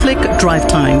Drive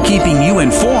Time, keeping you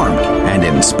informed and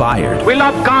inspired. We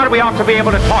love God. We ought to be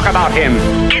able to talk about Him.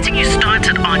 Getting you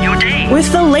started on your day.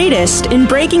 With the latest in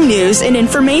breaking news and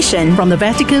information. From the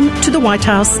Vatican to the White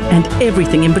House and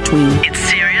everything in between. It's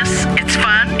serious, it's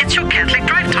fun, it's your Catholic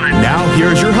Drive Time. Now,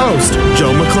 here's your host,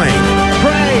 Joe McClain.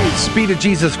 Praise be to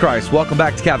Jesus Christ. Welcome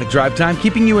back to Catholic Drive Time,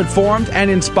 keeping you informed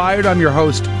and inspired. I'm your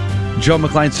host, Joe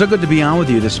McClain. So good to be on with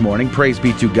you this morning. Praise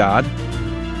be to God.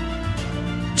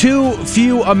 Too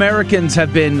few Americans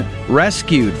have been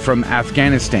rescued from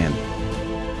Afghanistan.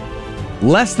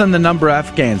 Less than the number of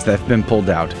Afghans that have been pulled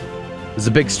out. There's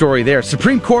a big story there.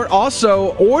 Supreme Court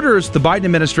also orders the Biden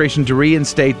administration to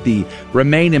reinstate the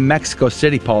Remain in Mexico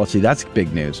City policy. That's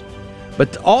big news.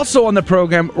 But also on the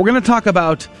program, we're going to talk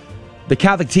about the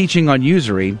Catholic teaching on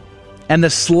usury and the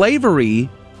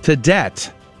slavery to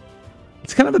debt.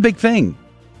 It's kind of a big thing.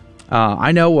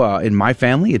 I know in my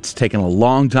family, it's taken a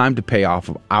long time to pay off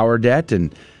our debt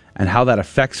and how that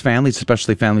affects families,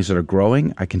 especially families that are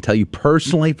growing. I can tell you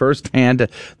personally, firsthand,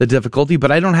 the difficulty,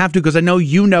 but I don't have to because I know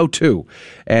you know too.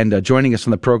 And joining us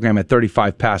on the program at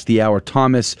 35 past the hour,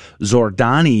 Thomas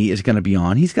Zordani is going to be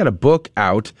on. He's got a book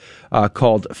out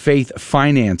called Faith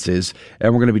Finances,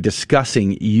 and we're going to be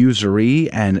discussing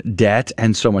usury and debt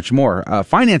and so much more.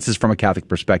 Finances from a Catholic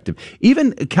perspective,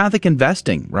 even Catholic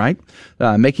investing, right?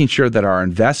 Making sure that our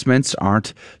investments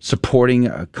aren't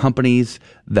supporting companies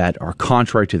that are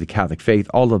contrary to the Catholic faith.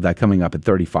 All of that coming up at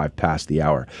 35 past the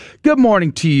hour. Good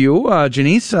morning to you,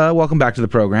 Janice. Welcome back to the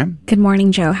program. Good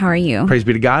morning, Joe. How are you? Praise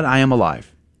be to God. I am alive.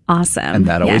 Awesome. And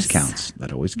that always counts.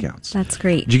 That always counts. That's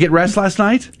great. Did you get rest last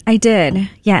night? I did.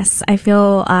 Yes. I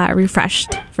feel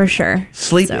refreshed for sure.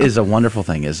 Sleep is a wonderful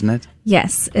thing, isn't it?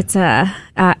 Yes. It's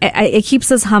it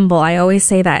keeps us humble. I always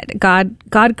say that God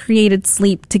created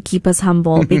sleep to keep us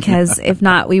humble because if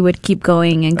not, we would keep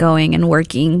going and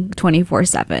working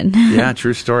 24/7. Yeah,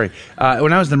 true story.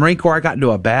 When I was in the Marine Corps, I got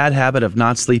into a bad habit of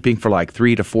not sleeping for like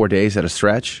 3 to 4 days at a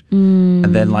stretch.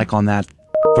 And then like on that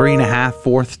 3.5,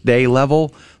 fourth day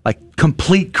level, like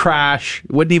complete crash.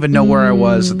 Wouldn't even know where I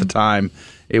was at the time.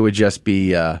 It would just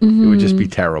be it would just be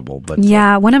terrible. But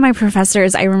yeah, one of my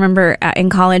professors I remember in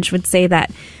college would say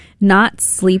that not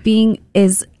sleeping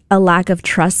is a lack of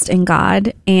trust in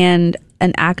God and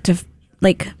an act of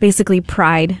like basically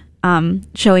pride,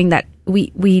 showing that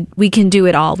we can do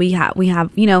it all. We have,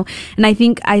 and I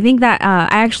think that I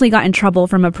actually got in trouble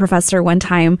from a professor one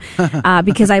time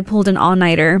because I pulled an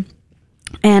all-nighter.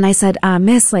 And I said,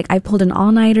 Miss, like I pulled an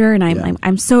all-nighter and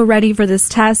I'm so ready for this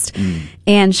test.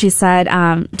 And she said,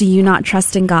 do you not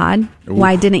trust in God?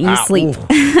 Why didn't you sleep?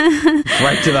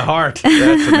 Right to the heart.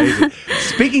 That's amazing.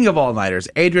 Speaking of all-nighters,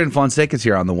 Adrian Fonseca is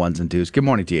here on the ones and twos. Good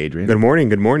morning to you, Adrian. Good morning.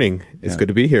 Good morning. It's good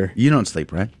to be here. You don't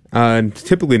sleep, right?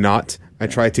 Typically not. I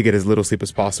try to get as little sleep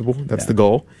as possible. That's the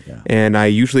goal. Yeah. And I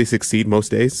usually succeed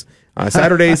most days.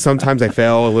 Saturdays, sometimes I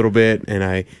fail a little bit and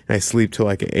I sleep till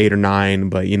like 8 or 9.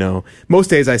 But most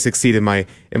days I succeed in my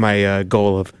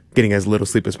goal of getting as little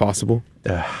sleep as possible.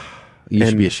 You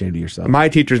should be ashamed of yourself. My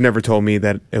teachers never told me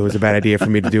that it was a bad idea for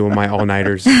me to do my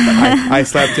all-nighters. I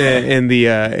slept in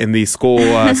the school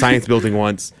science building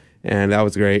once, and that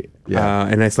was great. Yeah.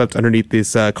 And I slept underneath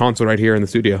this console right here in the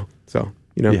studio. So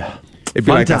yeah. It'd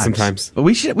be like that sometimes. But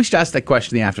we should ask that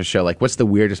question in the after show. Like, what's the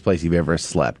weirdest place you've ever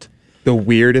slept? The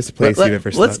weirdest place you've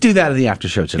ever slept? Let's do that in the after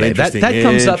show today. That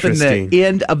comes up in the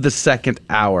end of the second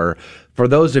hour. For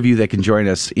those of you that can join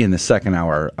us in the second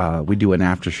hour, we do an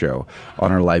after show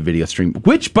on our live video stream,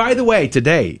 which, by the way,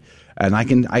 today, and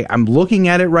I'm looking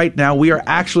at it right now, we are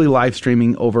actually live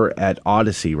streaming over at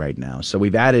Odyssey right now. So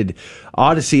we've added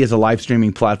Odyssey as a live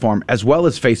streaming platform, as well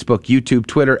as Facebook, YouTube,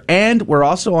 Twitter, and we're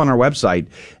also on our website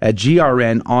at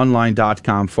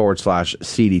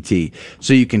grnonline.com/CDT.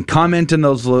 So you can comment in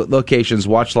those locations,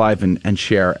 watch live, and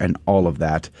share, and all of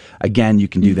that. Again, you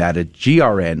can do that at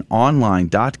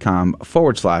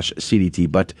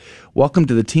grnonline.com/CDT. But welcome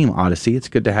to the team, Odyssey. It's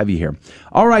good to have you here.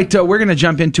 All right, we're going to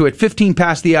jump into it. 15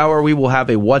 past the hour, we will have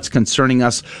a What's Concerning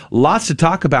Us. Lots to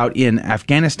talk about in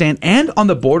Afghanistan and on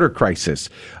the border crisis.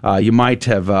 You might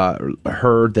have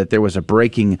heard that there was a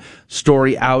breaking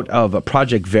story out of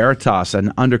Project Veritas.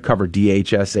 An undercover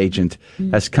DHS agent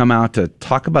has come out to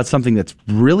talk about something that's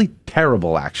really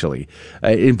terrible, actually.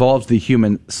 It involves the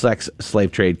human sex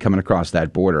slave trade coming across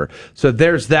that border. So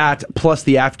there's that, plus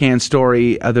the Afghan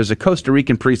story. There's a Costa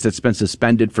Rican priest that's been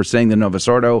suspended for saying the Novus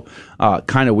Ordo.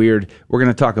 Kind of weird. We're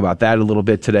going to talk about that a little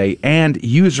bit today. And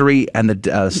usury and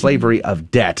the slavery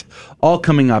of debt. All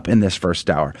coming up in this first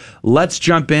hour. Let's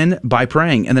jump in by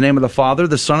praying. In the name of the Father,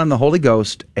 the Son, and the Holy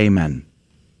Ghost. Amen.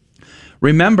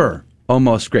 Remember, O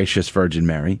most gracious Virgin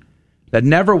Mary, that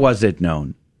never was it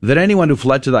known that anyone who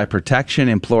fled to thy protection,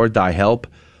 implored thy help,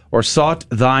 or sought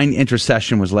thine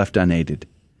intercession was left unaided.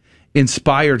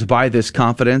 Inspired by this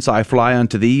confidence, I fly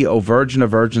unto thee, O Virgin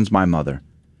of Virgins, my mother.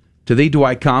 To thee do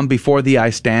I come, before thee I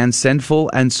stand, sinful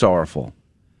and sorrowful.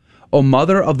 O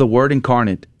Mother of the Word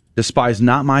incarnate, despise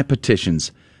not my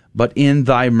petitions, but in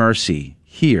thy mercy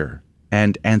hear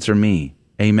and answer me.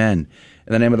 Amen.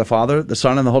 In the name of the Father, the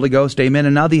Son, and the Holy Ghost, amen.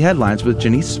 And now the headlines with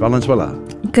Janice Valenzuela.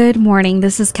 Good morning.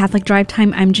 This is Catholic Drive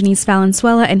Time. I'm Janice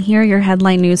Valenzuela, and here are your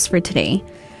headline news for today.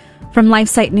 From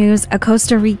LifeSite News, a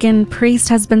Costa Rican priest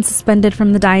has been suspended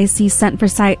from the diocese sent for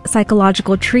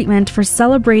psychological treatment for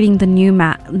celebrating the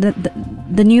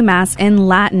new Mass in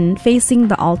Latin facing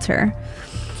the altar.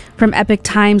 From Epic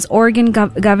Times, Oregon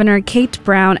Governor Kate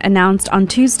Brown announced on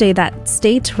Tuesday that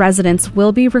state residents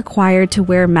will be required to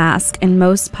wear masks in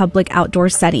most public outdoor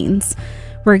settings,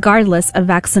 regardless of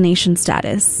vaccination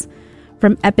status.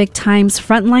 From Epic Times,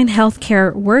 frontline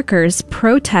healthcare workers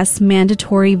protest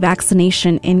mandatory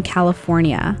vaccination in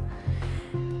California.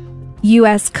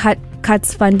 U.S.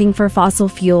 cuts funding for fossil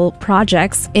fuel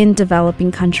projects in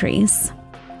developing countries.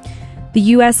 The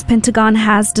U.S. Pentagon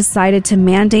has decided to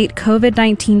mandate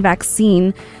COVID-19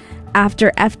 vaccine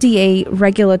after FDA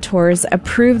regulators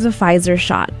approve the Pfizer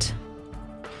shot.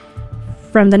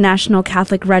 From the National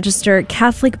Catholic Register,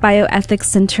 Catholic Bioethics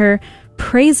Center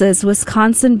praises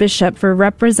Wisconsin bishop for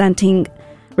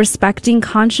respecting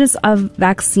conscience of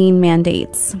vaccine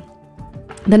mandates.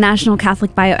 The National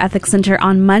Catholic Bioethics Center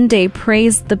on Monday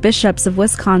praised the bishops of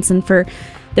Wisconsin for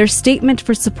their statement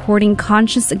for supporting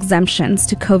conscious exemptions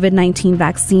to COVID-19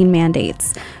 vaccine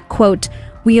mandates. Quote,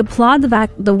 "We applaud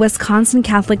the Wisconsin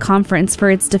Catholic Conference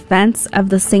for its defense of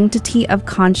the sanctity of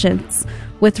conscience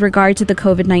with regard to the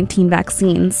COVID-19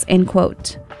 vaccines," end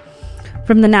quote.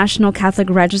 From the National Catholic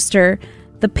Register,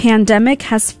 the pandemic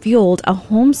has fueled a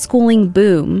homeschooling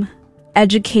boom.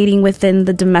 Educating within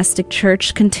the domestic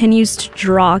church continues to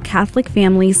draw Catholic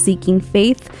families seeking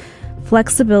faith,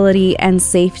 flexibility, and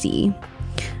safety.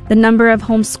 The number of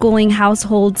homeschooling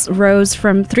households rose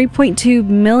from 3.2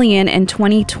 million in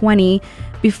 2020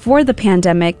 before the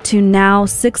pandemic to now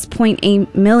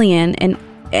 6.8 million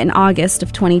in August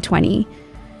of 2020.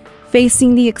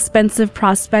 Facing the expensive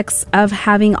prospects of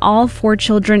having all 4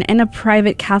 children in a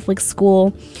private Catholic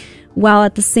school, while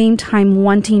at the same time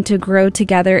wanting to grow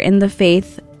together in the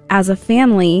faith as a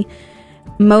family,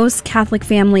 most Catholic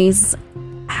families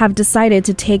have decided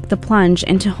to take the plunge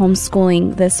into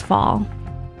homeschooling this fall.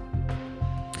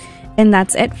 And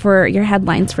that's it for your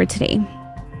headlines for today.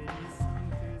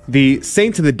 The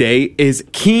saint of the day is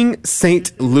King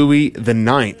Saint Louis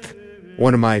IX,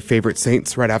 one of my favorite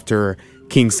saints right after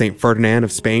King Saint Ferdinand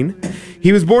of Spain.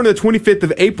 He was born on the 25th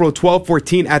of April,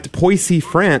 1214 at Poissy,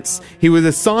 France. He was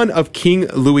the son of King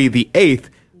Louis VIII,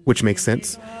 which makes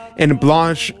sense, and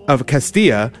Blanche of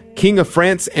Castilla, King of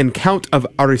France and Count of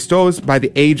Aristos by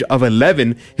the age of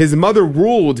 11. His mother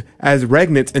ruled as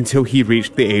regnant until he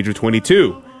reached the age of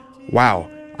 22. Wow,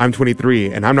 I'm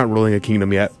 23 and I'm not ruling a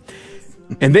kingdom yet.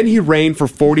 And then he reigned for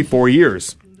 44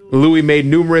 years. Louis made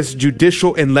numerous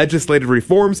judicial and legislative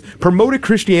reforms, promoted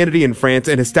Christianity in France,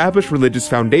 and established religious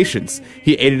foundations.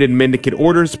 He aided in mendicant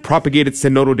orders, propagated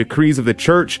synodal decrees of the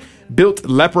church, built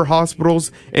leper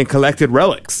hospitals, and collected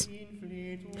relics.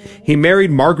 He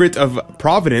married Margaret of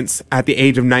Provence at the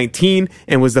age of 19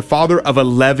 and was the father of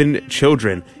 11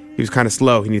 children. He was kind of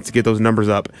slow. He needs to get those numbers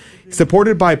up.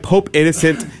 Supported by Pope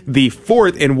Innocent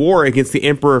IV in war against the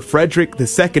Emperor Frederick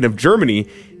II of Germany,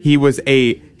 he was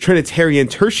a Trinitarian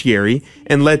tertiary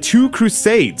and led 2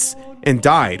 crusades and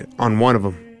died on one of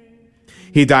them.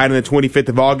 He died on the 25th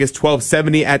of August,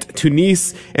 1270 at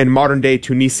Tunis in modern-day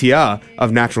Tunisia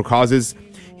of natural causes.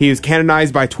 He was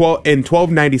canonized in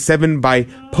 1297 by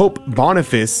Pope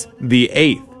Boniface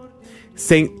VIII.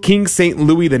 King Saint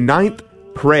Louis IX,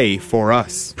 pray for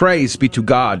us. Praise be to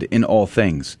God in all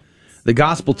things. The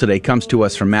gospel today comes to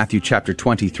us from Matthew chapter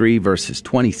 23, verses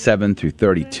 27 through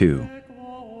 32.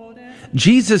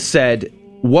 Jesus said,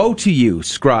 "Woe to you,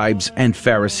 scribes and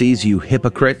Pharisees, you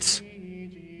hypocrites!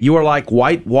 You are like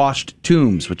whitewashed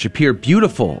tombs, which appear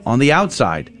beautiful on the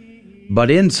outside,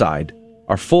 but inside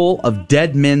are full of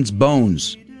dead men's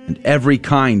bones and every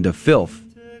kind of filth.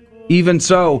 Even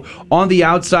so, on the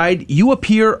outside you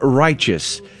appear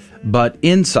righteous, but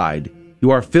inside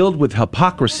you are filled with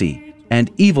hypocrisy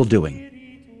and evildoing.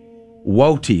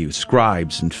 Woe to you,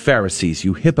 scribes and Pharisees,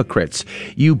 you hypocrites!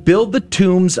 You build the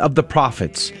tombs of the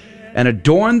prophets and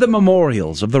adorn the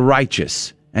memorials of the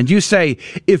righteous. And you say,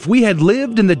 if we had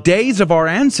lived in the days of our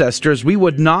ancestors, we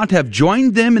would not have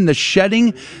joined them in the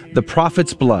shedding the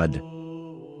prophets' blood.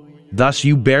 Thus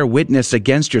you bear witness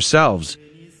against yourselves,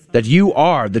 that you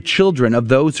are the children of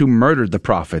those who murdered the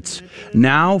prophets.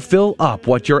 Now fill up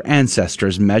what your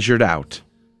ancestors measured out.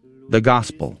 The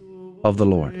Gospel of the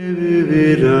Lord.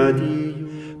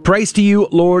 Praise to you,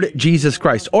 Lord Jesus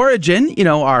Christ. Origen,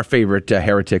 our favorite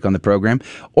heretic on the program,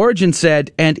 Origen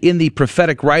said, and in the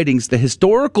prophetic writings, the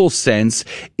historical sense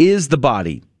is the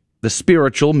body. The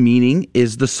spiritual meaning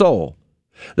is the soul.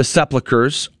 The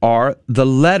sepulchres are the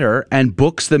letter and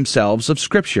books themselves of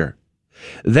Scripture.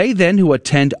 They then who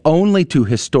attend only to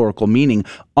historical meaning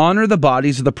honor the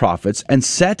bodies of the prophets and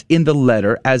set in the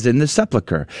letter as in the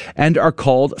sepulchre, and are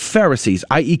called Pharisees,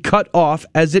 i.e. cut off,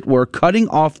 as it were, cutting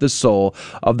off the soul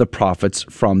of the prophets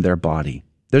from their body.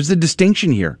 There's a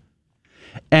distinction here.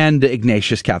 And the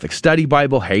Ignatius Catholic Study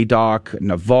Bible, Haydock,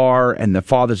 Navarre, and the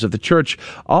Fathers of the Church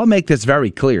all make this very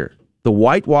clear. The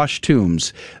whitewashed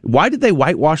tombs. Why did they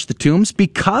whitewash the tombs?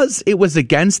 Because it was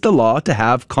against the law to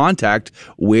have contact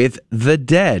with the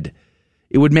dead.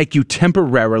 It would make you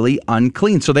temporarily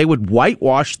unclean. So they would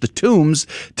whitewash the tombs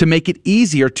to make it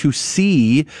easier to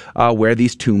see where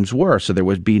these tombs were. So there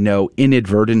would be no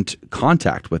inadvertent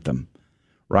contact with them,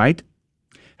 right?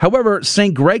 However,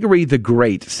 St. Gregory the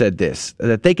Great said this,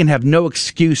 that they can have no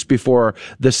excuse before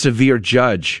the severe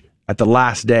judge at the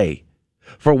last day.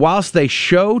 For whilst they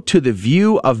show to the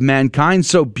view of mankind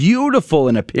so beautiful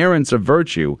an appearance of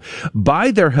virtue,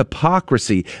 by their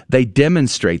hypocrisy they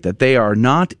demonstrate that they are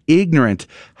not ignorant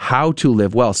how to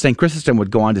live well. St. Chrysostom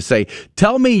would go on to say,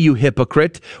 "Tell me, you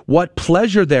hypocrite, what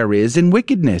pleasure there is in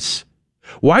wickedness?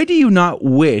 Why do you not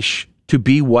wish to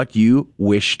be what you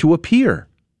wish to appear?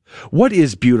 What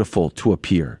is beautiful to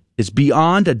appear is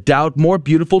beyond a doubt more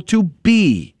beautiful to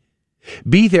be.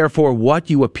 Be therefore what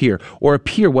you appear, or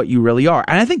appear what you really are."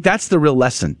 And I think that's the real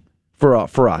lesson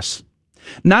for us.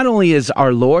 Not only is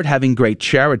our Lord having great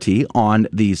charity on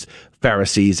these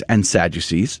Pharisees and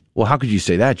Sadducees. Well, how could you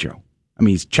say that, Joe? I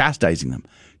mean, he's chastising them.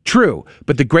 True,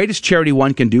 but the greatest charity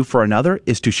one can do for another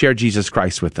is to share Jesus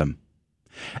Christ with them.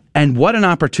 And what an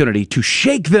opportunity to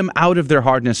shake them out of their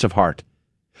hardness of heart.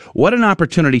 What an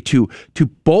opportunity to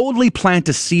boldly plant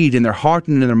a seed in their heart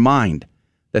and in their mind,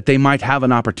 that they might have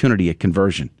an opportunity at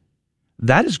conversion.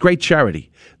 That is great charity.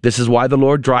 This is why the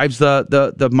Lord drives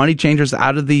the money changers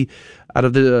out of the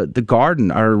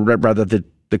garden, or rather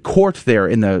the court there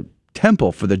in the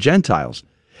temple for the Gentiles.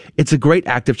 It's a great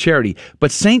act of charity.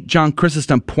 But St. John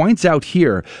Chrysostom points out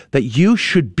here that you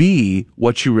should be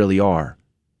what you really are.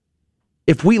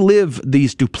 If we live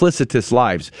these duplicitous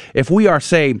lives, if we are,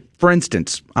 say, for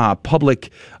instance,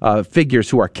 public figures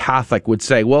who are Catholic would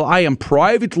say, well, I am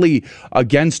privately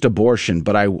against abortion,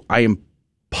 but I am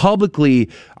publicly,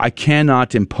 I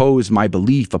cannot impose my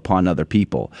belief upon other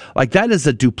people. Like, that is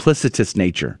a duplicitous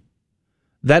nature.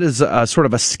 That is a sort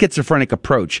of a schizophrenic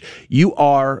approach. You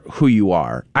are who you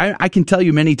are. I can tell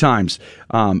you many times,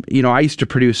 I used to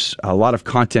produce a lot of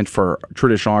content for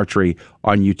traditional archery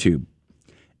on YouTube.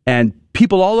 And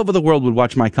people all over the world would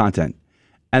watch my content.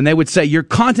 And they would say, your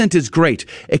content is great,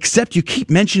 except you keep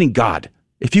mentioning God.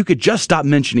 If you could just stop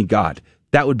mentioning God,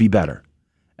 that would be better.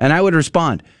 And I would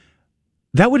respond,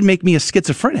 that would make me a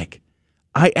schizophrenic.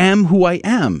 I am who I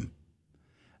am.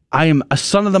 I am a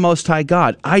son of the Most High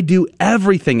God. I do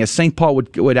everything, as St. Paul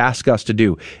would ask us to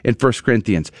do in 1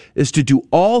 Corinthians, is to do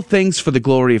all things for the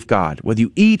glory of God. Whether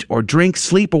you eat or drink,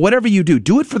 sleep, or whatever you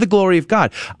do it for the glory of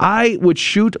God. I would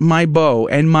shoot my bow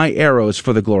and my arrows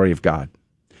for the glory of God.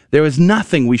 There is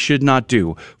nothing we should not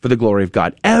do for the glory of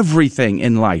God. Everything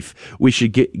in life we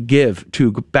should give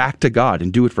back to God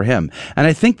and do it for Him. And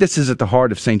I think this is at the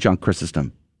heart of St. John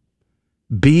Chrysostom.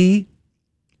 Be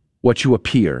what you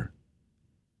appear,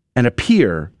 and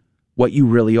appear what you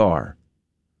really are.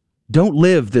 Don't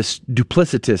live this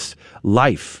duplicitous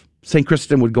life. St.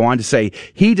 Chrysostom would go on to say,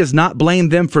 he does not blame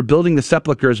them for building the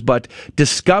sepulchres, but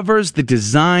discovers the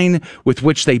design with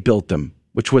which they built them,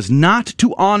 which was not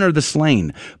to honor the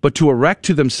slain, but to erect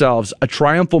to themselves a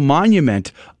triumphal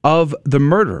monument of the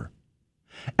murder,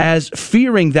 as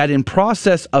fearing that in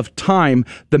process of time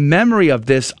the memory of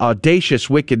this audacious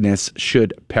wickedness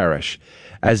should perish,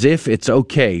 as if it's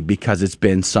okay because it's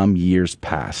been some years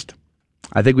past.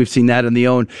 I think we've seen that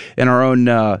in our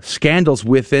own scandals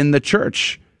within the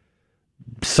church,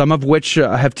 some of which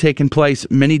have taken place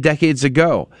many decades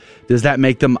ago. Does that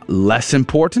make them less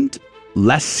important,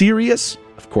 less serious?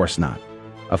 Of course not.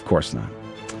 Of course not.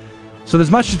 So there's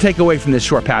much to take away from this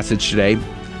short passage today,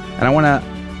 and I want to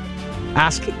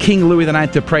ask King Louis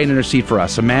IX to pray and intercede for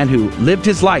us, a man who lived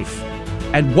his life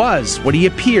and was what he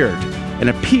appeared, and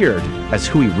appeared as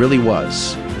who he really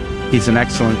was. He's an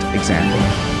excellent example.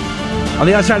 On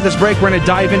the other side of this break, we're going to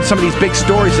dive into some of these big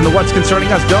stories into what's concerning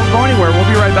us. Don't go anywhere. We'll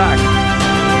be right back.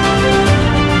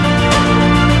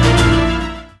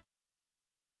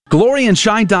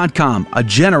 GloryandShine.com, a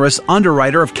generous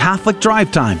underwriter of Catholic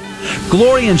Drive Time.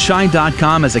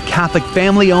 GloryandShine.com is a Catholic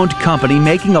family-owned company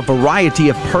making a variety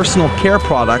of personal care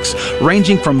products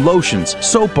ranging from lotions,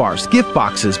 soap bars, gift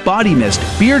boxes, body mist,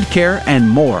 beard care, and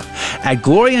more. At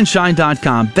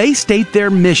GloryandShine.com, they state their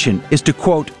mission is to,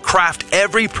 quote, craft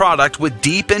every product with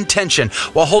deep intention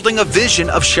while holding a vision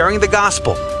of sharing the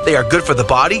gospel. They are good for the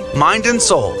body, mind, and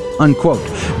soul, unquote.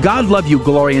 God love you,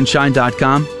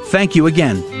 GloryandShine.com. Thank you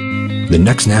again. The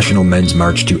next National Men's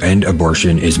March to End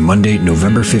Abortion is Monday,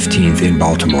 November 15th in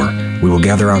Baltimore. We will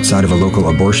gather outside of a local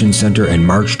abortion center and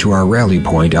march to our rally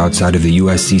point outside of the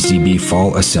USCCB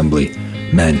Fall Assembly.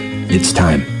 Men, it's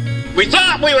time. We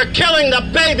thought we were killing the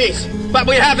babies, but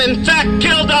we have in fact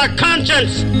killed our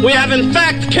conscience. We have in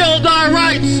fact killed our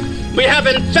rights. We have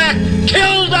in fact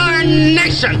killed our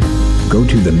nation. Go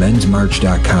to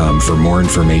themensmarch.com for more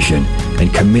information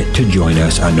and commit to join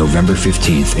us on November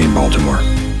 15th in Baltimore.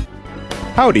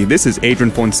 Howdy, this is Adrian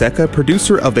Fonseca,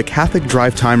 producer of the Catholic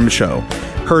Drive Time Show.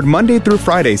 Heard Monday through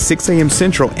Friday, 6 a.m.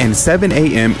 Central and 7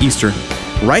 a.m. Eastern,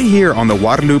 right here on the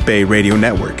Guadalupe Radio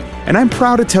Network. And I'm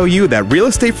proud to tell you that Real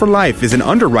Estate for Life is an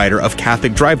underwriter of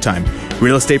Catholic Drive Time.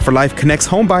 Real Estate for Life connects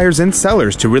home buyers and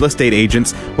sellers to real estate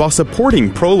agents while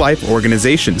supporting pro-life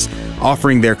organizations,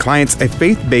 offering their clients a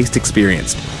faith-based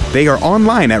experience. They are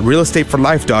online at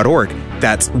realestateforlife.org.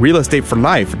 That's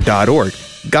realestateforlife.org.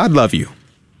 God love you.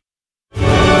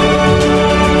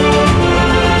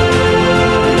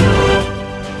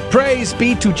 Praise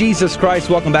be to Jesus Christ.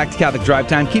 Welcome back to Catholic Drive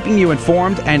Time, keeping you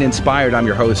informed and inspired. I'm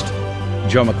your host,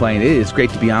 Joe McClain. It is great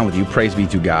to be on with you. Praise be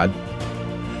to God.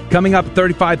 Coming up at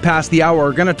 35 past the hour,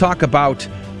 we're going to talk about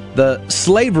the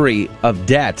slavery of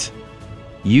debt,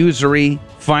 usury,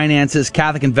 finances,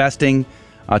 Catholic investing.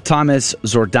 Thomas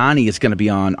Zordani is going to be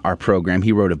on our program.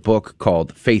 He wrote a book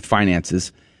called Faith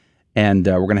Finances, and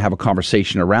we're going to have a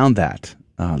conversation around that,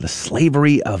 the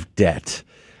slavery of debt.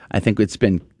 I think it's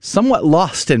been somewhat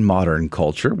lost in modern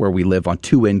culture where we live on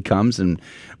two incomes and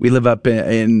we live up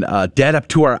in debt up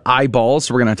to our eyeballs.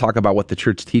 So we're going to talk about what the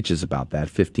church teaches about that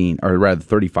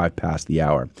 35 past the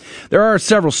hour. There are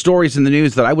several stories in the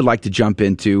news that I would like to jump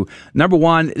into. Number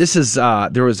one, this is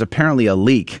there was apparently a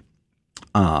leak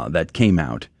that came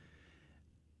out.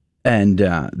 And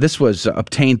this was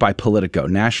obtained by Politico.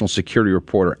 National security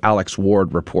reporter Alex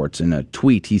Ward reports in a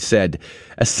tweet. He said,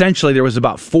 essentially, there was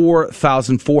about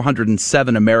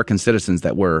 4,407 American citizens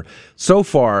that were so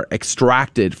far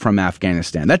extracted from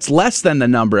Afghanistan. That's less than the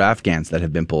number of Afghans that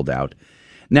have been pulled out.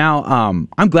 Now,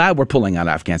 I'm glad we're pulling out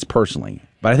Afghans personally,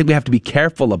 but I think we have to be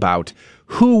careful about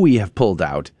who we have pulled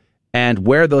out and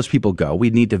where those people go. We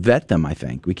need to vet them, I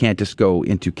think. We can't just go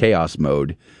into chaos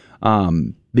mode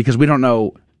because we don't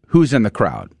know who's in the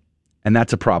crowd, and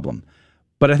that's a problem.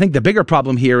 But I think the bigger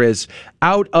problem here is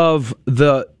out of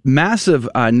the massive,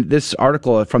 this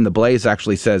article from The Blaze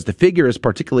actually says the figure is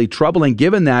particularly troubling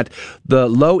given that the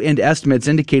low-end estimates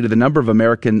indicated the number of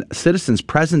American citizens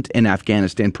present in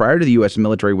Afghanistan prior to the U.S.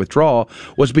 military withdrawal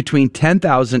was between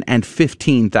 10,000 and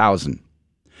 15,000.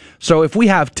 So if we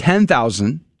have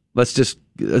 10,000, let's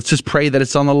just pray that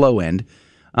it's on the low end,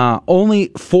 only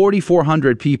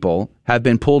 4,400 people have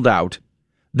been pulled out.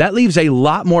 That leaves a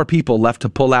lot more people left to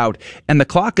pull out, and the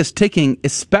clock is ticking,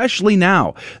 especially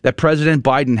now that President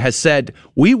Biden has said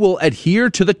we will adhere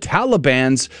to the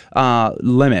Taliban's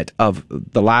limit of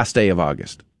the last day of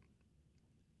August.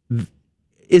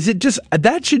 Is it just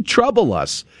that should trouble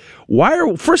us?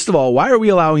 First of all, why are we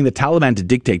allowing the Taliban to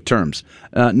dictate terms?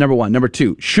 Number one. Number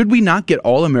two, should we not get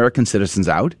all American citizens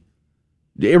out?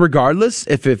 Irregardless,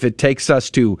 if it takes us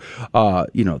to,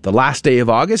 the last day of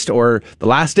August or the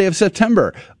last day of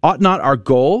September, ought not our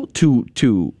goal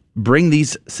to bring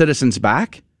these citizens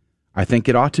back? I think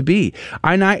it ought to be.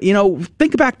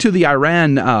 Think back to the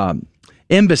Iran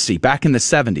embassy back in the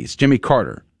 70s, Jimmy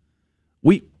Carter.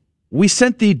 We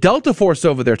sent the Delta Force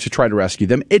over there to try to rescue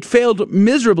them. It failed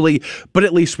miserably, but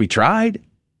at least we tried.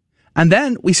 And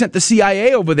then we sent the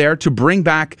CIA over there to bring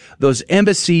back those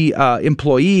embassy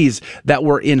employees that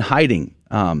were in hiding.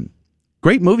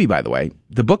 Great movie, by the way.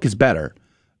 The book is better,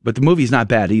 but the movie's not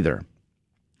bad either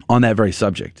on that very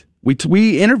subject.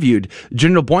 We interviewed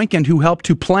General Boykin, who helped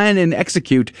to plan and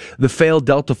execute the failed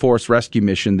Delta Force rescue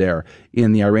mission there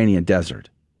in the Iranian desert.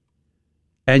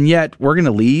 And yet we're going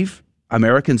to leave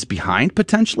Americans behind,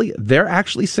 potentially? They're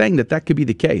actually saying that could be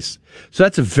the case. So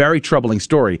that's a very troubling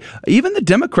story. Even the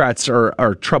Democrats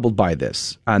are troubled by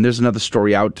this. And there's another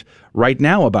story out right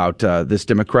now about this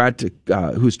Democrat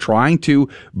who's trying to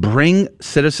bring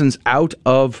citizens out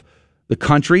of the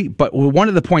country. But one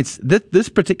of the points that this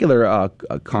particular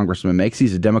congressman makes,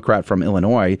 he's a Democrat from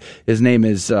Illinois. His name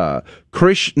is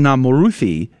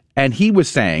Krishnamurthy, and he was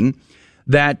saying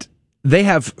that they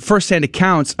have firsthand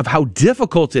accounts of how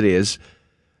difficult it is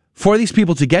for these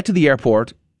people to get to the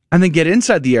airport and then get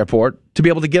inside the airport to be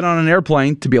able to get on an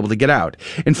airplane, to be able to get out.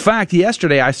 In fact,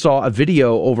 yesterday I saw a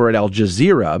video over at Al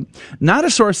Jazeera, not a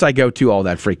source I go to all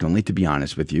that frequently, to be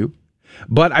honest with you,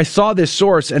 but I saw this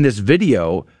source and this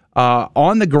video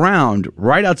on the ground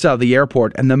right outside of the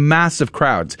airport and the massive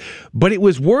crowds. But it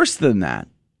was worse than that.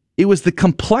 It was the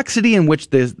complexity in which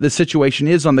the situation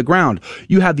is on the ground.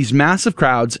 You have these massive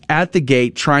crowds at the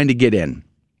gate trying to get in.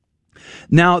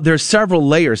 Now, there's several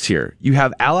layers here. You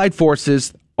have Allied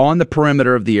forces on the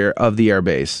perimeter of the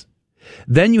airbase.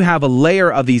 Then you have a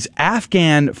layer of these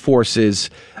Afghan forces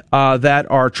that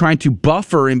are trying to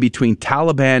buffer in between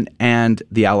Taliban and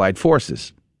the Allied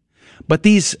forces. But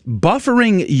these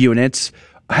buffering units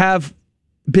have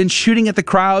been shooting at the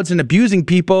crowds and abusing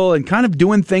people and kind of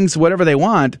doing things whatever they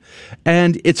want.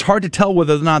 And it's hard to tell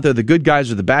whether or not they're the good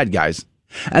guys or the bad guys.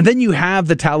 And then you have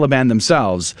the Taliban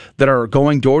themselves that are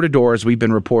going door to door, as we've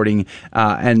been reporting,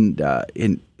 and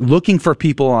in looking for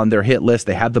people on their hit list.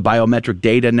 They have the biometric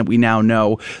data that we now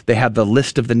know. They have the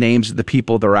list of the names of the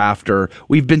people they're after.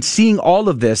 We've been seeing all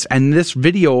of this, and this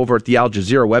video over at the Al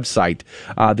Jazeera website,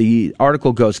 the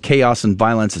article goes, "Chaos and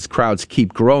violence as crowds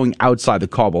keep growing outside the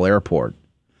Kabul airport."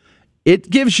 It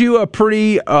gives you a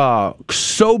pretty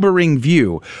sobering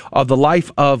view of the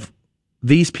life of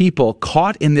these people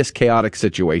caught in this chaotic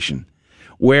situation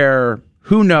where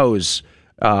who knows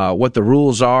what the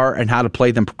rules are and how to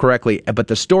play them correctly. But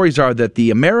the stories are that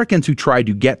the Americans who tried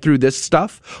to get through this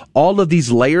stuff, all of these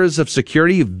layers of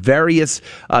security, various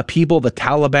people, the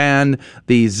Taliban,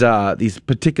 these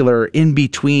particular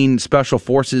in-between special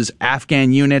forces,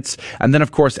 Afghan units, and then,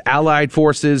 of course, Allied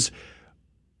forces.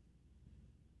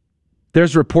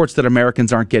 There's reports that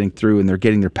Americans aren't getting through and they're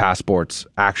getting their passports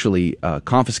actually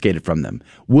confiscated from them.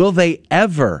 Will they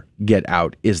ever get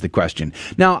out is the question.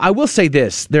 Now, I will say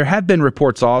this. There have been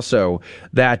reports also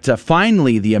that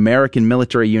finally the American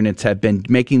military units have been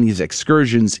making these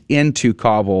excursions into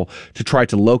Kabul to try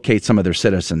to locate some of their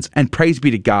citizens. And praise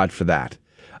be to God for that.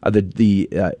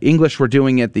 The English were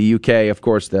doing it. The UK, of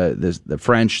course, the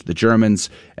French, the Germans,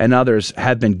 and others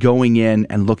have been going in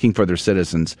and looking for their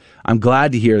citizens. I'm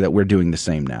glad to hear that we're doing the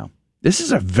same now. This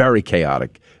is a very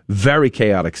chaotic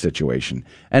situation.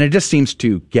 And it just seems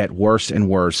to get worse and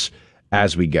worse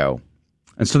as we go.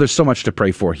 And so there's so much to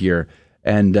pray for here.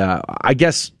 And I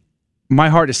guess my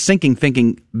heart is sinking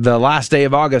thinking the last day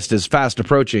of August is fast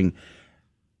approaching.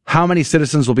 How many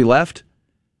citizens will be left?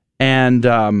 And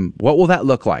what will that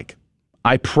look like?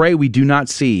 I pray we do not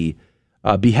see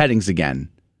beheadings again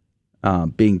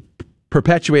being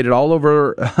perpetuated all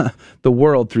over the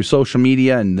world through social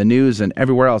media and the news and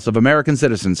everywhere else of American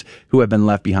citizens who have been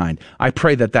left behind. I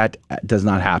pray that does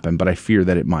not happen, but I fear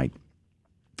that it might.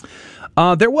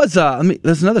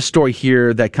 There's another story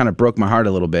here that kind of broke my heart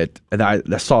a little bit that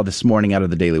I saw this morning out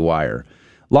of the Daily Wire.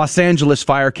 Los Angeles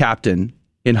fire captain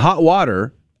in hot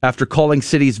water after calling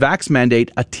city's vax mandate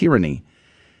a tyranny.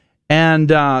 And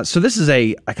so this is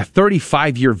a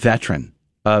 35-year veteran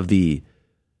of the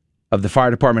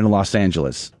fire department in Los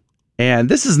Angeles. And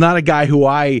this is not a guy who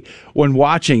when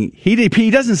watching, he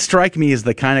doesn't strike me as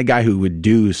the kind of guy who would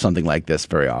do something like this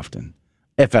very often,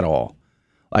 if at all.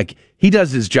 Like, he does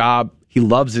his job. He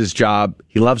loves his job.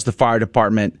 He loves the fire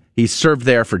department. He's served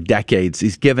there for decades.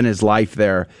 He's given his life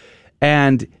there.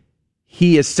 And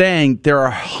he is saying there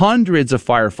are hundreds of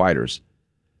firefighters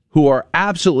who are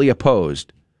absolutely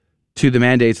opposed to the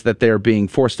mandates that they're being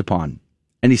forced upon.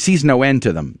 And he sees no end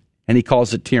to them, and he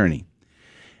calls it tyranny.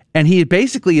 And he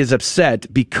basically is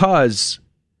upset because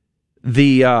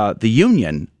the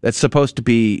union that's supposed to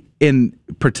be in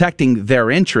protecting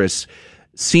their interests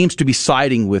seems to be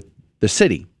siding with the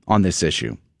city on this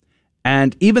issue.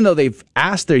 And even though they've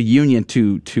asked their union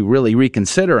to really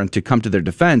reconsider and to come to their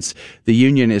defense, the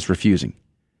union is refusing.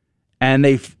 And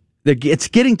it's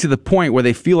getting to the point where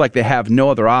they feel like they have no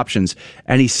other options.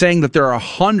 And he's saying that there are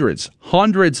hundreds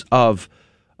of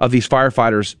these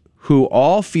firefighters who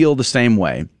all feel the same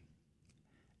way.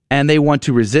 And they want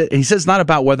to resist. And he says it's not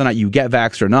about whether or not you get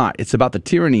vaxxed or not. It's about the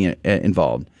tyranny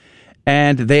involved.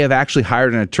 And they have actually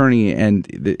hired an attorney, and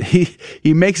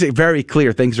he makes it very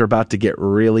clear things are about to get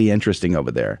really interesting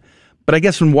over there. But I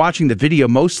guess when watching the video,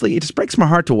 mostly, it just breaks my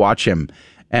heart to watch him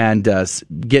and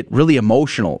get really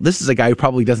emotional. This is a guy who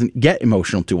probably doesn't get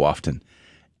emotional too often.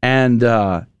 And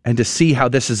to see how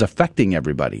this is affecting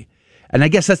everybody. And I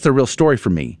guess that's the real story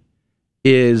for me,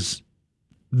 is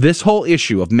this whole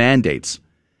issue of mandates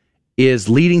is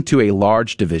leading to a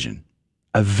large division.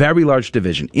 A very large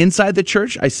division. Inside the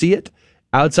church, I see it.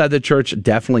 Outside the church,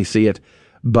 definitely see it.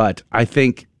 But I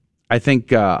think I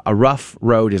think a rough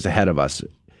road is ahead of us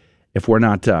if we're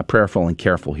not prayerful and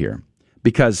careful here,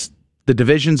 because the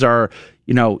divisions are,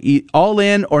 all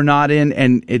in or not in,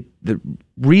 and the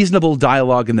reasonable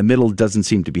dialogue in the middle doesn't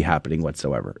seem to be happening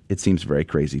whatsoever. It seems very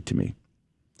crazy to me.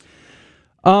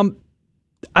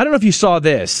 I don't know if you saw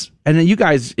this, and then you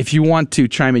guys, if you want to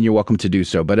chime in, you're welcome to do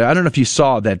so. But I don't know if you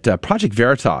saw that Project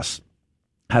Veritas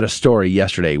had a story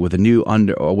yesterday with a new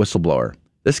whistleblower.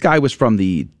 This guy was from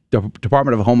the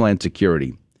Department of Homeland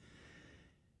Security.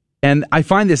 And I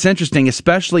find this interesting,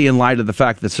 especially in light of the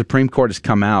fact that the Supreme Court has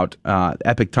come out.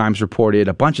 Epoch Times reported,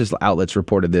 a bunch of outlets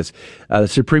reported this. The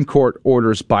Supreme Court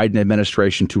orders Biden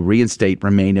administration to reinstate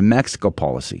Remain in Mexico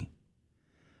policy.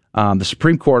 The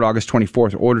Supreme Court, August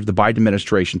 24th, ordered the Biden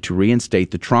administration to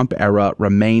reinstate the Trump-era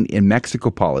Remain in Mexico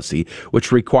policy,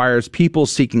 which requires people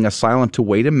seeking asylum to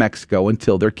wait in Mexico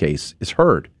until their case is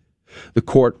heard. The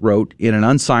court wrote in an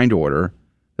unsigned order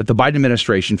that the Biden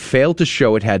administration failed to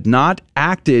show it had not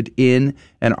acted in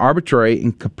an arbitrary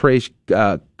and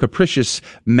capricious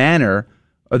manner,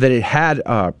 or that it had,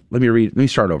 let me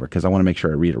start over because I want to make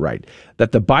sure I read it right.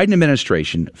 That the Biden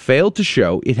administration failed to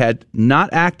show it had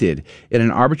not acted in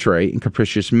an arbitrary and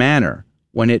capricious manner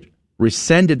when it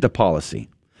rescinded the policy,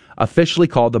 officially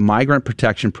called the Migrant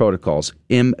Protection Protocols,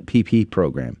 MPP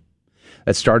program,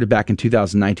 that started back in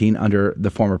 2019 under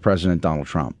the former President Donald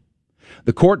Trump.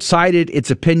 The court cited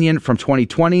its opinion from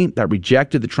 2020 that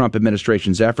rejected the Trump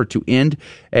administration's effort to end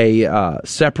a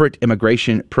separate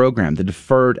immigration program, the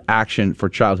Deferred Action for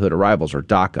Childhood Arrivals, or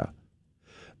DACA.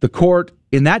 The court,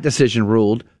 in that decision,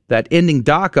 ruled that ending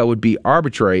DACA would be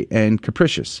arbitrary and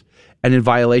capricious and in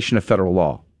violation of federal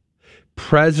law.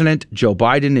 President Joe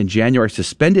Biden in January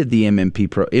suspended the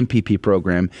MPP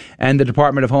program, and the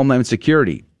Department of Homeland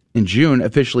Security in June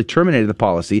officially terminated the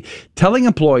policy, telling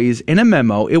employees in a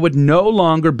memo it would no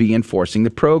longer be enforcing the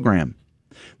program.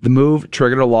 The move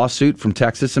triggered a lawsuit from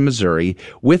Texas and Missouri,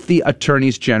 with the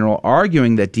attorneys general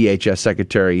arguing that DHS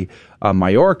Secretary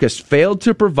Mayorkas failed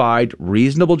to provide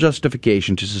reasonable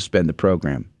justification to suspend the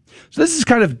program. So this is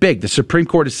kind of big. The Supreme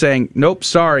Court is saying, nope,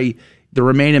 sorry, the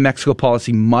Remain in Mexico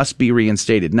policy must be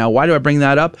reinstated. Now, why do I bring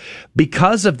that up?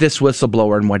 Because of this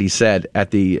whistleblower and what he said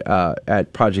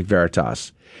at Project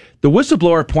Veritas. The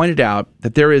whistleblower pointed out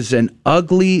that there is an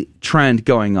ugly trend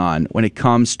going on when it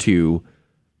comes to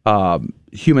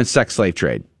human sex slave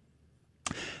trade.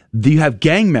 You have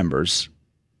gang members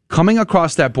coming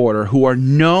across that border who are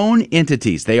known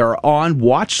entities. They are on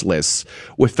watch lists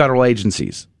with federal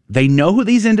agencies. They know who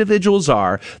these individuals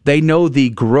are. They know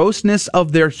the grossness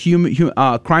of their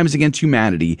crimes against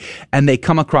humanity, and they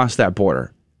come across that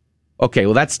border. Okay,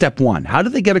 well, that's step one. How do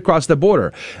they get across the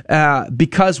border?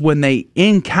 Because when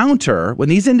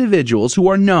these individuals who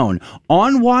are known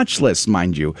on watch lists,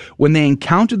 mind you, when they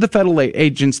encounter the federal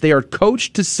agents, they are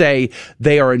coached to say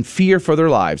they are in fear for their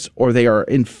lives, or they are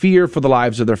in fear for the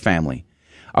lives of their family.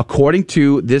 According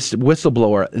to this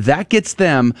whistleblower, that gets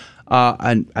them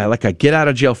like a get out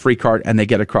of jail free card, and they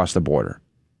get across the border,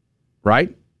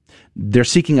 right? They're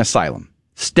seeking asylum.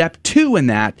 Step two in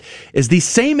that is these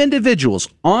same individuals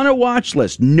on a watch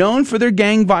list, known for their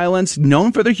gang violence,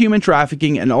 known for their human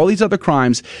trafficking, and all these other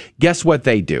crimes. Guess what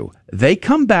they do? They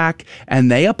come back and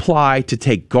they apply to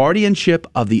take guardianship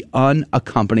of the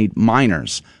unaccompanied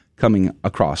minors coming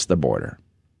across the border.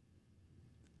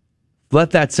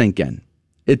 Let that sink in.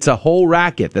 It's a whole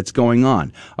racket that's going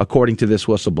on, according to this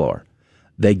whistleblower.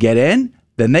 They get in,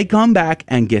 then they come back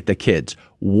and get the kids.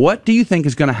 What do you think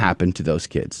is going to happen to those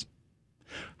kids?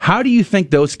 How do you think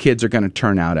those kids are going to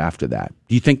turn out after that?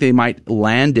 Do you think they might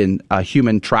land in a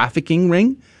human trafficking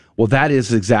ring? Well, that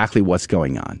is exactly what's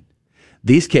going on.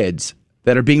 These kids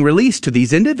that are being released to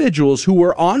these individuals who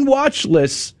were on watch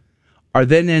lists are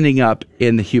then ending up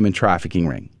in the human trafficking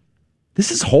ring.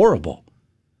 This is horrible.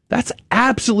 That's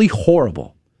absolutely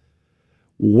horrible.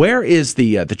 Where is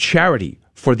the charity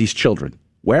for these children?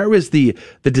 Where is the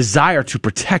desire to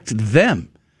protect them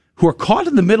who are caught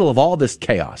in the middle of all this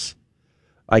chaos?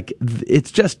 Like,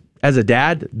 it's just, as a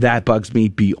dad, that bugs me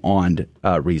beyond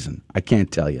reason. I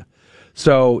can't tell you.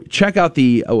 So check out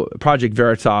the Project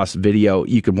Veritas video.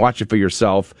 You can watch it for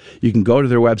yourself. You can go to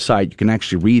their website. You can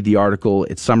actually read the article.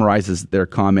 It summarizes their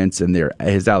comments and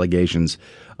his allegations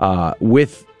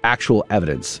with actual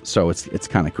evidence. So it's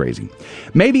kind of crazy.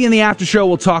 Maybe in the after show,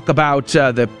 we'll talk about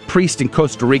the priest in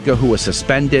Costa Rica who was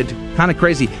suspended. Kind of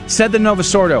crazy. Said the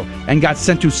Novus Ordo and got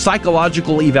sent to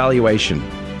psychological evaluation.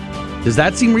 Does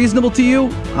that seem reasonable to you?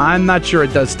 I'm not sure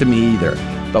it does to me either.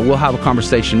 But we'll have a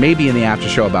conversation maybe in the after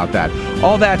show about that.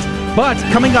 All that. But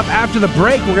coming up after the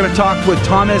break, we're going to talk with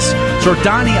Thomas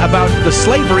Zordani about the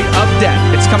slavery of debt.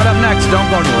 It's coming up next. Don't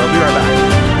go anywhere. We'll be right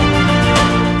back.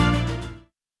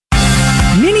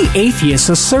 Many atheists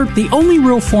assert the only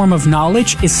real form of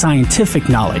knowledge is scientific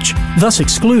knowledge, thus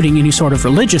excluding any sort of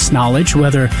religious knowledge,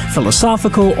 whether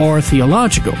philosophical or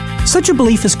theological. Such a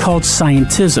belief is called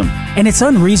scientism, and it's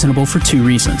unreasonable for two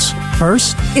reasons.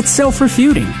 First, it's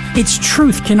self-refuting. Its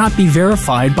truth cannot be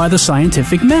verified by the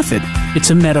scientific method. It's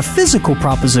a metaphysical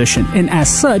proposition, and as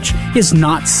such, is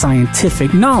not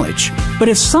scientific knowledge. But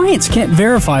if science can't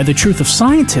verify the truth of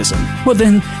scientism, well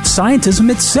then,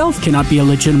 scientism itself cannot be a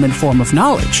legitimate form of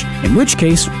knowledge, in which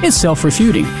case, it's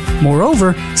self-refuting.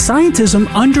 Moreover,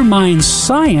 scientism undermines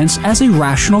science as a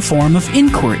rational form of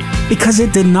inquiry, because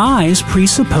it denies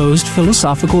presupposed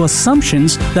philosophical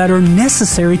assumptions that are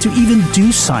necessary to even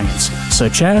do science,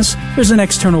 such as there's an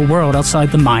external world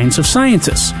outside the minds of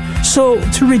scientists. So,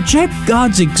 to reject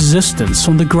God's existence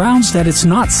on the grounds that it's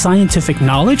not scientific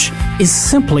knowledge is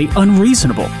simply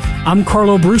unreasonable. I'm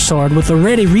Carlo Broussard with a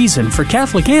ready reason for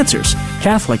Catholic Answers,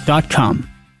 Catholic.com.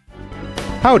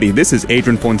 Howdy, this is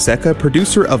Adrian Fonseca,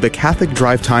 producer of the Catholic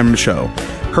Drive Time Show.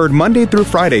 Heard Monday through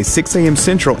Friday, 6 a.m.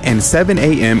 Central and 7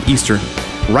 a.m. Eastern,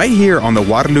 right here on the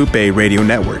Guadalupe Radio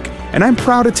Network. And I'm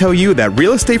proud to tell you that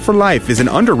Real Estate for Life is an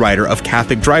underwriter of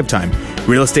Catholic Drive Time.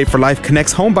 Real Estate for Life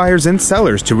connects home buyers and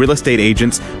sellers to real estate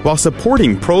agents while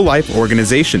supporting pro-life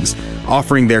organizations,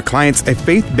 offering their clients a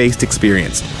faith-based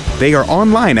experience. They are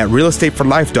online at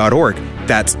realestateforlife.org.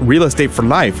 That's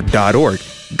realestateforlife.org.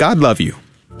 God love you.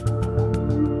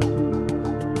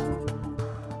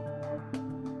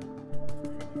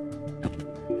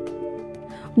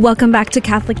 Welcome back to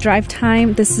Catholic Drive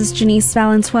Time. This is Janice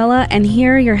Valenzuela, and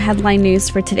here are your headline news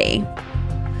for today.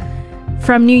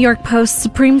 From New York Post,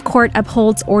 Supreme Court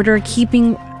upholds order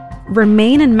keeping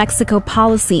Remain in Mexico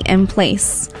policy in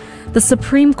place. The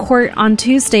Supreme Court on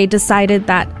Tuesday declined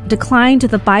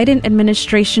the Biden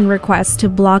administration request to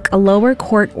block a lower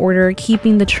court order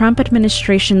keeping the Trump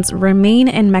administration's Remain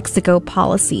in Mexico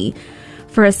policy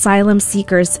for asylum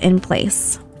seekers in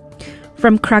place.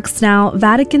 From Crux Now,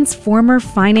 Vatican's former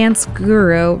finance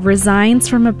guru resigns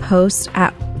from a post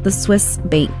at the Swiss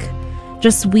bank,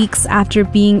 just weeks after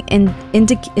being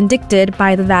indicted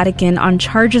by the Vatican on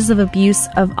charges of abuse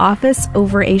of office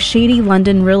over a shady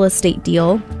London real estate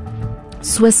deal.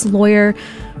 Swiss lawyer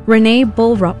René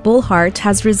Bullhart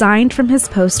has resigned from his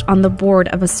post on the board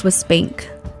of a Swiss bank.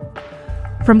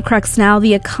 From Crux Now,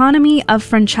 the economy of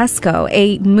Francesco,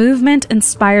 a movement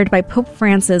inspired by Pope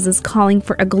Francis, is calling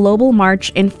for a global march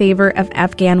in favor of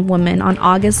Afghan women on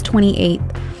August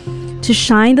 28th to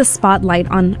shine the spotlight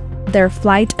on their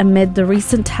plight amid the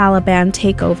recent Taliban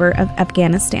takeover of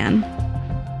Afghanistan.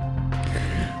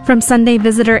 From Sunday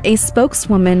Visitor, a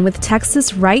spokeswoman with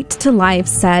Texas Right to Life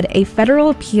said a federal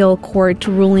appeal court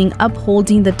ruling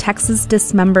upholding the Texas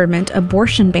dismemberment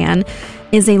abortion ban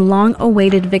is a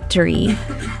long-awaited victory.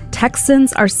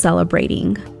 Texans are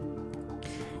celebrating.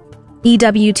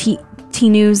 EWT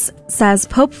News says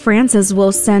Pope Francis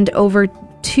will send over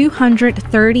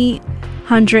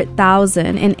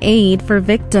 $230,000 in aid for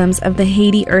victims of the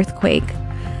Haiti earthquake.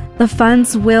 The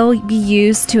funds will be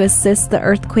used to assist the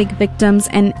earthquake victims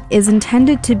and is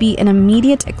intended to be an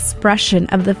immediate expression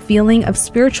of the feeling of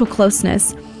spiritual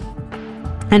closeness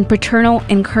and paternal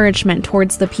encouragement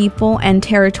towards the people and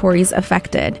territories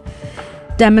affected,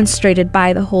 demonstrated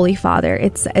by the Holy Father,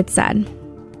 it said.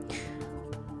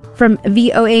 From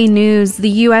VOA News, the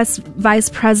U.S. Vice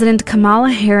President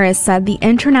Kamala Harris said the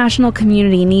international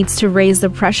community needs to raise the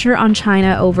pressure on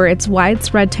China over its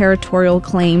widespread territorial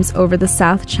claims over the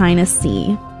South China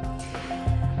Sea.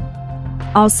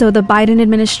 Also, the Biden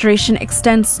administration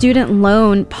extends student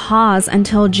loan pause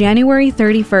until January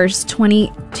 31st,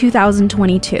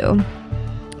 2022.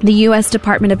 The U.S.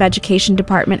 Department of Education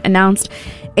Department announced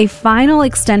a final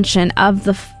extension of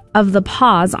the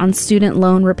pause on student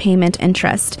loan repayment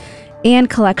interest and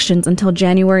collections until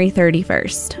January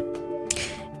 31st.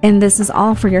 And this is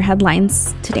all for your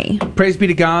headlines today. Praise be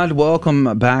to God.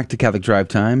 Welcome back to Catholic Drive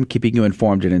Time, keeping you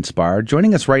informed and inspired.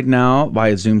 Joining us right now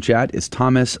via Zoom chat is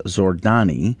Thomas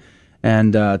Zordani.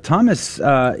 And Thomas,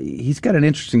 he's got an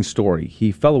interesting story.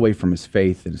 He fell away from his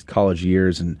faith in his college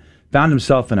years and found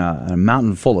himself in a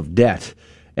mountain full of debt.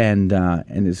 And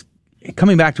is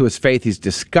coming back to his faith. He's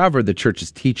discovered the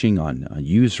church's teaching on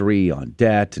usury, on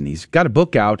debt, and he's got a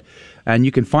book out. And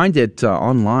you can find it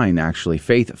online, actually,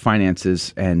 Faith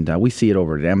Finances, and we see it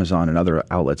over at Amazon and other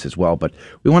outlets as well. But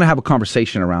we want to have a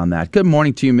conversation around that. Good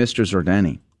morning to you, Mr.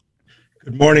 Zordani.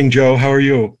 Good morning, Joe. How are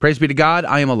you? Praise be to God.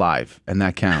 I am alive, and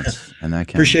that counts.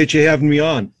 Appreciate you having me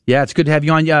on. Yeah, it's good to have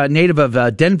you on. Native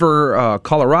of Denver,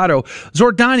 Colorado.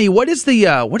 Zordani, what is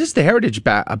the heritage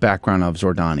background of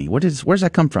Zordani? Where's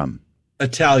that come from?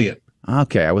 Italian.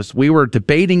 Okay, we were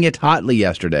debating it hotly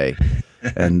yesterday.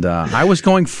 And I was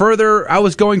going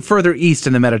further east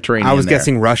in the Mediterranean. I was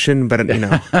guessing Russian, but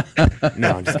no,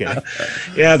 I'm just kidding.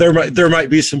 Yeah, there might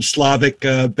be some Slavic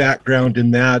background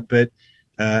in that, but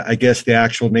I guess the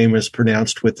actual name is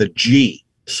pronounced with a G.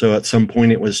 So at some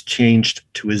point it was changed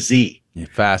to a Z. Yeah,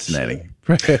 fascinating.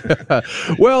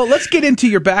 Well, let's get into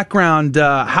your background,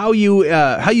 how you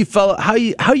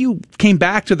came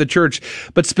back to the church,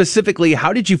 but specifically,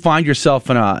 how did you find yourself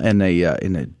in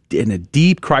a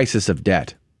deep crisis of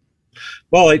debt?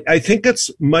 Well, I think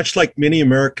it's much like many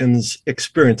Americans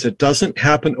experience. It doesn't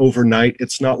happen overnight.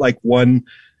 It's not like one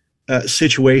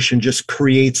situation just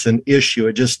creates an issue.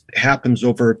 It just happens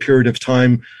over a period of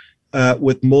time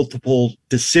with multiple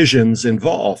decisions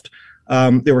involved.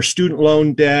 There were student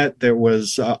loan debt. There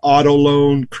was auto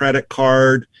loan, credit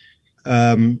card.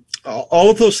 All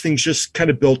of those things just kind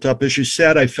of built up. As you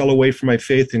said, I fell away from my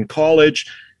faith in college.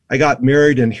 I got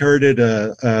married, inherited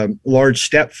a large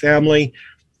step family,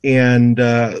 and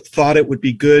thought it would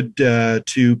be good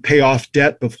to pay off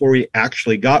debt before we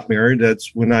actually got married.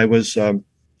 That's when I was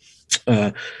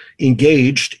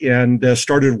engaged and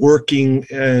started working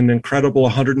an incredible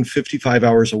 155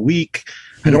 hours a week.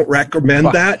 I don't recommend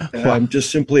that.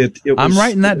 Just simply, it was, I'm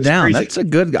writing that down. crazy. That's a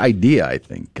good idea, I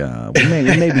think. We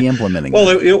may be implementing Well,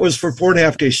 that. it was for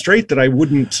 4.5 days straight that I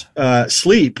wouldn't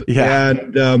sleep. Yeah.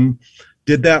 And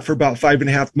did that for about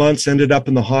 5.5 months, ended up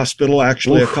in the hospital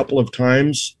actually a couple of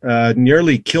times,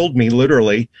 nearly killed me,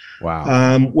 literally.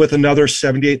 Wow. With another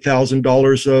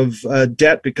 $78,000 of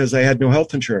debt because I had no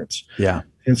health insurance. Yeah.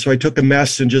 And so I took a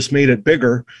mess and just made it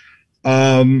bigger.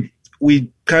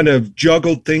 We kind of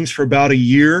juggled things for about a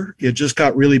year. It just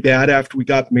got really bad after we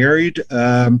got married.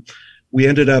 We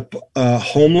ended up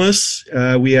homeless.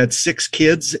 We had 6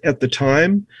 kids at the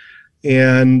time.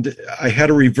 And I had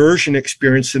a reversion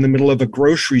experience in the middle of a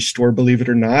grocery store, believe it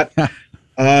or not,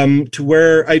 to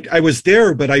where I was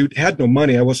there, but I had no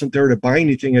money. I wasn't there to buy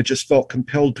anything. I just felt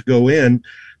compelled to go in.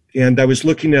 And I was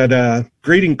looking at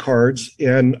greeting cards,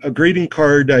 and a greeting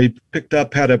card I picked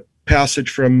up had a passage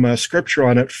from scripture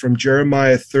on it from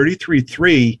Jeremiah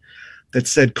 33:3 that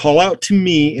said, "Call out to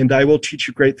me and I will teach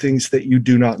you great things that you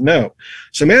do not know."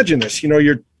 So imagine this,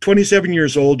 you're 27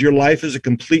 years old, your life is a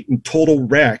complete and total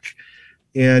wreck,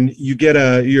 and you get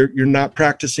you're not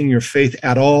practicing your faith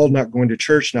at all, not going to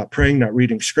church, not praying, not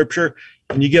reading scripture,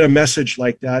 and you get a message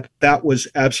like that. That was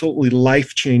absolutely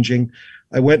life-changing.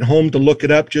 I went home to look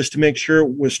it up just to make sure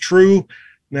it was true,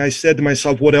 and I said to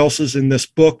myself, what else is in this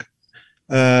book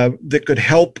that could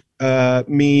help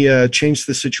me change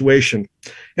the situation?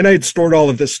 And I had stored all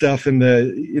of this stuff in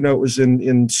it was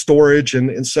in storage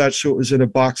and such. So it was in a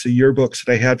box of yearbooks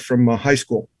that I had from high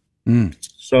school.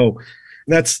 So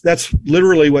that's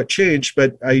literally what changed.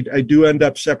 But I do end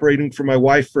up separating from my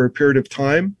wife for a period of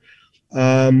time,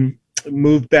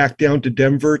 moved back down to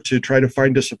Denver to try to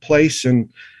find us a place. And,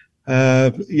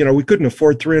 we couldn't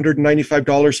afford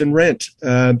 $395 in rent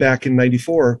back in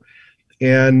 94.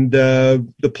 And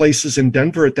the places in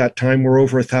Denver at that time were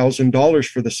over $1,000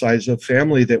 for the size of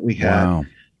family that we had. Wow.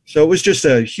 So it was just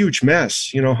a huge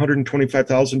mess,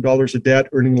 $125,000 of debt,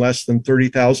 earning less than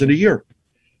 $30,000 a year.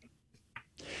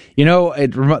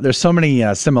 There's so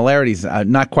many similarities,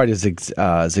 not quite as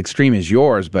extreme as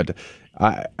yours, but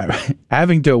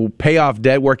having to pay off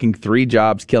debt, working 3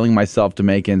 jobs, killing myself to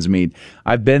make ends meet.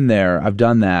 I've been there. I've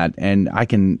done that. And I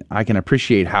can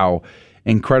appreciate how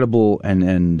incredible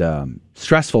and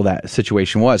stressful that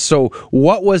situation was. So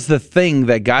what was the thing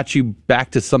that got you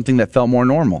back to something that felt more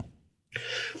normal?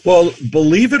 Well,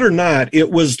 believe it or not, it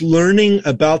was learning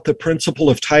about the principle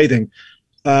of tithing.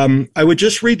 I would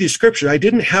just read these scriptures. I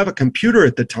didn't have a computer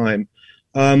at the time,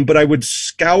 but I would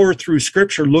scour through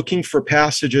scripture looking for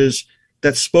passages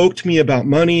that spoke to me about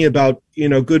money, about,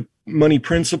 good money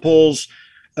principles,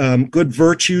 good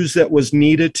virtues that was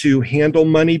needed to handle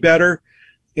money better.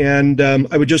 And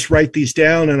I would just write these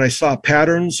down, and I saw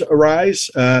patterns arise.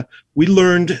 We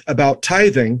learned about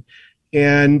tithing,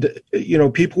 and,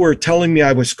 people were telling me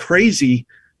I was crazy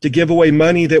to give away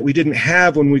money that we didn't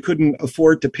have when we couldn't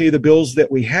afford to pay the bills that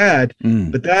we had.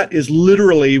 But that is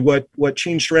literally what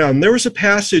changed around. There was a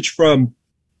passage from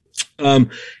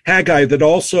Haggai that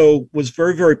also was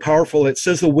very, very powerful. It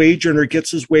says the wage earner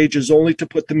gets his wages only to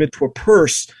put them into a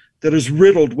purse that is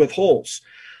riddled with holes.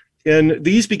 And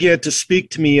these began to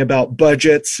speak to me about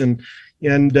budgets and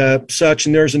such.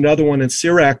 And there's another one in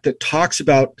Sirach that talks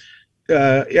about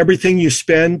everything you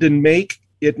spend and make,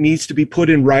 it needs to be put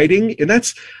in writing. And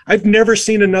I've never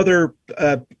seen another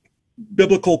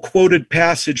biblical quoted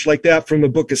passage like that from the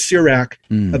book of Sirach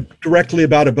directly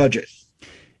about a budget.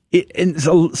 And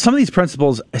so some of these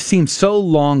principles seem so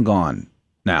long gone.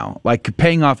 now, like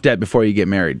paying off debt before you get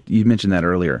married. You mentioned that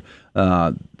earlier.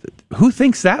 Who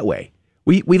thinks that way?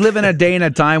 We live in a day and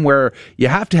a time where you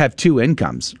have to have two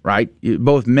incomes, right?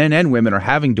 Both men and women are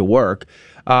having to work.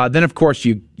 Then, of course,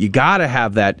 you got to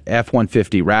have that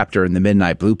F-150 Raptor in the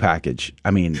Midnight Blue package.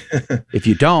 I mean, if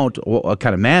you don't, what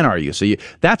kind of man are you? So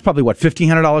that's probably,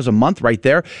 $1,500 a month right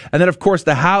there. And then, of course,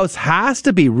 the house has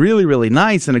to be really, really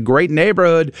nice in a great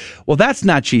neighborhood. Well, that's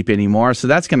not cheap anymore, so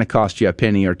that's going to cost you a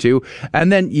penny or two.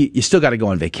 And then you still got to go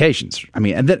on vacations. I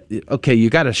mean, and then, okay, you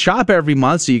got to shop every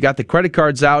month, so you got the credit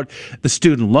cards out. The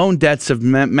student loan debts have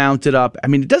mounted up. I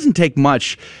mean, it doesn't take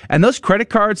much. And those credit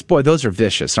cards, boy, those are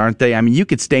vicious, aren't they? I mean, you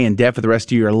could stay in debt for the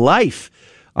rest of your life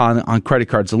on credit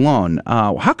cards alone.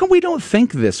 How come we don't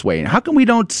think this way? How come we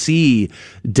don't see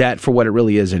debt for what it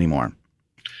really is anymore?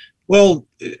 Well,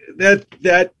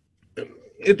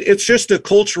 it's just a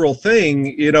cultural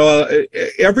thing.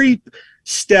 Every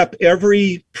step,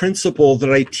 every principle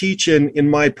that I teach in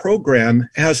my program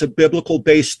has a biblical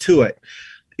base to it.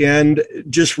 And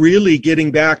just really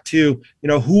getting back to,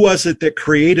 who was it that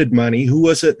created money? Who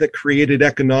was it that created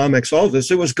economics? All of this,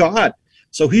 it was God.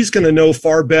 So he's going to know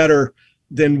far better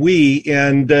than we.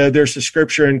 And there's a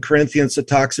scripture in Corinthians that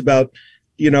talks about,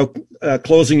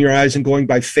 closing your eyes and going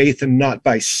by faith and not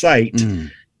by sight.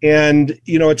 And,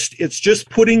 it's just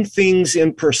putting things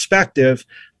in perspective,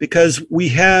 because we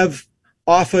have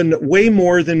often way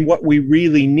more than what we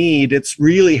really need. It's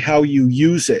really how you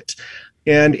use it.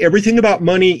 And everything about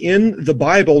money in the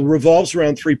Bible revolves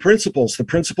around three principles: the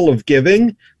principle of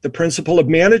giving, the principle of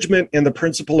management, and the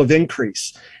principle of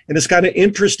increase. And it's kind of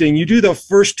interesting. You do the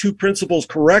first two principles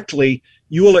correctly,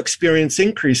 you will experience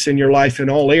increase in your life in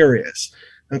all areas.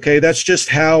 Okay, that's just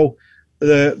how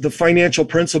the financial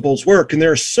principles work. And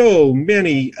there are so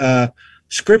many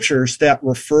scriptures that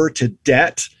refer to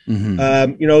debt,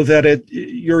 that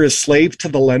you're a slave to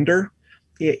the lender.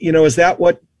 Is that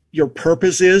what your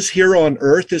purpose is here on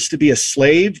earth, is to be a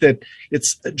slave, that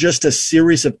it's just a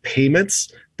series of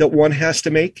payments that one has to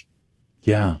make?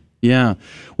 Yeah.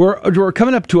 We're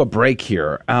coming up to a break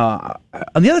here. On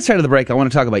the other side of the break, I want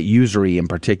to talk about usury in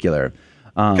particular.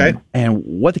 And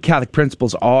what the Catholic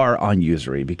principles are on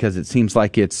usury, because it seems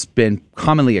like it's been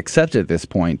commonly accepted at this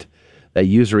point that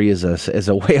usury is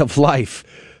a way of life.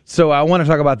 So I want to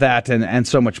talk about that and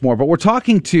so much more. But we're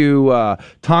talking to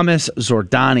Thomas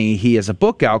Zordani. He has a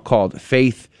book out called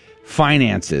Faith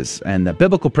Finances and the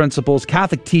Biblical Principles,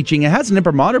 Catholic Teaching. It has an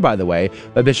imprimatur, by the way,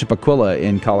 by Bishop Aquila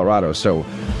in Colorado. So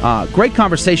great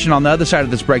conversation on the other side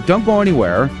of this break. Don't go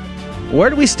anywhere. Where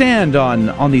do we stand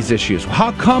on these issues?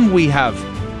 How come we have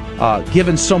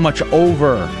given so much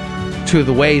over to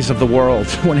the ways of the world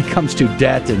when it comes to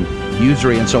debt and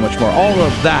usury and so much more? All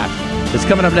of that is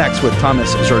coming up next with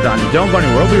Thomas Zordani. Don't go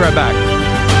anywhere. We'll be right back.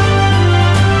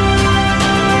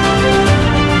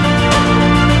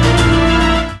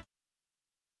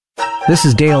 This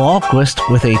is Dale Ahlquist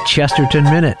with a Chesterton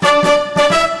Minute.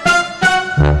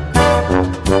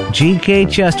 G.K.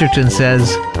 Chesterton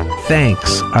says,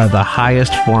 "Thanks are the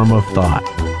highest form of thought."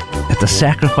 At the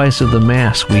sacrifice of the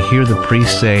Mass, we hear the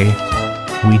priest say,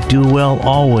 "We do well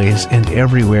always and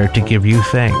everywhere to give you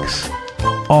thanks."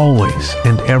 Always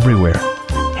and everywhere.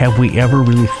 Have we ever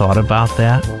really thought about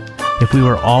that? If we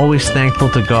were always thankful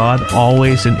to God,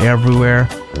 always and everywhere,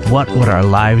 what would our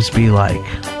lives be like?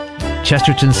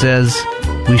 Chesterton says,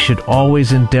 we should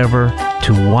always endeavor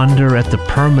to wonder at the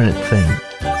permanent thing,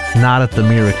 not at the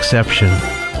mere exception.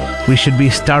 We should be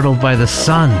startled by the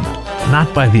sun,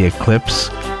 not by the eclipse.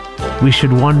 We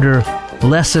should wonder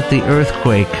less at the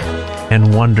earthquake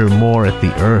and wonder more at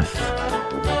the earth.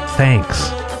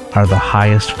 Thanks are the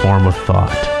highest form of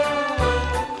thought.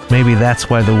 Maybe that's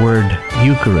why the word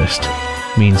Eucharist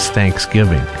means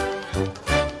thanksgiving.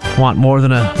 Want more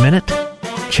than a minute?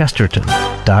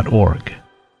 Chesterton.org.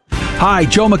 Hi,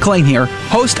 Joe McClain here,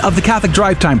 host of the Catholic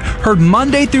Drive Time, heard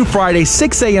Monday through Friday,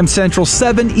 6 a.m. Central,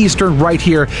 7 Eastern, right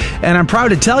here. And I'm proud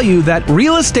to tell you that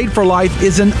Real Estate for Life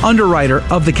is an underwriter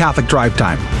of the Catholic Drive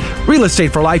Time. Real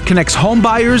Estate for Life connects home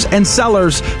buyers and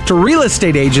sellers to real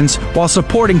estate agents while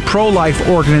supporting pro-life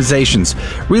organizations.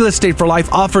 Real Estate for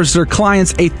Life offers their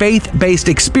clients a faith-based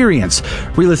experience.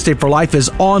 Real Estate for Life is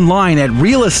online at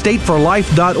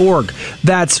realestateforlife.org.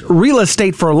 That's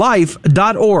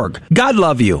realestateforlife.org. God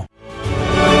love you.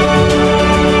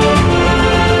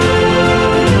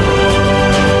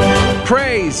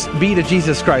 Praise be to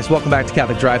Jesus Christ. Welcome back to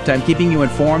Catholic Drive Time, keeping you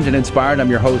informed and inspired. I'm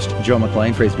your host, Joe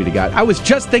McClain. Praise be to God. I was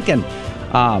just thinking,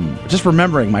 just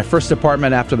remembering my first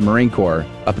apartment after the Marine Corps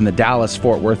up in the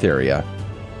Dallas-Fort Worth area.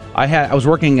 I was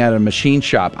working at a machine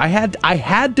shop. I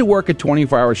had to work a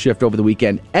 24-hour shift over the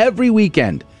weekend, every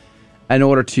weekend, in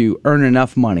order to earn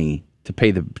enough money to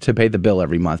pay the bill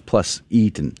every month, plus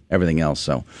eat and everything else.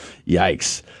 So,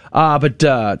 yikes. But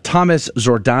Thomas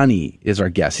Zordani is our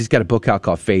guest. He's got a book out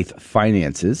called Faith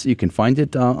Finances. You can find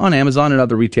it on Amazon and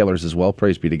other retailers as well.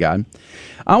 Praise be to God.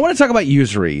 I want to talk about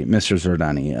usury, Mr.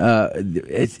 Zordani.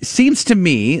 It seems to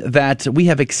me that we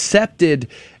have accepted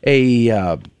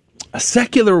a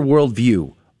secular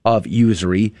worldview of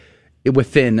usury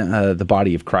within the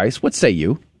body of Christ. What say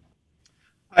you?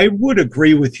 I would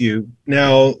agree with you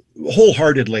now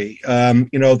wholeheartedly.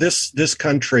 This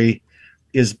country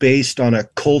is based on a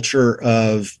culture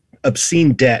of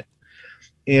obscene debt,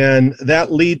 and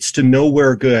that leads to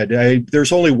nowhere good.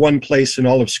 There's only one place in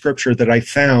all of Scripture that I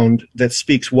found that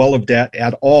speaks well of debt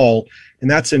at all, and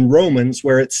that's in Romans,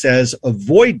 where it says,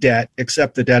 avoid debt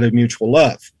except the debt of mutual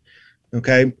love.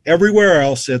 Okay? Everywhere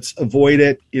else, it's avoid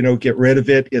it, get rid of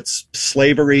it. It's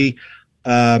slavery.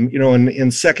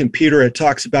 In 2 Peter, it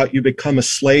talks about you become a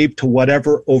slave to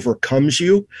whatever overcomes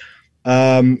you.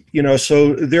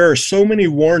 So there are so many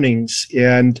warnings,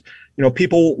 and,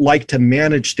 people like to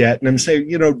manage debt. And I'm saying,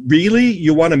 really,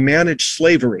 you want to manage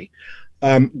slavery?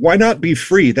 Why not be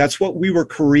free? That's what we were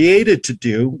created to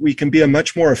do. We can be a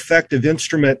much more effective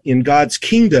instrument in God's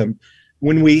kingdom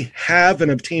when we have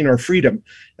and obtain our freedom.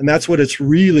 And that's what it's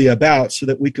really about, so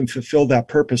that we can fulfill that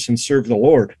purpose and serve the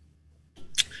Lord.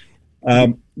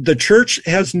 The church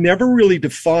has never really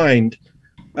defined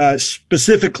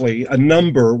specifically a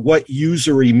number what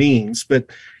usury means, but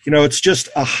it's just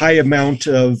a high amount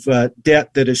of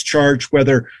debt that is charged,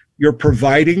 whether you're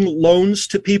providing loans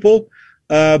to people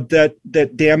that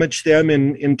damage them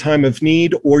in time of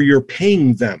need, or you're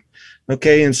paying them.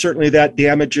 Okay, and certainly that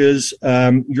damages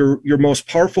your most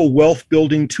powerful wealth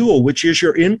building tool, which is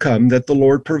your income that the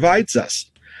Lord provides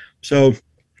us. So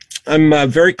I'm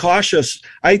very cautious.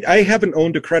 I haven't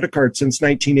owned a credit card since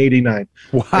 1989.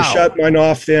 Wow. I shut mine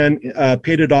off then,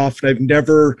 paid it off, and I've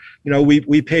never,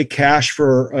 we pay cash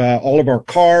for all of our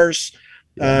cars.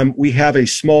 We have a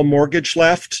small mortgage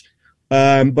left,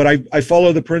 but I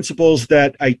follow the principles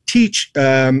that I teach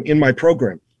in my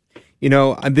program.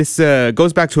 This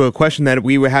goes back to a question that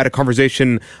we had a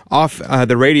conversation off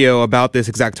the radio about this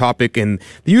exact topic. And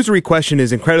the usury question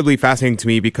is incredibly fascinating to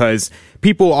me, because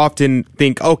people often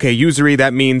think, okay, usury,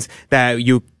 that means that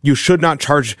you should not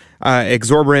charge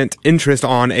exorbitant interest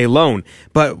on a loan.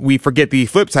 But we forget the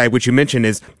flip side, which you mentioned,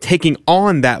 is taking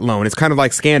on that loan. It's kind of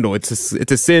like scandal. It's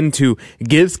a sin to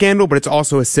give scandal, but it's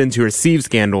also a sin to receive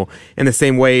scandal. In the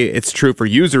same way, it's true for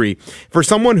usury. For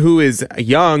someone who is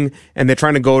young and they're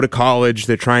trying to go to college,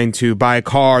 they're trying to buy a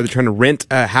car, they're trying to rent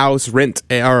a house, rent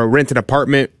an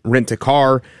apartment, rent a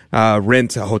car,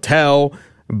 rent a hotel,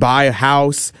 buy a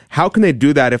house. How can they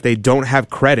do that if they don't have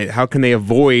credit? How can they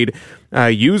avoid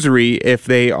usury if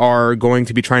they are going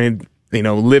to be trying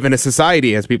to, live in a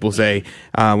society, as people say,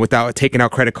 without taking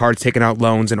out credit cards, taking out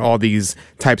loans, and all these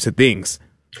types of things?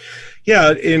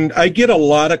 Yeah, and I get a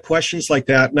lot of questions like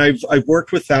that, and I've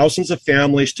worked with thousands of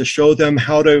families to show them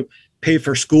how to pay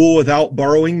for school without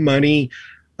borrowing money,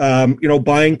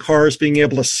 buying cars, being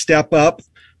able to step up.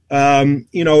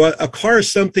 A car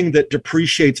is something that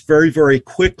depreciates very, very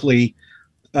quickly.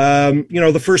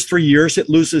 The first 3 years, it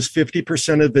loses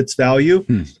 50% of its value.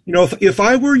 If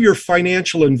I were your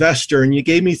financial investor and you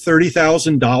gave me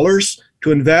 $30,000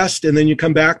 to invest, and then you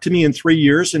come back to me in 3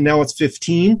 years and now it's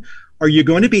 15, are you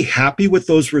going to be happy with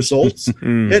those results?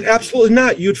 Absolutely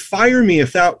not. You'd fire me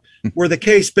if that were the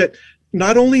case. But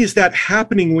not only is that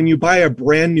happening when you buy a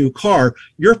brand new car,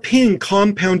 you're paying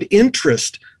compound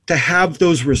interest to have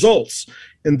those results.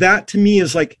 And that to me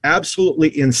is like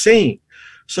absolutely insane.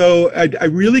 So I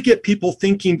really get people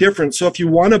thinking different. So if you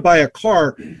want to buy a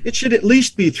car, it should at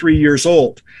least be 3 years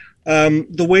old.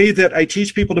 The way that I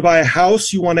teach people to buy a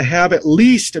house, you want to have at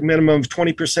least a minimum of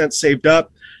 20% saved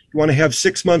up. You want to have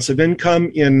 6 months of income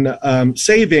in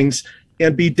savings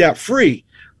and be debt free.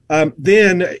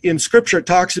 Then in Scripture, it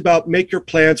talks about make your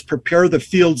plans, prepare the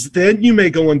fields, then you may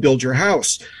go and build your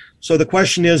house. So the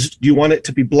question is, do you want it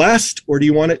to be blessed or do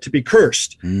you want it to be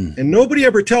cursed? And nobody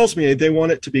ever tells me they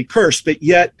want it to be cursed, but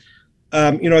yet,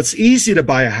 it's easy to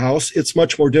buy a house. It's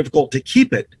much more difficult to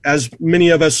keep it, as many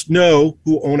of us know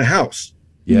who own a house.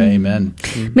 Yeah, amen.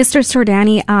 Mr.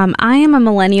 Zordani, I am a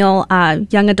millennial,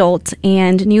 young adult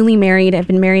and newly married. I've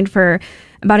been married for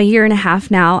about a year and a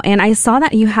half now, and I saw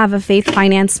that you have a faith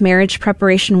finance marriage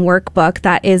preparation workbook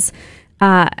that is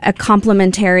a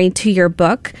complementary to your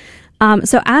book.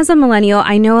 So as a millennial,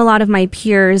 I know a lot of my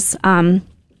peers that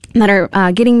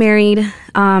are getting married,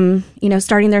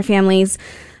 starting their families.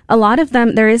 A lot of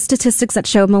them, there is statistics that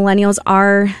show millennials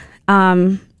are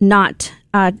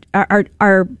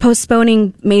are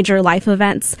postponing major life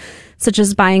events. such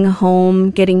as buying a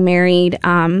home, getting married,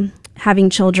 having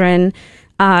children,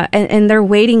 and they're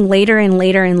waiting later and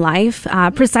later in life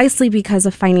precisely because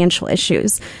of financial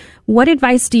issues. What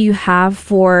advice do you have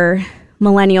for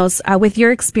millennials with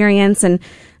your experience and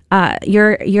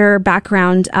your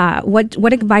background?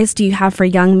 What advice do you have for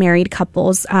young married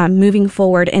couples moving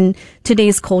forward in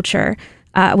today's culture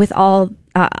with all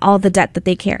the debt that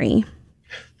they carry?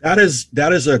 That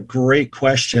is a great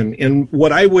question. And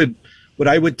what I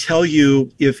would tell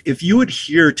you, if you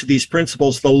adhere to these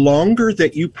principles, the longer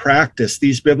that you practice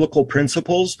these biblical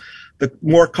principles, the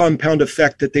more compound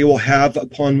effect that they will have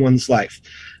upon one's life.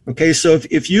 Okay, so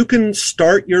if you can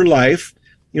start your life,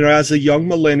 as a young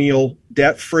millennial,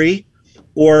 debt-free,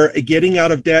 or getting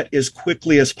out of debt as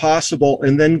quickly as possible,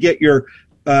 and then get your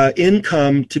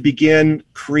income to begin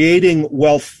creating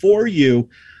wealth for you,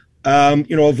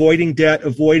 avoiding debt,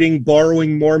 avoiding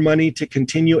borrowing more money to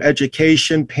continue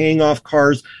education, paying off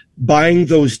cars, buying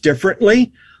those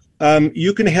differently,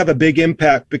 you can have a big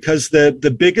impact, because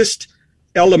the biggest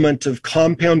element of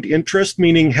compound interest,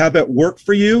 meaning have it work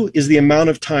for you, is the amount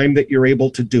of time that you're able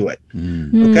to do it.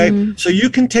 Okay. So you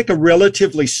can take a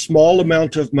relatively small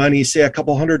amount of money, say a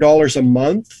couple $100 a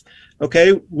month,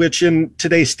 okay, which in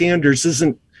today's standards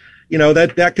isn't,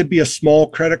 that could be a small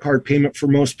credit card payment for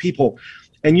most people.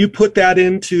 And you put that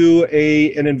into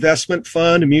an investment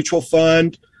fund, a mutual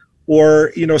fund,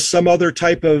 or, some other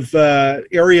type of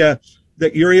area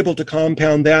that you're able to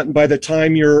compound that. And by the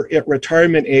time you're at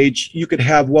retirement age, you could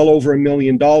have well over $1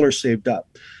 million saved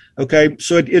up. Okay.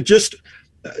 So it just,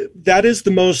 that is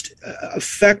the most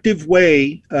effective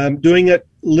way, doing it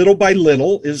little by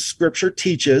little, as Scripture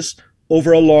teaches,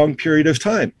 over a long period of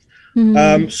time.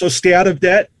 So stay out of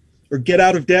debt, or get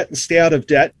out of debt and stay out of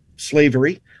debt,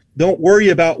 slavery. Don't worry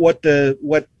about what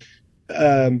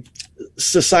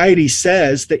society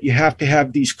says, that you have to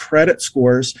have these credit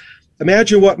scores.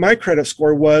 Imagine what my credit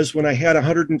score was when I had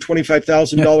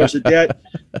 $125,000 of debt.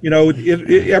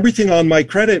 Everything on my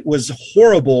credit was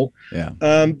horrible. Yeah.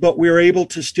 But we were able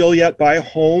to still yet buy a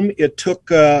home. It took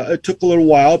a little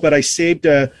while, but I saved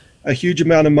a huge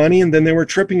amount of money, and then they were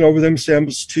tripping over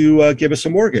themselves to give us a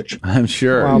mortgage. I'm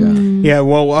sure.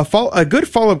 Well, a good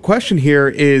follow-up question here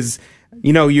is,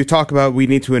 you talk about we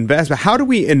need to invest, but how do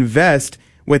we invest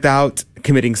without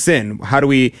committing sin? How do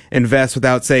we invest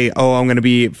without say, I'm going to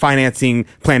be financing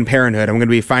Planned Parenthood, I'm going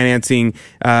to be financing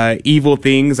evil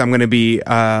things, I'm going to be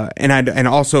and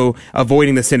also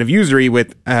avoiding the sin of usury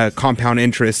with compound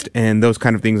interest and those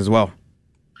kind of things as well?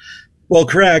 Well,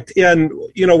 correct. And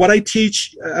what I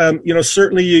teach,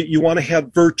 certainly you want to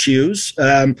have virtues,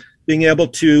 being able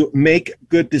to make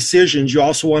good decisions. You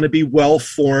also want to be well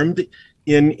formed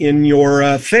in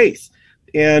your faith.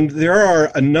 And there are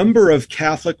a number of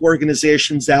Catholic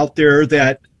organizations out there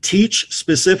that teach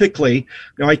specifically.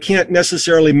 Now, I can't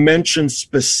necessarily mention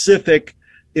specific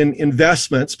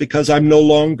investments because I'm no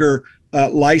longer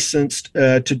licensed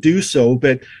to do so,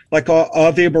 but like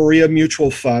Ave Maria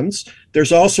mutual funds.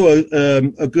 There's also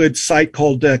a good site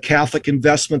called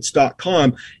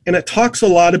CatholicInvestments.com, and it talks a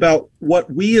lot about what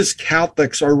we as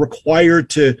Catholics are required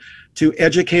to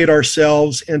educate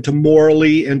ourselves and to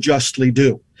morally and justly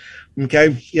do.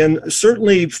 Okay, and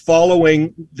certainly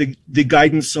following the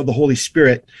guidance of the Holy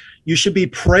Spirit. You should be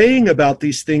praying about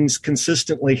these things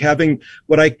consistently, having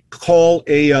what I call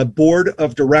a board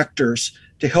of directors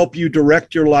to help you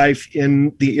direct your life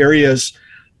in the areas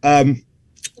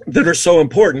that are so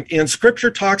important. And Scripture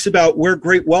talks about where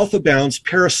great wealth abounds,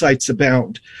 parasites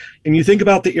abound. And you think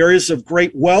about the areas of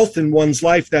great wealth in one's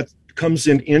life, that comes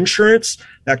in insurance,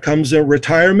 that comes in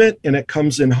retirement, and it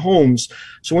comes in homes.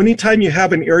 So anytime you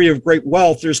have an area of great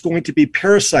wealth, there's going to be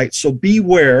parasites. So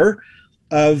beware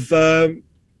of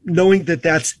knowing that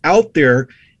that's out there,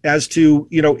 as to,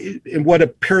 and what a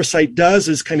parasite does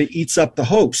is kind of eats up the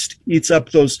host, eats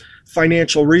up those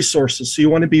financial resources. So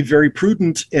you want to be very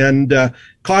prudent and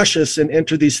cautious and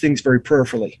enter these things very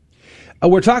prayerfully.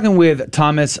 We're talking with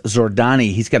Thomas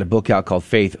Zordani. He's got a book out called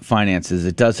Faith Finances.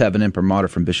 It does have an imprimatur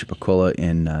from Bishop Aquila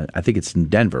in, I think it's in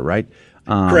Denver, right?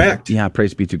 Correct. Yeah,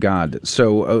 praise be to God.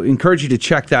 So encourage you to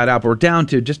check that out. We're down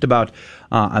to just about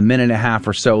a minute and a half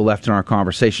or so left in our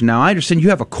conversation. Now, I understand you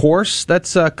have a course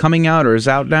that's coming out or is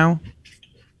out now?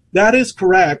 That is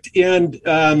correct. And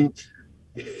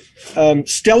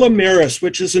Stella Maris,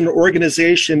 which is an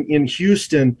organization in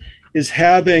Houston, is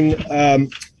having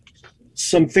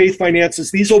some faith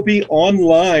finances. These will be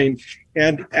online.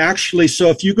 And actually, so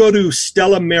if you go to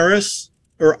Stella Maris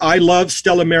or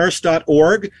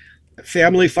ilovestellamaris.org,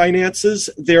 family finances,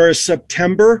 there is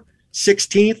September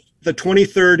 16th, the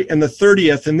 23rd, and the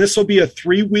 30th. And this will be a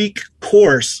 3-week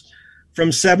course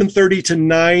from 7:30 to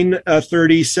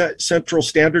 9:30 Central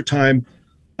Standard Time.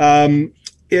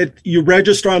 You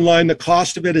register online. The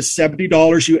cost of it is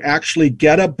 $70. You actually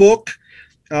get a book,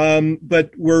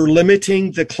 but we're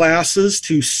limiting the classes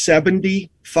to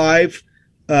 75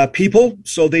 people,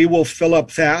 so they will fill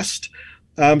up fast.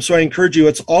 So I encourage you.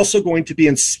 It's also going to be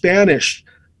in Spanish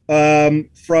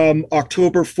from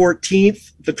October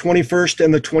 14th, the 21st,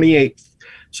 and the 28th.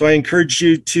 So I encourage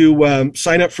you to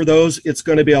sign up for those. It's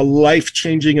going to be a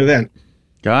life-changing event.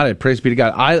 Got it. Praise be to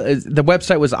God. The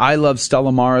website was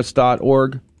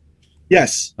ilovestellaMaris.org.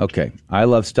 Yes. Okay.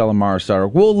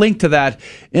 ilovestellaMaris.org. We'll link to that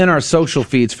in our social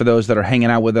feeds for those that are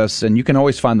hanging out with us. And you can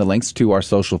always find the links to our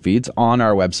social feeds on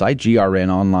our website,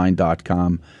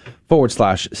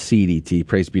 grnonline.com/CDT.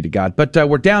 Praise be to God. But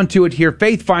we're down to it here.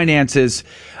 Faith Finances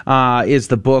is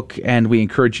the book, and we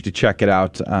encourage you to check it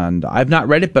out. And I've not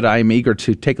read it, but I'm eager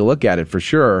to take a look at it for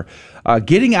sure.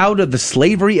 Getting out of the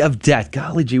slavery of debt.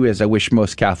 Golly gee whiz, I wish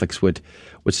most Catholics would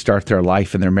start their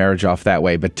life and their marriage off that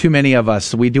way. But too many of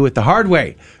us, we do it the hard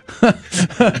way.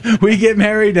 We get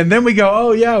married and then we go,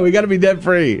 oh yeah, we got to be debt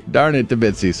free. Darn it, to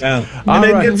bitsies. Yeah.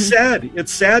 And it's sad.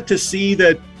 It's sad to see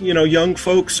that, young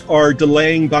folks are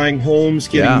delaying buying homes,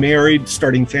 getting married,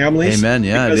 starting families. Amen.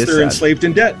 Yeah, because they're enslaved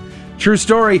in debt. True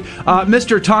story.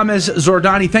 Mr. Thomas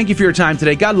Zordani, thank you for your time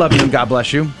today. God love you and God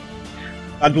bless you.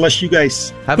 God bless you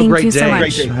guys. Have a great day. So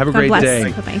much. Have a great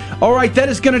day. Bye-bye. All right, that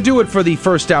is going to do it for the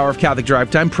first hour of Catholic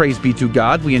Drive Time. Praise be to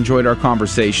God. We enjoyed our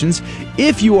conversations.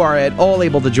 If you are at all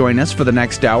able to join us for the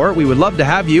next hour, we would love to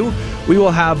have you. We will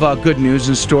have good news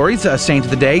and stories, Saint of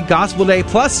the Day, Gospel Day,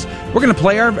 plus we're going to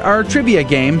play our trivia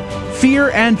game. Fear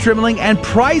and Trembling and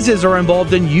prizes are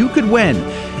involved, and you could win.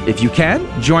 If you can,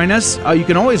 join us. You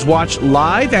can always watch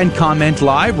live and comment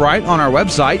live right on our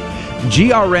website,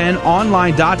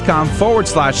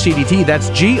 grnonline.com/CDT. That's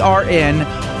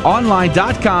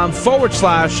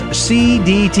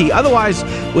grnonline.com/CDT. Otherwise,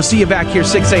 we'll see you back here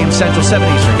 6 a.m. Central,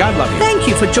 7 Eastern. God love you. Thank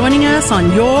you for joining us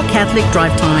on your Catholic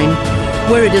Drive Time,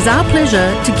 where it is our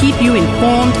pleasure to keep you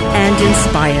informed and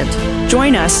inspired.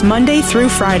 Join us Monday through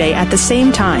Friday at the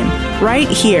same time, right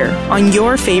here on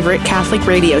your favorite Catholic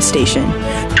radio station.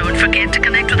 Don't forget to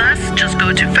connect with us. Just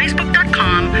go to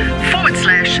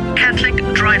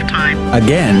facebook.com/Catholic Drive Time.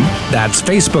 Again, that's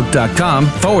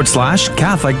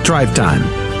facebook.com/Catholic Drive Time.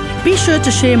 Be sure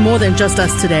to share more than just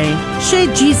us today. Share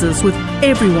Jesus with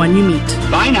everyone you meet.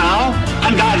 Bye now,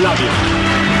 and God love you.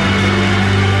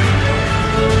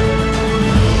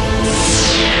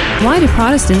 Why do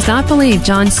Protestants not believe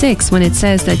John 6 when it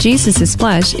says that Jesus'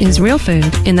 flesh is real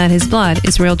food and that his blood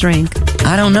is real drink?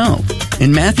 I don't know.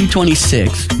 In Matthew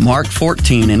 26, Mark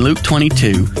 14, and Luke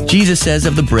 22, Jesus says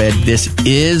of the bread, "This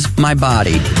is my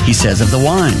body." He says of the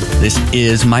wine, "This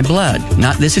is my blood."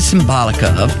 Not "this is symbolic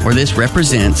of" or "this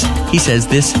represents." He says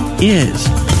 "this is."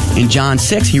 In John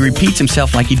 6, he repeats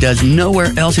himself like he does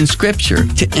nowhere else in Scripture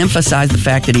to emphasize the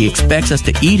fact that he expects us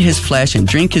to eat his flesh and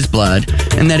drink his blood,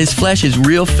 and that his flesh is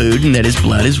real food and that his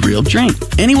blood is real drink.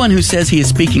 Anyone who says he is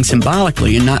speaking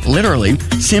symbolically and not literally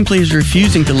simply is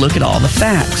refusing to look at all the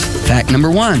facts. Fact number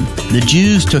 1, the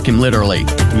Jews took him literally.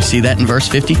 We see that in verse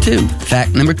 52.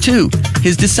 Fact number 2,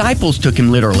 his disciples took him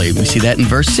literally. We see that in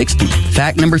verse 60.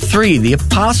 Fact number 3, the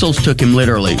apostles took him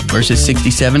literally. Verses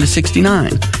 67 to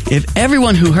 69. If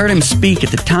everyone who heard him speak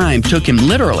at the time took him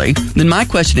literally, then my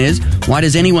question is, why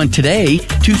does anyone today,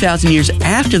 2,000 years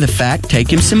after the fact,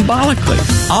 take him symbolically?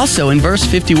 Also, in verse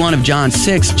 51 of John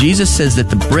 6, Jesus says that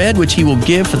the bread which he will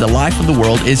give for the life of the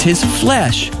world is his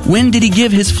flesh. When did he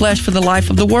give his flesh for the life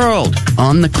of the world?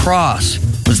 On the cross.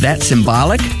 Was that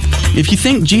symbolic? If you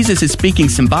think Jesus is speaking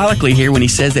symbolically here when he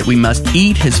says that we must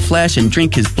eat his flesh and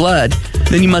drink his blood,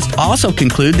 then you must also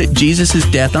conclude that Jesus'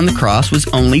 death on the cross was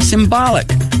only symbolic.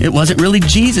 It wasn't really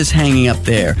Jesus hanging up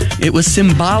there. It was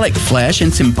symbolic flesh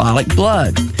and symbolic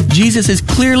blood. Jesus is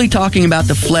clearly talking about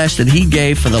the flesh that he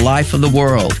gave for the life of the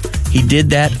world. He did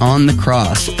that on the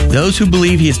cross. Those who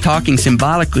believe he is talking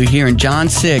symbolically here in John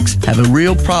 6 have a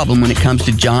real problem when it comes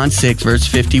to John 6 verse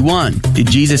 51.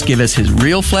 Did Jesus give us his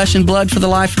real flesh and blood for the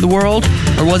life of the world?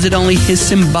 Or was it only his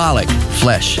symbolic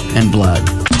flesh and blood?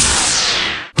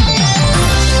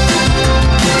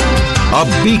 A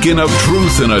beacon of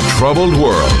truth in a troubled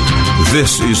world.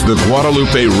 This is the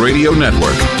Guadalupe Radio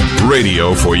Network.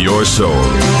 Radio for your soul.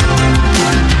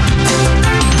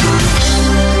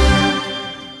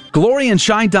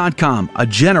 GloryandShine.com, a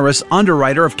generous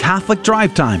underwriter of Catholic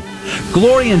Drive Time.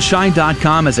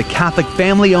 GloryandShine.com is a Catholic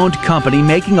family-owned company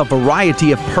making a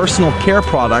variety of personal care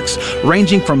products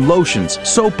ranging from lotions,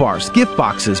 soap bars, gift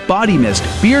boxes, body mist,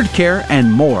 beard care,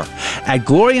 and more. At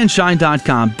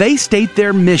GloryandShine.com, they state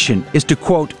their mission is to,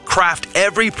 quote, craft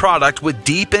every product with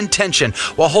deep intention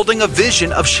while holding a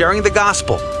vision of sharing the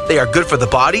gospel. They are good for the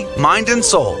body, mind, and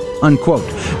soul. Unquote.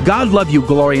 God love you,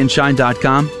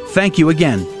 GloryandShine.com. Thank you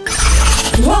again.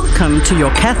 Welcome to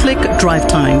your Catholic Drive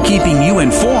Time, keeping you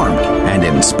informed and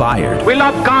inspired. We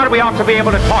love God. We ought to be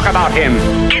able to talk about Him.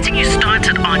 Getting you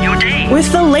started on your day. With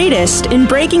the latest in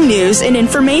breaking news and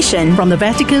information from the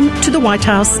Vatican to the White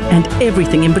House and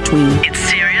everything in between. It's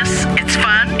serious, it's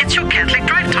fun, it's your Catholic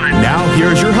Drive Time. Now,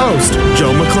 here's your host,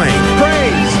 Joe McClain.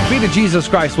 Praise be to Jesus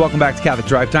Christ. Welcome back to Catholic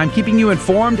Drive Time, keeping you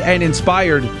informed and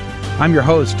inspired. I'm your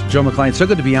host, Joe McClain. So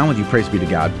good to be on with you. Praise be to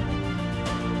God.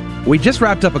 We just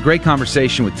wrapped up a great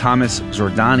conversation with Thomas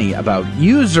Zordani about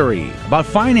usury, about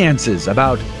finances,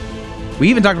 we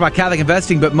even talked about Catholic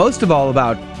investing, but most of all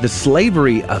about the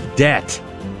slavery of debt.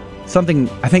 Something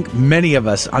I think many of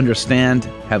us understand,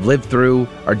 have lived through,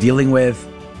 are dealing with.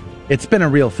 It's been a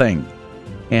real thing.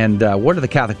 And what are the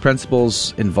Catholic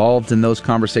principles involved in those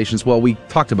conversations? Well, we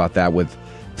talked about that with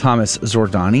Thomas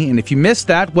Zordani. And if you missed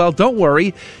that, well, don't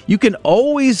worry. You can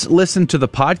always listen to the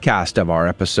podcast of our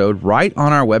episode right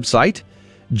on our website,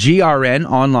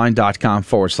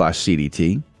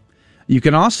 grnonline.com/CDT. You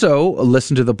can also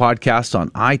listen to the podcast on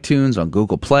iTunes, on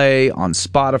Google Play, on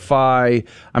Spotify.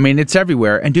 I mean, it's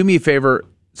everywhere. And do me a favor,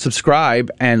 subscribe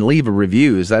and leave a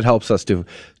reviews. That helps us to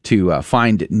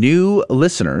find new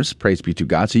listeners. Praise be to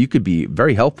God. So you could be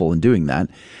very helpful in doing that.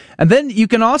 And then you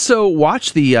can also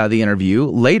watch the interview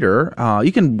later.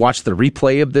 You can watch the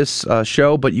replay of this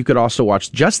show, but you could also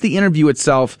watch just the interview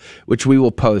itself, which we will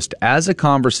post as a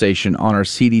conversation on our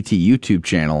CDT YouTube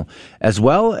channel, as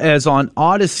well as on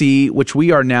Odyssey, which we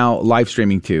are now live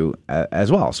streaming to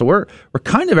as well. So we're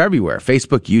kind of everywhere: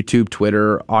 Facebook, YouTube,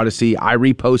 Twitter, Odyssey. I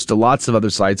repost to lots of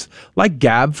other sites like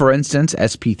Gab, for instance,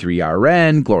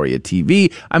 SP3RN, Gloria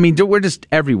TV. I mean, we're just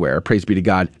everywhere. Praise be to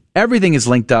God. Everything is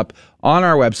linked up on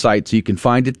our website, so you can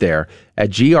find it there at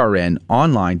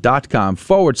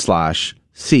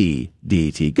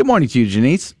grnonline.com/CDT. Good morning to you,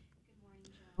 Janice.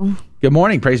 Good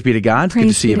morning. Praise be to God. Praise Good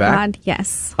to see you back. God.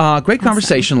 Yes. Great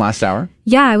conversation last hour.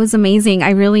 Yeah, it was amazing. I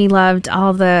really loved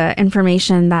all the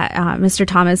information that Mr.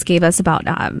 Thomas gave us about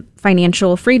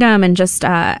financial freedom, and just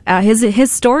his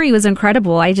story was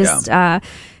incredible. I just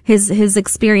his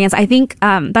experience. I think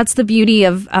that's the beauty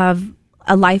of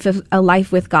a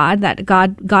life with God, that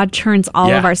God turns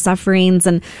all of our sufferings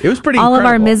and it was pretty all incredible.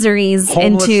 of our miseries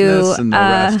into and the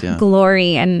rest,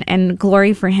 glory and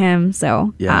glory for Him.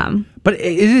 So, but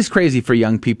it is crazy for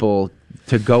young people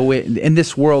to go in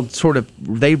this world. Sort of,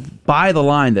 they buy the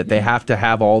line that they have to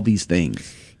have all these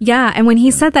things. Yeah, and when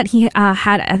he said that he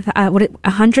had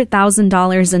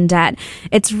 $100,000 in debt,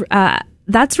 it's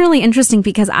that's really interesting,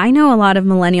 because I know a lot of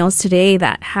millennials today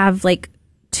that have like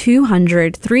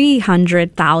 $200,000,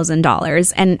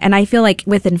 $300,000. And I feel like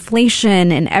with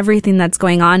inflation and everything that's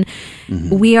going on,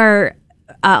 we are,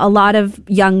 a lot of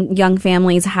young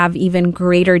families have even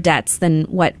greater debts than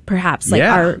what perhaps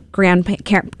our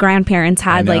grandparents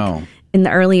had like in the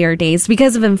earlier days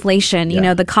because of inflation. You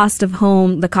know, the cost of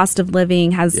home, the cost of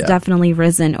living has definitely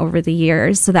risen over the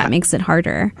years. So that makes it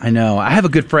harder. I know. I have a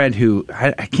good friend who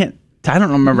I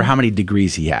don't remember how many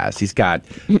degrees he has. He's got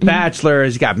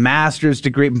bachelor's, he's got master's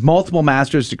degree, multiple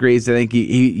master's degrees. I think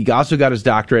he also got his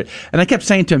doctorate. And I kept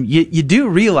saying to him, you do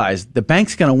realize the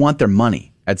bank's going to want their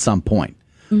money at some point.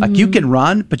 Like, you can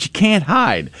run, but you can't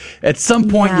hide. At some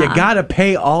point, you got to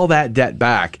pay all that debt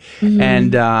back.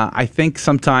 And I think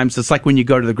sometimes it's like when you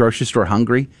go to the grocery store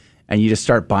hungry and you just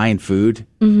start buying food,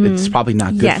 it's probably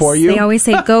not good for you. They always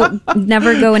say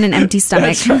never go in an empty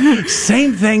stomach.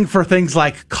 Same thing for things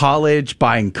like college,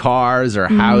 buying cars or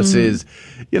houses.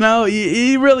 You know,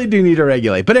 you really do need to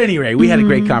regulate. But anyway, we had a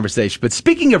great conversation. But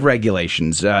speaking of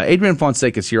regulations, Adrian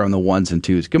Fonseca is here on the ones and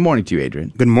twos. Good morning to you,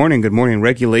 Adrian. Good morning. Good morning.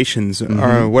 Regulations.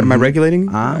 What am I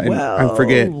regulating? I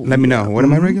forget. Let me know. What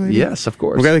am I regulating? Yes, of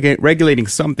course. We're regulating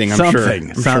something, I'm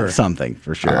sure. Something,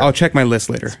 for sure. I'll check my list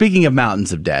later. Speaking of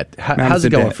mountains of debt, how's it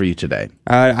going for you today?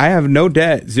 I have no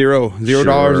debt.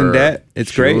 $0 in debt.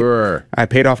 It's great. I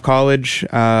paid off college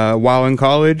while in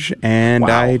college, and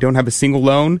I don't have a single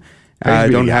loan. I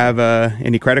don't have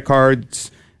any credit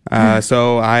cards.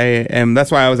 So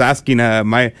that's why I was asking,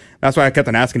 that's why I kept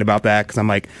on asking about that. Cause I'm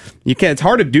like, it's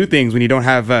hard to do things when you don't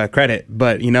have credit,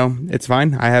 but it's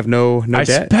fine. I have no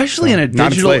debt. Especially in a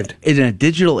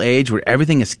digital age where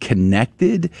everything is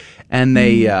connected, and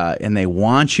they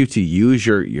want you to use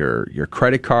your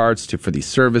credit cards for these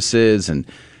services. And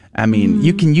I mean,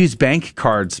 you can use bank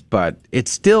cards, but it's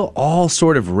still all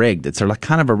sort of rigged. It's like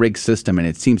kind of a rigged system, and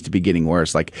it seems to be getting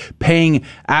worse. Like, paying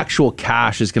actual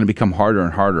cash is going to become harder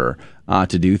and harder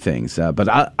to do things. But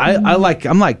I'm like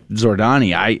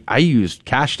Zordani. I use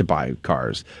cash to buy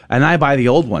cars, and I buy the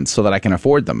old ones so that I can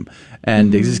afford them,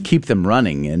 and they just keep them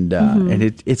running. And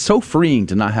it's so freeing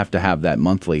to not have to have that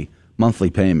monthly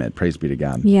payment. Praise be to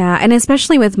God. Yeah, and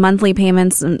especially with monthly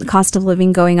payments and cost of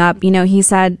living going up.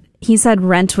 He said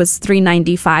rent was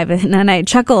 $395, and then I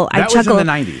chuckle. That was in the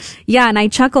 90s. Yeah, and I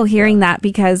chuckle hearing that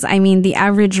because the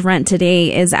average rent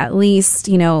today is at least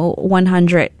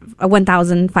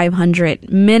 $1,500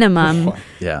 minimum,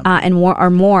 and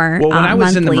more. Well, when I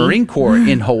was monthly. in the Marine Corps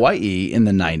in Hawaii in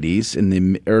the 90s, in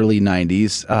the early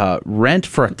 90s, rent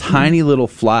for a tiny little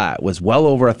flat was well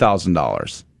over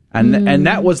 $1,000, and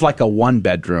that was like a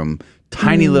 1-bedroom.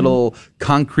 Tiny little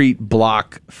concrete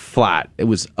block flat. It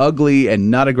was ugly and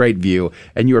not a great view,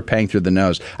 and you were paying through the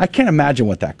nose. I can't imagine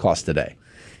what that costs today.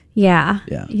 Yeah.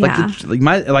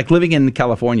 Like living in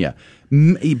California.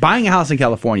 Buying a house in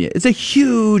California, it's a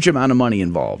huge amount of money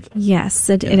involved. Yes,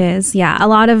 it is. Yeah. A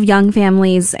lot of young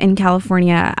families in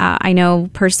California, I know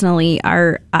personally,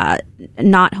 are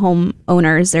not home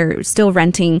owners. They're still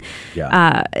renting.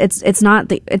 Yeah. It's not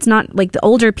like the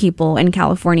older people in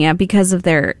California, because of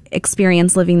their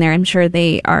experience living there. I'm sure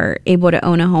they are able to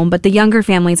own a home, but the younger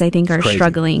families, I think, are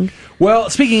struggling. Well,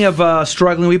 speaking of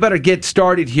struggling, we better get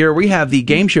started here. We have the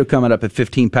game show coming up at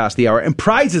 15 past the hour, and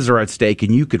prizes are at stake,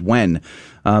 and you could win.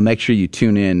 Make sure you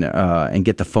tune in and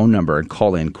get the phone number and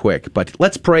call in quick. But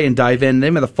let's pray and dive in. In the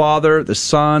name of the Father, the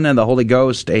Son, and the Holy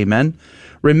Ghost. Amen.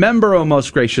 Remember, O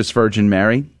most gracious Virgin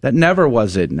Mary, that never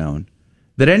was it known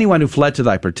that anyone who fled to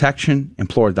thy protection,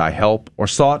 implored thy help, or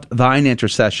sought thine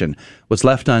intercession was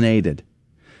left unaided.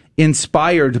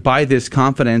 Inspired by this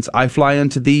confidence, I fly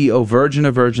unto thee, O Virgin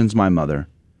of Virgins, my mother.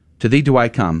 To thee do I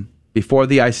come, before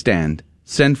thee I stand,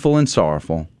 sinful and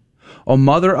sorrowful. O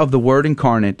Mother of the Word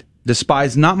incarnate,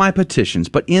 despise not my petitions,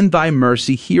 but in thy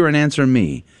mercy hear and answer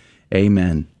me.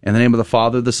 Amen. In the name of the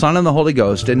Father, the Son, and the Holy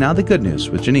Ghost. And now the good news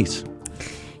with Janice.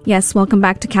 Yes, welcome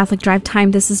back to Catholic Drive Time.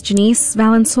 This is Janice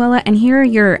Valenzuela, and here are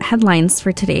your headlines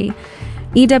for today.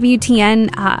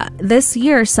 EWTN this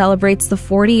year celebrates the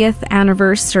 40th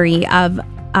anniversary of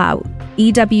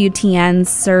EWTN's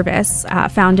service,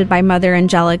 founded by Mother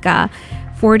Angelica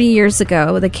 40 years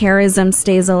ago. The charism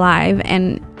stays alive,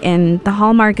 and the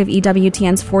hallmark of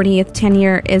EWTN's 40th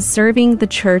tenure is serving the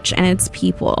church and its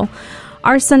people.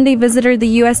 Our Sunday visitor, the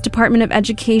U.S. Department of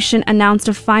Education, announced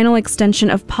a final extension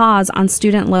of pause on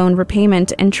student loan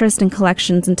repayment, interest, and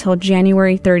collections until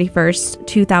January 31st,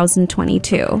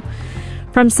 2022.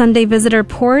 From Sunday visitor,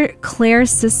 poor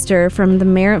Claire's sister from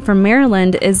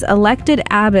Maryland is elected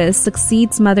abbess,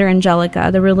 succeeds Mother Angelica.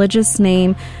 The religious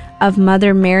name of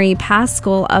Mother Mary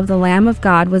Paschal of the Lamb of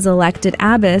God was elected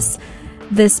abbess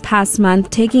this past month,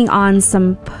 taking on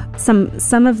some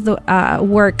of the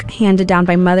work handed down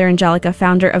by Mother Angelica,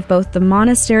 founder of both the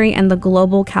monastery and the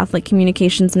Global Catholic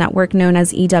Communications Network known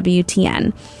as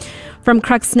EWTN. From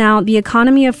Crux Now, the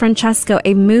Economy of Francesco,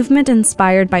 a movement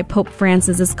inspired by Pope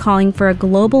Francis, is calling for a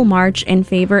global march in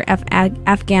favor of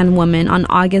Afghan women on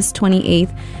August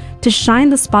 28th to shine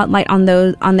the spotlight on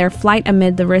their flight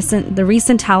amid the recent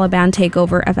Taliban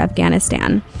takeover of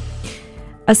Afghanistan.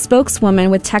 A spokeswoman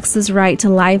with Texas Right to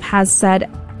Life has said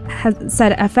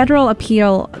a federal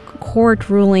appeal court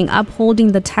ruling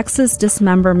upholding the Texas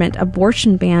dismemberment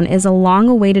abortion ban is a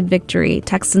long-awaited victory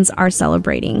Texans are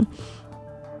celebrating.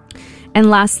 And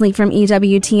lastly, from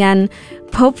EWTN,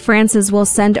 Pope Francis will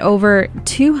send over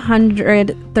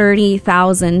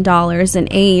 $230,000 in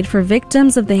aid for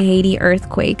victims of the Haiti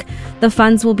earthquake. The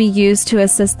funds will be used to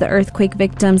assist the earthquake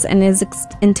victims and is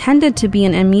intended to be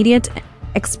an immediate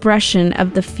expression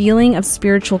of the feeling of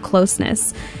spiritual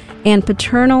closeness and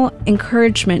paternal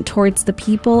encouragement towards the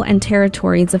people and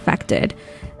territories affected,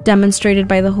 demonstrated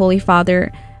by the Holy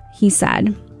Father, he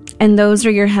said. And those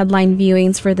are your headline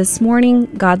viewings for this morning.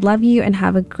 God love you and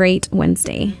have a great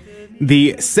Wednesday.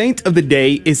 The saint of the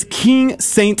day is King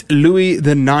Saint Louis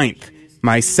IX,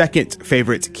 my second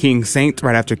favorite king saint,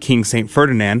 right after King Saint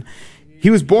Ferdinand.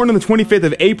 He was born on the 25th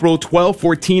of April,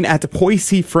 1214 at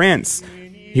Poissy, France.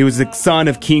 He was the son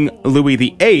of King Louis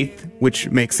VIII, which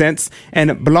makes sense,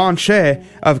 and Blanche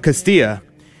of Castilla.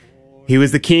 He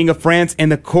was the king of France in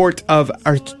the court of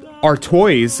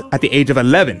Artois at the age of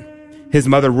 11. His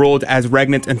mother ruled as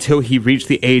regnant until he reached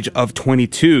the age of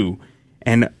 22.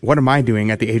 And what am I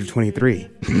doing at the age of 23?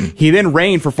 He then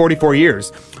reigned for 44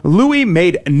 years. Louis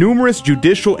made numerous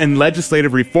judicial and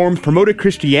legislative reforms, promoted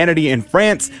Christianity in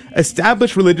France,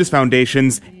 established religious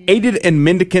foundations, aided in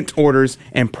mendicant orders,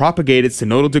 and propagated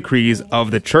synodal decrees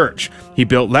of the church. He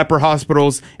built leper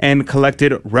hospitals and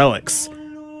collected relics.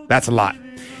 That's a lot.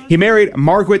 He married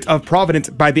Margaret of Providence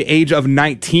at the age of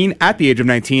 19,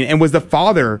 and was the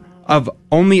father of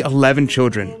only 11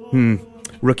 children.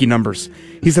 Rookie numbers.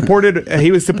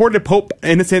 He was supported Pope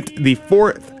Innocent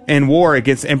IV in war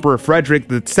against Emperor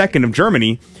Frederick II of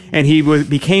Germany, and he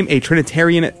became a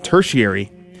Trinitarian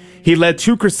tertiary. He led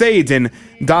 2 crusades and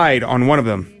died on one of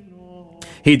them.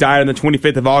 He died on the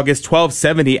 25th of August,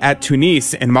 1270 at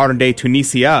Tunis in modern-day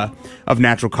Tunisia of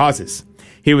natural causes.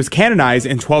 He was canonized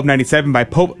in 1297 by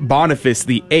Pope Boniface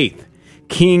VIII.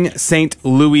 King St.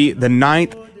 Louis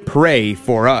IX, pray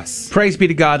for us. Praise be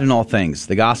to God in all things.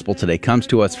 The gospel today comes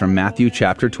to us from Matthew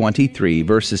chapter 23,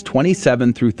 verses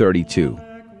 27 through 32.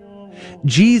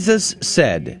 Jesus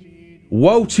said,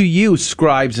 "Woe to you,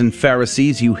 scribes and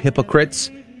Pharisees, you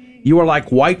hypocrites! You are like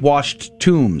whitewashed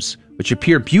tombs, which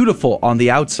appear beautiful on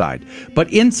the outside,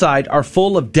 but inside are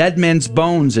full of dead men's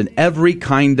bones and every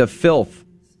kind of filth.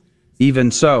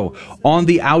 Even so, on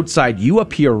the outside you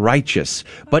appear righteous,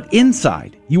 but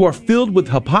inside you are filled with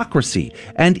hypocrisy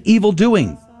and evil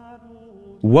doing.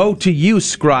 Woe to you,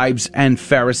 scribes and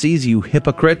Pharisees, you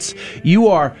hypocrites!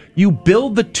 You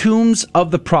build the tombs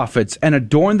of the prophets and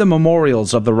adorn the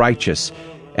memorials of the righteous.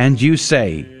 And you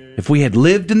say, if we had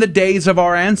lived in the days of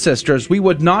our ancestors, we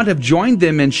would not have joined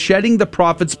them in shedding the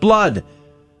prophets' blood.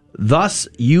 Thus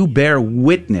you bear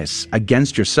witness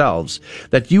against yourselves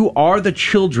that you are the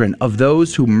children of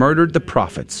those who murdered the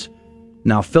prophets.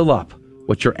 Now fill up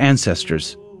what your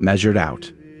ancestors measured out."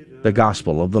 The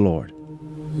Gospel of the Lord.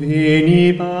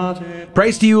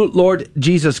 Praise to you, Lord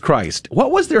Jesus Christ.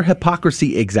 What was their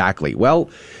hypocrisy exactly? Well,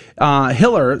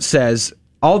 Hiller says,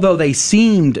 although they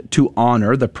seemed to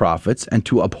honor the prophets and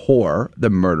to abhor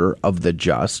the murder of the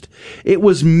just, it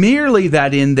was merely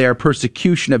that in their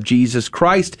persecution of Jesus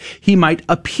Christ, he might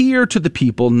appear to the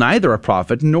people neither a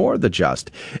prophet nor the just.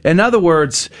 In other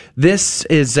words, this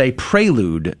is a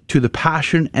prelude to the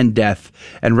passion and death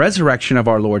and resurrection of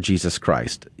our Lord Jesus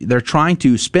Christ. They're trying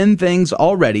to spin things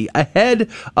already ahead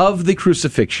of the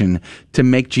crucifixion to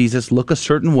make Jesus look a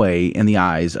certain way in the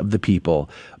eyes of the people.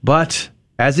 But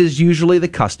as is usually the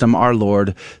custom, our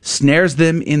Lord snares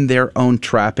them in their own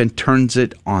trap and turns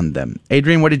it on them.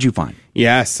 Adrian, what did you find?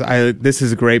 Yes, this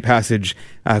is a great passage.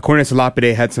 Cornelius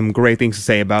Lapide had some great things to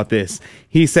say about this.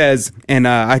 He says, and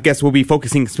I guess we'll be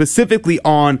focusing specifically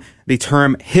on the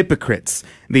term hypocrites.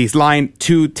 These line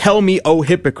to tell me, O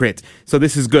hypocrite. So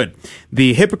this is good.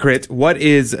 The hypocrite, what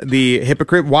is the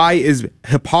hypocrite? Why is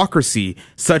hypocrisy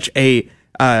such a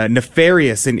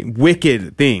nefarious and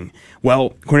wicked thing?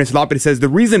 Well, Cornelius Lapide says the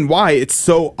reason why it's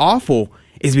so awful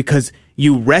is because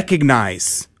you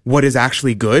recognize what is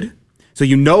actually good. So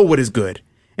you know what is good.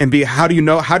 And how do you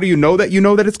know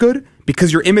that it's good?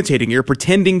 Because you're imitating, you're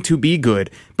pretending to be good,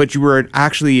 but you are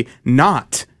actually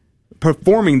not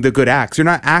performing the good acts. You're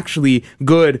not actually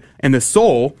good in the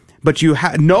soul, but you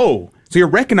know. So you're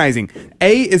recognizing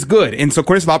A is good. And so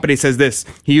Cornelius Lapide says this.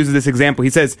 He uses this example. He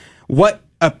says, what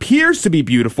appears to be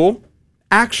beautiful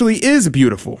actually is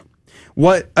beautiful.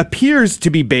 What appears to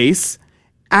be base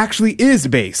actually is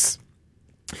base.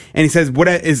 And he says what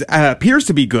appears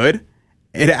to be good,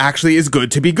 it actually is good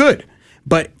to be good.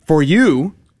 But for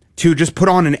you to just put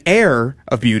on an air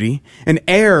of beauty, an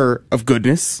air of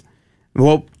goodness,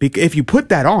 well, if you put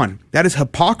that on, that is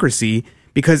hypocrisy,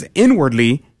 because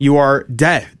inwardly you are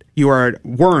dead. You are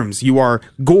worms. You are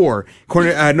gore.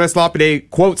 Cornelius Lapide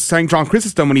quotes St. John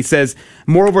Chrysostom when he says,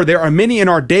 moreover, there are many in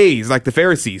our days, like the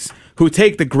Pharisees, who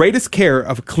take the greatest care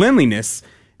of cleanliness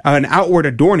and outward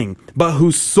adorning, but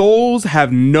whose souls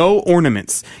have no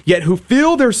ornaments, yet who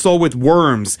fill their soul with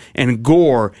worms and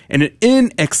gore and an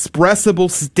inexpressible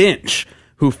stench,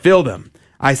 who fill them,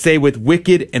 I say, with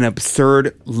wicked and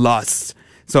absurd lusts.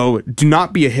 So do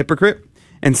not be a hypocrite.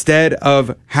 Instead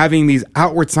of having these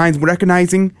outward signs,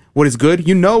 recognizing what is good,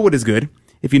 you know what is good.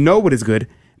 If you know what is good,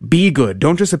 be good.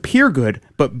 Don't just appear good,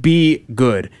 but be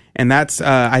good. And that's,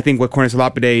 I think, what Cornelius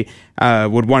Lapide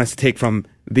would want us to take from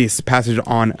this passage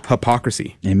on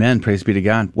hypocrisy. Amen. Praise be to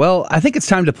God. Well, I think it's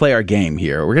time to play our game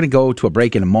here. We're going to go to a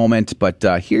break in a moment, but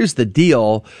here's the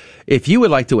deal. If you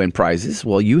would like to win prizes,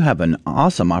 well, you have an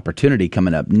awesome opportunity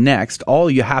coming up next.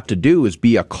 All you have to do is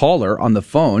be a caller on the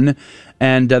phone,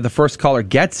 and the first caller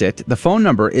gets it. The phone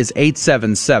number is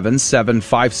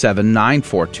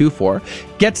 877-757-9424.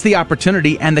 Gets the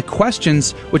opportunity, and the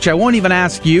questions, which I won't even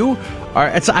ask you,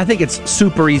 I think it's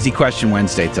super easy question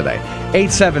Wednesday today.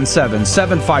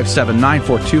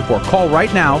 877-757-9424. Call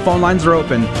right now. Phone lines are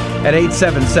open at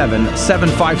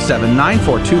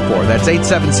 877-757-9424. That's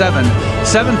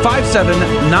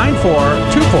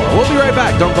 877-757-9424. We'll be right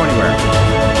back. Don't go anywhere.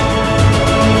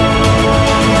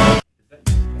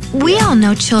 We all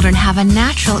know children have a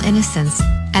natural innocence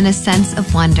and a sense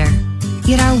of wonder.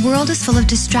 Yet our world is full of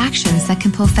distractions that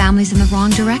can pull families in the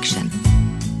wrong direction.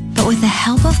 But with the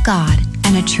help of God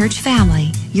and a church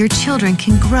family, your children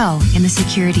can grow in the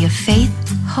security of faith,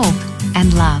 hope,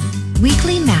 and love.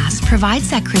 Weekly Mass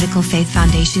provides that critical faith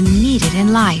foundation needed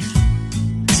in life.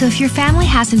 So if your family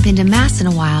hasn't been to Mass in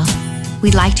a while,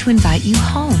 we'd like to invite you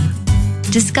home.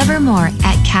 Discover more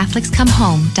at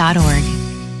CatholicsComeHome.org.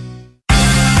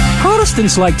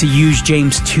 Protestants like to use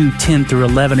James 2:10 through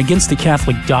 11 against the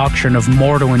Catholic doctrine of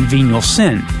mortal and venial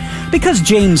sin, because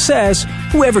James says,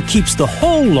 whoever keeps the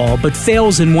whole law but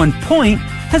fails in one point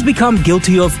has become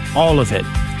guilty of all of it.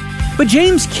 But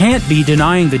James can't be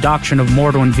denying the doctrine of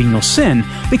mortal and venial sin,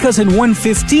 because in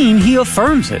 1:15 he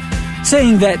affirms it,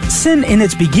 saying that sin in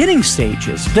its beginning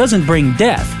stages doesn't bring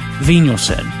death, venial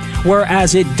sin,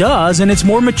 whereas it does in its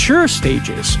more mature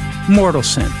stages, mortal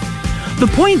sin. The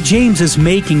point James is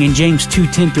making in James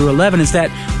 2:10 through 11 is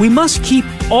that we must keep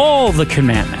all the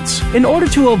commandments in order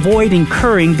to avoid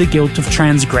incurring the guilt of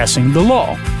transgressing the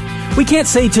law. We can't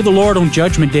say to the Lord on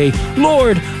Judgment Day,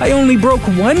 Lord, I only broke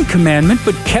one commandment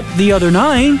but kept the other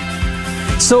 9.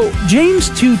 So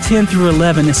James 2:10 through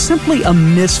 11 is simply a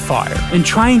misfire in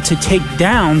trying to take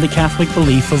down the Catholic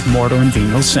belief of mortal and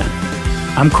venial sin.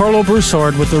 I'm Carlo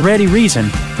Broussard with the ready reason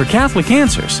for Catholic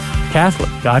Answers,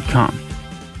 Catholic.com.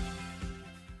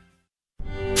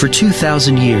 For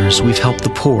 2,000 years, we've helped the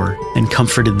poor and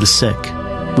comforted the sick.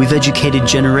 We've educated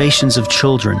generations of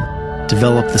children,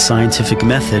 developed the scientific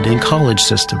method and college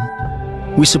system.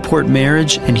 We support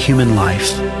marriage and human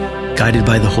life. Guided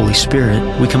by the Holy Spirit,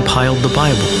 we compiled the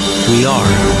Bible. We are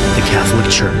the Catholic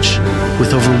Church,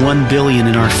 with over 1 billion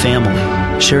in our family,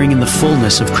 sharing in the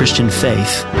fullness of Christian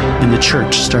faith in the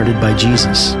church started by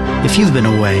Jesus. If you've been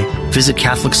away, visit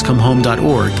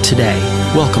CatholicsComeHome.org today.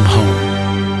 Welcome home.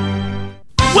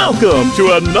 Welcome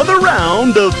to another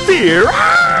round of Fear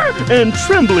and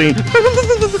Trembling,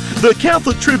 the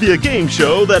Catholic trivia game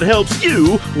show that helps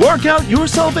you work out your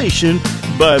salvation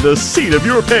by the seat of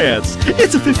your pants.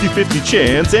 It's a 50-50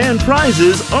 chance and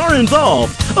prizes are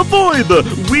involved. Avoid the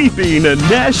weeping and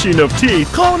gnashing of teeth.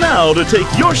 Call now to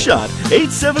take your shot.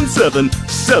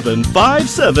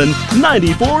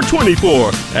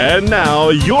 877-757-9424. And now,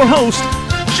 your host,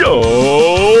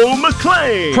 Joe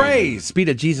McClain. Praise be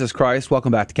to Jesus Christ.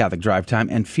 Welcome back to Catholic Drive Time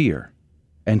and Fear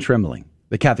and Trembling,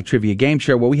 the Catholic Trivia Game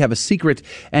Show, where we have a secret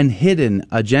and hidden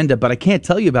agenda, but I can't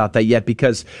tell you about that yet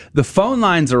because the phone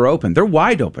lines are open. They're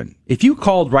wide open. If you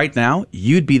called right now,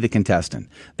 you'd be the contestant.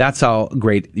 That's how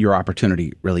great your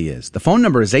opportunity really is. The phone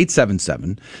number is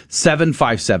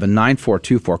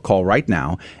 877-757-9424. Call right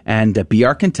now and be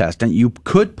our contestant. You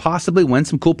could possibly win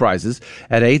some cool prizes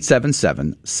at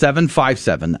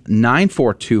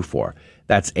 877-757-9424.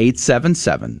 That's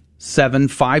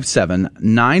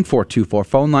 877-757-9424.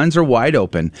 Phone lines are wide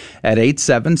open at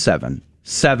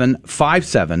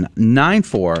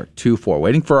 877-757-9424.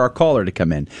 Waiting for our caller to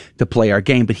come in to play our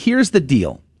game. But here's the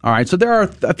deal. All right, so there are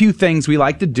a few things we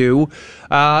like to do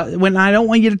when I don't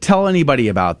want you to tell anybody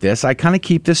about this. I kind of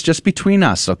keep this just between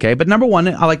us, okay? But number one,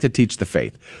 I like to teach the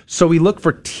faith. So we look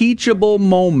for teachable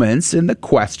moments in the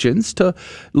questions to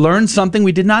learn something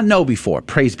we did not know before.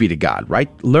 Praise be to God, right?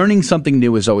 Learning something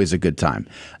new is always a good time.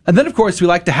 And then, of course, we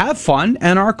like to have fun,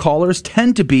 and our callers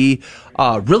tend to be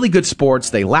really good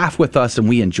sports. They laugh with us, and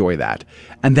we enjoy that.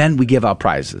 And then we give out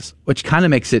prizes, which kind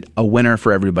of makes it a winner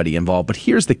for everybody involved. But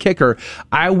here's the kicker.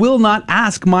 I will not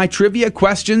ask my trivia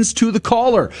questions to the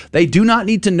caller. They do not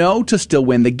need to know to still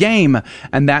win the game,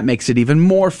 and that makes it even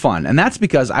more fun. And that's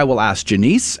because I will ask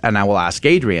Janice and I will ask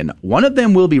Adrian. One of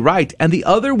them will be right, and the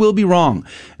other will be wrong.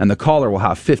 And the caller will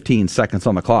have 15 seconds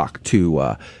on the clock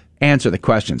to answer the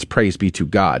questions. Praise be to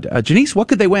God. Janice, what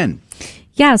could they win?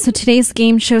 Yeah, so today's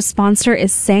game show sponsor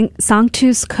is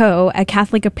Sanctus Co., a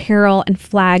Catholic apparel and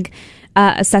flag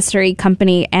accessory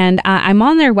company, and I'm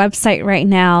on their website right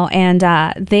now, and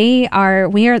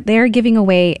they're giving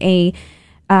away a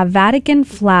Vatican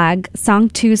flag,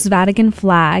 Sanctus Vatican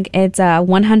flag. It's a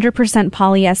 100%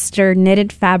 polyester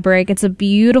knitted fabric. It's a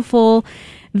beautiful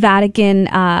Vatican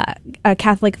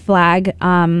Catholic flag,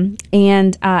 and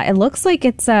it looks like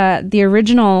it's the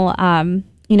original.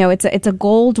 It's a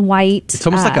gold white. It's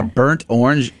almost like a burnt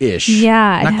orange-ish.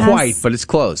 Yeah. Not quite, but it's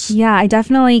close. Yeah, I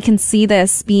definitely can see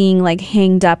this being like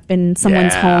hanged up in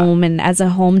someone's home and as a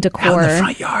home decor. Out in the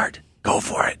front yard. Go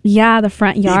for it. Yeah, the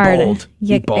front yard. Be bold.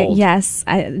 Be bold. Yes,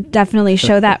 I definitely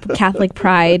show that Catholic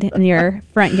pride in your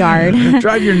front yard.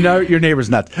 Drive your neighbors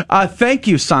nuts. Thank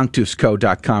you,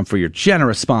 sanctusco.com, for your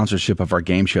generous sponsorship of our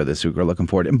game show this week. We're looking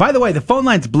forward to it. And by the way, the phone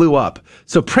lines blew up.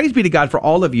 So praise be to God for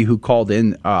all of you who called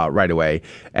in right away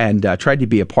and tried to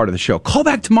be a part of the show. Call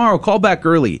back tomorrow. Call back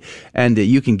early, and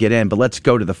you can get in. But let's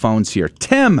go to the phones here.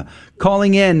 Tim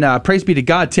calling in. Praise be to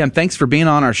God. Tim, thanks for being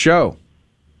on our show.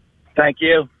 Thank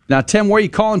you. Now, Tim, where are you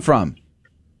calling from?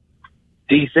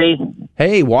 D.C.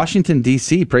 Hey, Washington,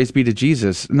 D.C. Praise be to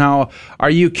Jesus. Now, are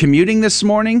you commuting this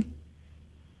morning?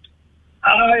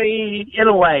 In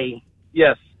a way,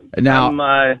 yes. Now,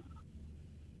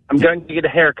 I'm going to get a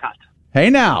haircut. Hey,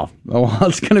 now. Well,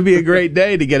 it's going to be a great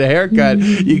day to get a haircut.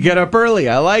 You get up early.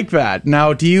 I like that.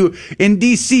 Now, in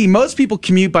D.C., most people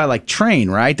commute by, train,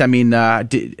 right? I mean,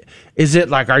 is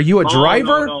it are you a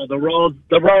driver? No. The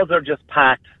roads are just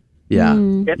packed. Yeah.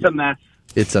 It's a mess.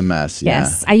 It's a mess, yeah.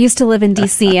 Yes. I used to live in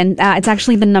D.C., and it's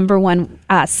actually the number one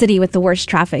city with the worst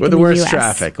traffic with in the the worst US.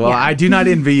 traffic. Well, I do not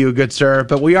envy you, good sir,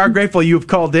 but we are grateful you've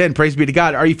called in. Praise be to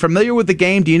God. Are you familiar with the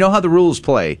game? Do you know how the rules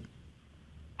play?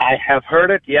 I have heard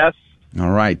it, yes.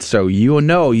 All right, so you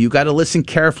got to listen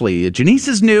carefully. Janice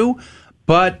is new,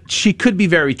 but she could be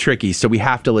very tricky, so we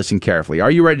have to listen carefully.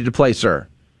 Are you ready to play, sir?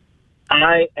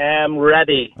 I am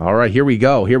ready. All right, here we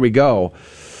go.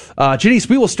 Janice,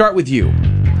 we will start with you.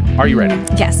 Are you ready?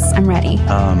 Yes, I'm ready.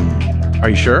 Are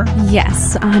you sure?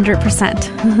 Yes,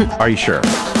 100%. Are you sure?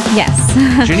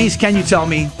 Yes. Janice, can you tell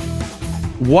me,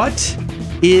 what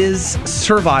is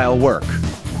servile work?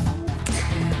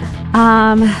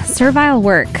 Servile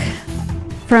work.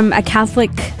 From a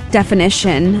Catholic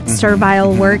definition,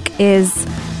 servile work is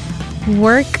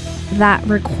work that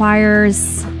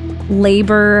requires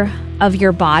labor of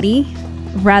your body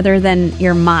rather than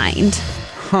your mind.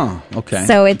 Huh, okay.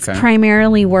 So it's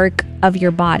primarily work of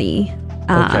your body.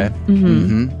 Okay.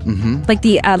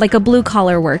 Like a blue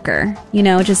collar worker,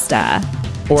 just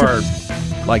or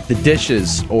like the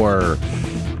dishes or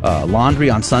laundry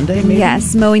on Sunday, maybe?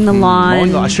 Yes, mowing the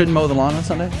lawn. I shouldn't mow the lawn on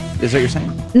Sunday? Is that what you're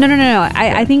saying? No.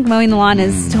 I think mowing the lawn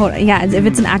is totally, if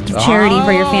it's an act of charity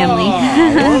for your family.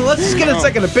 Well, let's just get a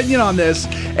second opinion on this.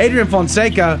 Adrian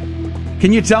Fonseca,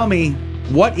 can you tell me,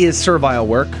 what is servile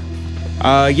work?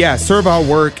 Servile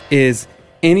work is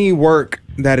any work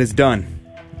that is done.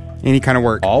 Any kind of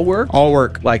work. All work? All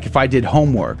work. Like if I did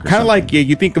homework. Kind of like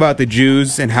you think about the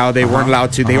Jews and how they weren't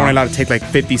allowed to. They weren't allowed to take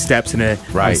 50 steps on a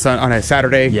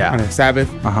Saturday, on a Sabbath.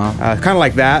 Kind of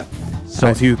like that. So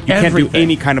you can't do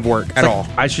any kind of work at all.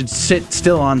 I should sit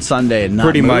still on Sunday and not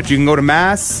Pretty move? much. You can go to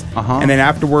Mass, and then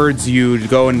afterwards you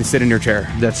go and sit in your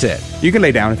chair. That's it. You can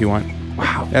lay down if you want.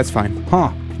 Wow. That's fine.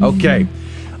 Huh. Okay.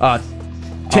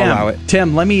 Tim, I'll allow it.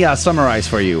 Tim, let me summarize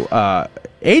for you.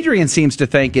 Adrian seems to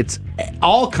think it's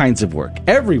all kinds of work,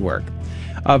 every work,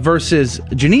 versus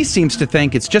Janice seems to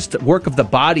think it's just work of the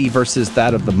body versus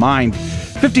that of the mind.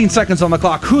 15 seconds on the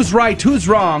clock. Who's right? Who's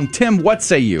wrong? Tim, what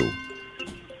say you?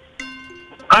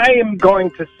 I am going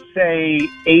to say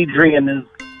Adrian is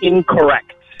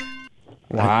incorrect.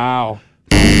 Wow.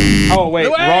 Oh, wait,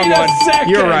 wrong one. Second.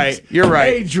 You're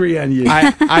right. Adrian,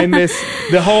 I missed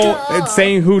the whole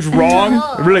saying who's wrong.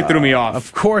 It really threw me off.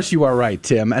 Of course you are right,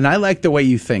 Tim. And I like the way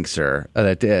you think, sir.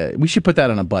 That we should put that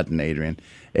on a button, Adrian.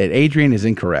 Adrian is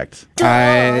incorrect.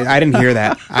 I didn't hear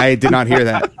that. I did not hear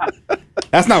that.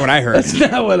 That's not what I heard. That's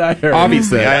not what I heard.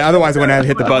 Obviously. Otherwise I wouldn't have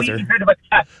hit the buzzer.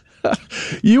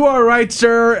 You are right,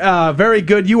 sir. Very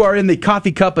good. You are in the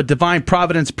coffee cup of divine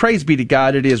providence. Praise be to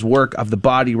God. It is work of the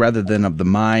body rather than of the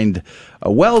mind.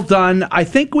 Well done. I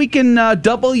think we can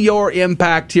double your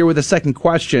impact here with a second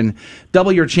question.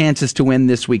 Double your chances to win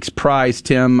this week's prize,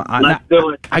 Tim. Let's do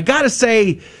it. I got to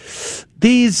say,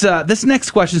 this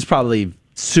next question is probably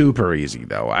super easy,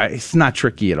 though. It's not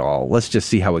tricky at all. Let's just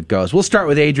see how it goes. We'll start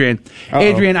with Adrian.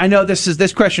 Adrian, I know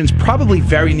this question is probably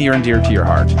very near and dear to your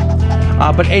heart.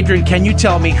 But Adrian, can you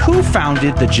tell me who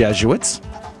founded the Jesuits?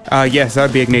 Yes, that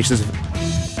would be Ignatius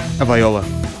of Loyola.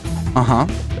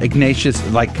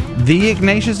 Ignatius, like the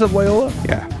Ignatius of Loyola?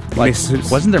 Yeah. Like,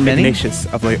 wasn't there many? Ignatius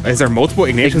of Loyola. Is there multiple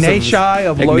Ignatius? Ignatii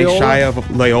of Loyola? Ignatii of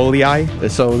Loyolae.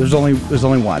 So there's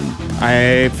only one.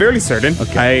 I'm fairly certain.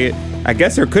 Okay. I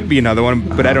guess there could be another one,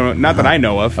 but I don't. Not that I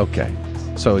know of. Okay.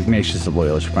 So Ignatius of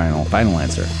Loyola is your final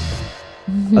answer.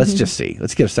 Let's just see.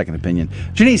 Let's get a second opinion.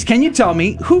 Janice, can you tell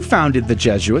me who founded the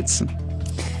Jesuits?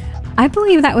 I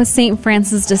believe that was St.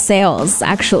 Francis de Sales,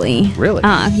 actually. Really?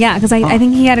 Yeah, because I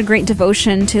think he had a great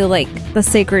devotion to the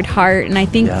Sacred Heart, and I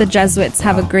think the Jesuits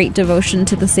have a great devotion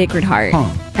to the Sacred Heart.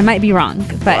 I might be wrong,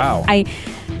 but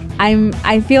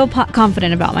I feel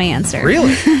confident about my answer.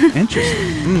 Really?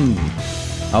 Interesting.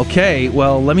 Okay,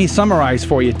 well, let me summarize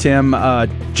for you, Tim.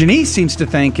 Janice seems to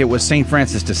think it was St.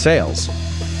 Francis de Sales.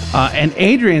 And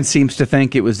Adrian seems to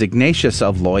think it was Ignatius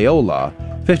of Loyola.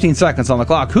 15 seconds on the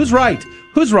clock. Who's right?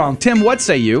 Who's wrong? Tim, what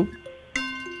say you?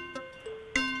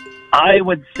 I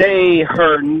would say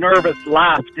her nervous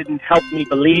laugh didn't help me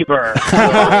believe her. But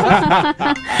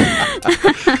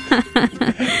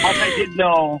I did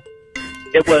know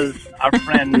it was a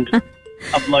friend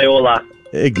of Loyola.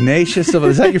 Ignatius of...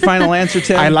 Is that your final answer,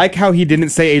 Tim? I like how he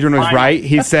didn't say Adrian was right.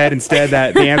 He said instead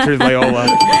that the answer is Loyola.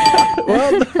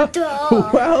 Well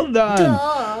done. Well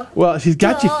done. Well, he's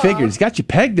got you figured. He's got you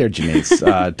pegged there, Janice.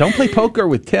 Don't play poker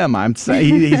with Tim. I'm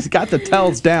saying he's got the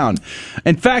tells down.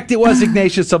 In fact, it was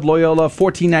Ignatius of Loyola,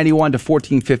 1491 to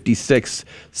 1456.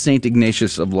 St.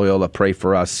 Ignatius of Loyola, pray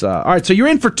for us. All right, so you're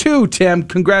in for 2, Tim.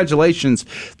 Congratulations.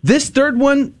 This third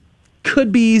one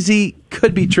could be easy,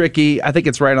 could be tricky. I think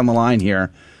it's right on the line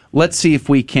here. Let's see if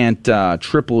we can't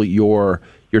triple your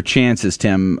chances,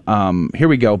 Tim. Here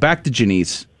we go. Back to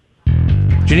Janice.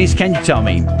 Janice, can you tell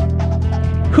me,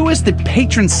 who is the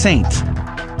patron saint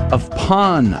of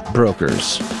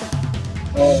pawnbrokers?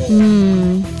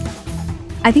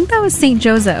 I think that was St.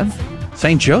 Joseph.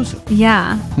 St. Joseph?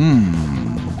 Yeah.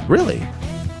 Really?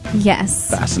 Yes.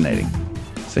 Fascinating.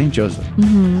 St. Joseph.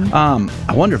 Mm-hmm.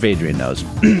 I wonder if Adrian knows.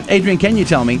 Adrian, can you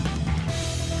tell me,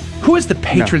 who is the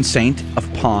patron saint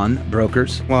of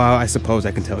pawnbrokers? Well, I suppose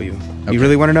I can tell you. Okay. You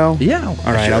really want to know? Yeah. All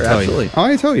right, sure, I'll tell absolutely. you.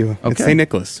 I'll tell you. Okay. It's St.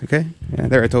 Nicholas, okay? Yeah,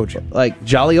 there, I told you. Like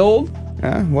jolly old?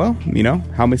 Well, you know,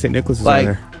 how many St. Nicholases like,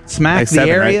 are there? Smack like the 7,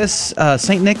 Arius, right?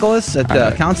 St. Nicholas at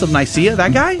the Council of Nicaea,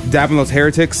 that guy? Dabbing those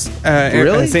heretics,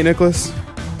 really? St. Nicholas.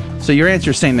 So your answer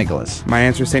is St. Nicholas? My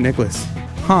answer is St. Nicholas.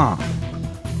 Huh.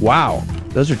 Wow.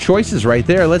 Those are choices right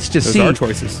there. Let's just see. Those are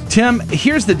choices. Tim,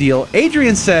 here's the deal.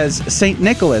 Adrian says St.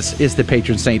 Nicholas is the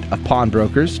patron saint of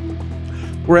pawnbrokers,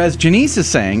 whereas Janice is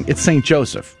saying it's St.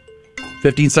 Joseph.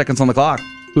 15 seconds on the clock.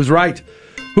 Who's right?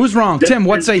 Who's wrong? Tim,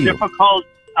 what say you? Difficult.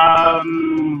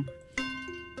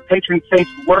 Patron saint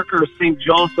of workers, St.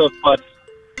 Joseph, but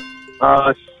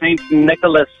St.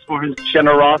 Nicholas for his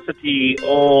generosity.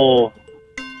 Oh,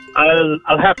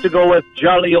 I'll have to go with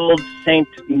jolly old St.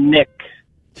 Nick.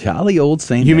 Jolly old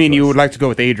St. You mean you would like to go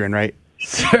with Adrian, right?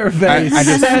 Survey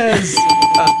says.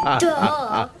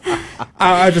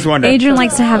 I just wondered. Adrian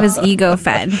likes to have his ego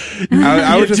fed.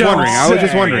 I was just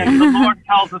wondering. The Lord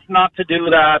tells us not to do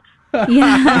that.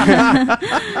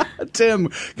 Yeah. Tim,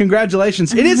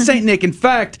 congratulations. It is St. Nick. In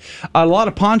fact, a lot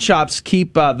of pawn shops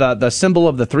keep the symbol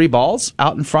of the 3 balls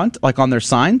out in front, like on their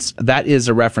signs. That is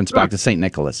a reference back to St.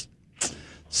 Nicholas.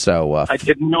 So I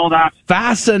didn't know that.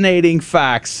 Fascinating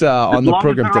facts on the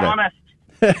program today.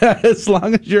 As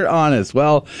long as you're honest.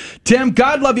 Well, Tim,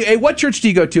 God love you. Hey, what church do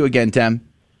you go to again, Tim?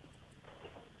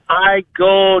 I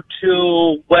go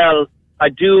to, well, I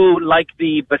do like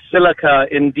the Basilica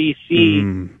in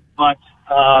D.C., but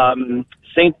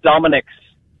St. Dominic's.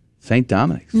 St.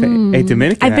 Dominic's. Hey,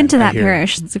 Dominican. I've been to that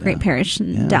parish. It's a great parish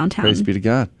in downtown. Praise be to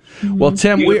God. Well,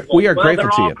 Tim, we are grateful to you.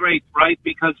 They're all great, right?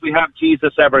 Because we have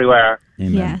Jesus everywhere.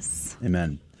 Amen. Yes.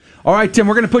 Amen. All right, Tim,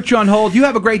 we're going to put you on hold. You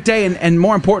have a great day, and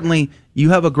more importantly,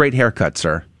 you have a great haircut,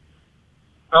 sir.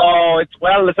 Oh, it's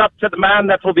up to the man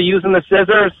that will be using the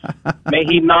scissors. May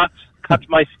he not cut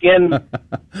my skin.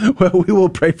 Well, we will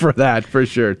pray for that for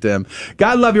sure, Tim.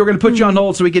 God love you. We're going to put you on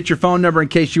hold so we get your phone number in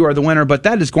case you are the winner. But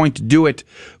that is going to do it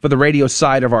for the radio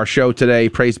side of our show today.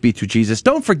 Praise be to Jesus.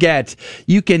 Don't forget,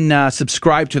 you can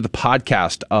subscribe to the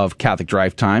podcast of Catholic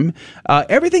Drive Time.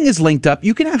 Everything is linked up.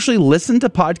 You can actually listen to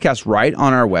podcasts right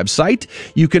on our website.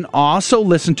 You can also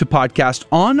listen to podcasts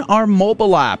on our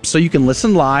mobile app. So you can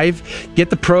listen live, get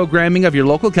the programming of your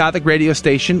local Catholic radio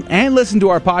station, and listen to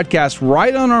our podcast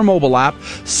right on our mobile app.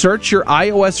 Search your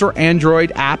iOS or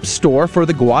Android app store for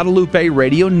the Guadalupe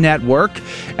Radio Network,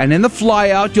 and in the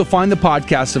flyout you'll find the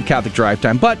podcast of Catholic Drive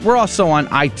Time. But we're also on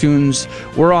iTunes,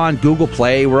 we're on Google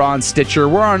Play, we're on Stitcher,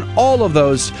 we're on all of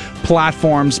those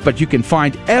platforms, but you can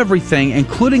find everything,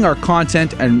 including our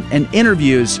content and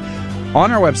interviews, on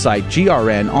our website,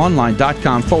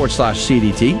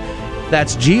 grnonline.com/CDT.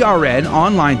 That's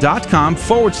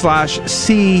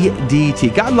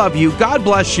grnonline.com/CDT. God love you. God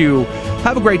bless you.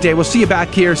 Have a great day. We'll see you back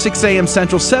here, 6 a.m.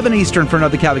 Central, 7 Eastern for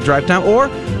another Catholic Drive Time. Or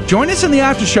join us in the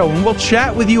after show and we'll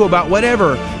chat with you about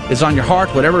whatever is on your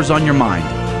heart, whatever is on your mind.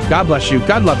 God bless you.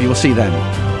 God love you. We'll see you then.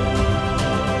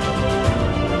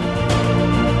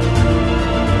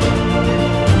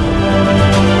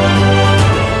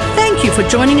 Thank you for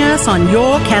joining us on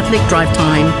Your Catholic Drive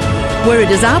Time, where it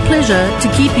is our pleasure to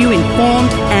keep you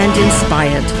informed and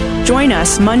inspired. Join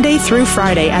us Monday through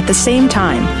Friday at the same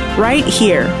time, right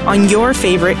here on your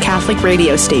favorite Catholic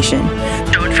radio station.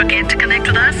 Don't forget to connect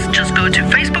with us go to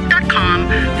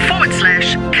facebook.com/Catholic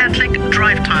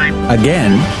Drive Time.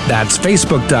 Again, that's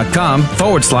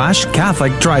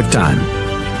facebook.com/Catholic Drive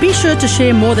Time. Be sure to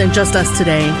share more than just us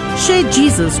today. Share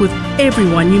Jesus with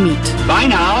everyone you meet. Bye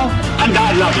now, and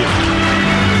God love you.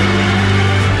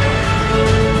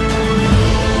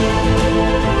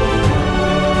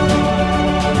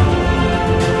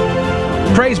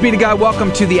 Praise be to God.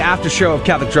 Welcome to the after show of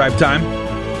Catholic Drive Time,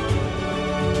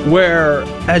 where,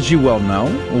 as you well know,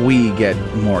 we get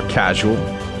more casual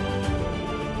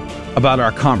about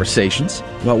our conversations,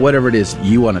 about whatever it is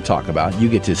you want to talk about. You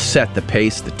get to set the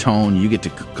pace, the tone. You get to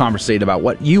conversate about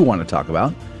what you want to talk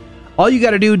about. All you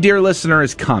got to do, dear listener,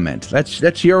 is comment.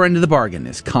 That's your end of the bargain,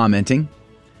 is commenting.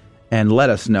 And let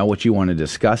us know what you want to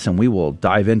discuss, and we will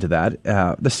dive into that.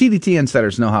 The CDT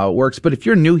Insiders know how it works, but if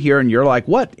you're new here and you're like,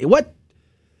 what?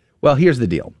 Well, here's the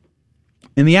deal.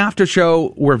 In the after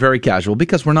show, we're very casual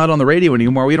because we're not on the radio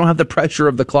anymore. We don't have the pressure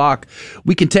of the clock.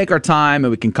 We can take our time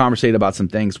and we can conversate about some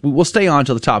things. We'll stay on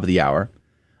till the top of the hour.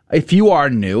 If you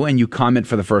are new and you comment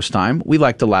for the first time, we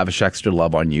like to lavish extra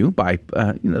love on you by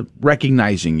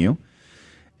recognizing you.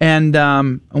 And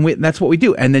that's what we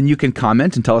do. And then you can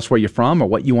comment and tell us where you're from or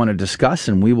what you want to discuss,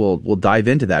 and we'll dive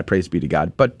into that. Praise be to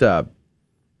God. But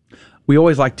we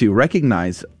always like to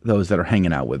recognize those that are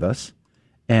hanging out with us.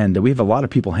 And we have a lot of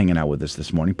people hanging out with us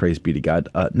this morning. Praise be to God.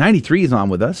 93 is on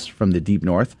with us from the deep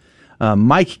north.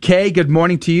 Mike K, good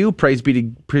morning to you. Praise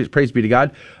be to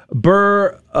God.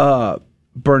 Bernardino.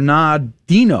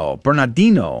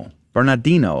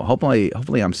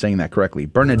 Hopefully I'm saying that correctly.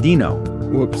 Bernardino.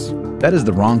 Whoops. That is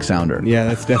the wrong sounder. Yeah,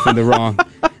 that's definitely the wrong.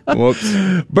 Whoops.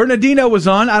 Bernardino was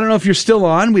on. I don't know if you're still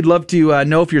on. We'd love to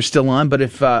know if you're still on. But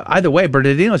if either way,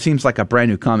 Bernardino seems like a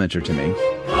brand new commenter to me.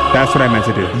 That's what I meant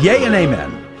to do. Yay and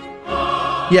amen.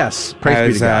 Yes, praise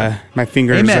be to God. My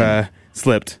fingers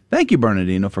slipped. Thank you,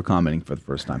 Bernardino, for commenting for the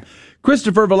first time.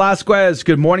 Christopher Velasquez,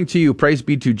 good morning to you. Praise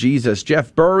be to Jesus.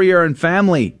 Jeff Burrier and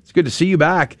family, it's good to see you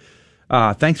back.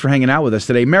 Thanks for hanging out with us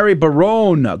today. Mary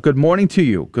Barone, good morning to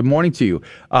you. Good morning to you.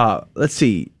 Let's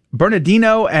see.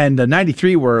 Bernardino and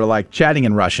 93 were like chatting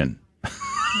in Russian.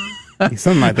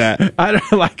 Something like that. I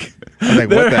don't like. What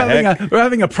the heck? We're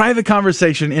having a private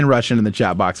conversation in Russian in the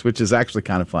chat box, which is actually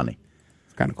kind of funny.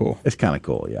 It's kind of cool. It's kind of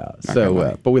cool, yeah.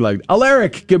 So, but we like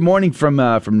Alaric. Good morning from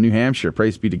New Hampshire.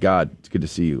 Praise be to God. It's good to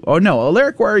see you. Oh no,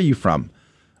 Alaric, where are you from?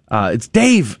 It's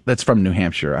Dave that's from New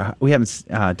Hampshire. We haven't.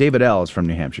 David L is from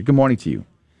New Hampshire. Good morning to you.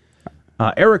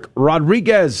 Eric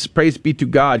Rodriguez. Praise be to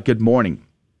God. Good morning.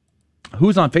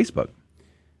 Who's on Facebook?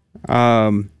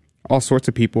 All sorts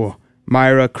of people.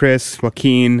 Myra, Chris,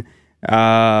 Joaquin,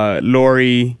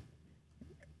 Lori,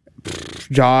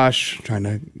 Josh, trying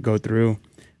to go through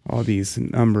all these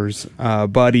numbers.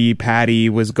 Buddy, Patty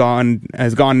has gone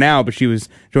now, but she was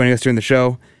joining us during the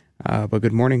show. But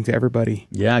good morning to everybody.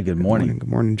 Yeah, good morning. Good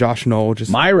morning. Josh Knoll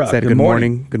just Myra, said good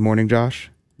morning. Good morning,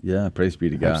 Josh. Yeah, praise be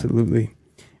to God. Absolutely.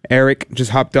 Eric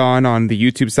just hopped on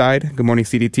the YouTube side. Good morning,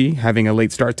 CDT. Having a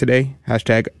late start today.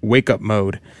 # wake up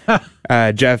mode.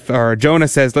 Jonah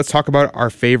says, let's talk about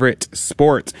our favorite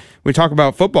sport. We talk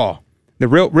about football, the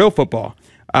real football.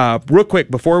 Real quick,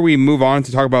 before we move on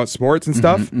to talk about sports and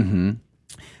stuff,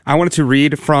 I wanted to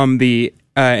read from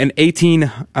an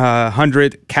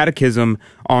 1800 catechism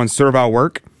on servile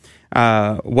work,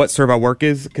 what servile work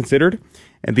is considered.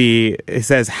 It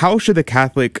says, how should the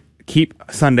Catholic keep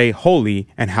Sunday holy,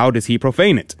 and how does he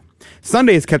profane it?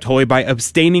 Sunday is kept holy by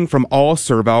abstaining from all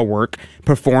servile work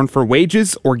performed for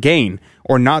wages or gain,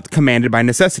 or not commanded by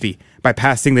necessity, by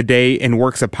passing the day in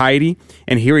works of piety,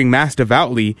 and hearing Mass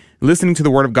devoutly, listening to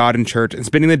the Word of God in church, and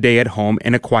spending the day at home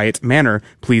in a quiet manner,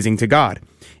 pleasing to God.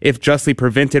 If justly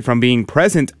prevented from being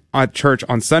present at church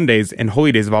on Sundays and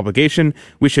holy days of obligation,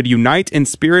 we should unite in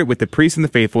spirit with the priests and the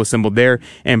faithful assembled there,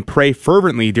 and pray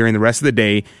fervently during the rest of the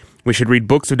day. We should read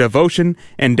books of devotion,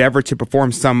 endeavor to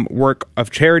perform some work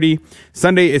of charity.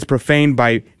 Sunday is profaned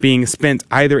by being spent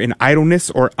either in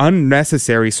idleness or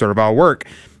unnecessary servile work,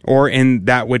 or in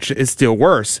that which is still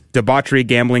worse, debauchery,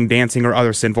 gambling, dancing, or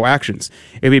other sinful actions.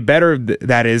 It would be better,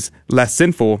 that is, less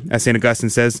sinful, as St.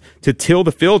 Augustine says, to till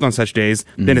the field on such days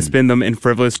than to spend them in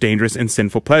frivolous, dangerous, and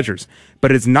sinful pleasures. But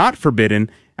it is not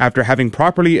forbidden, after having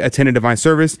properly attended divine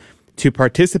service, to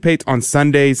participate on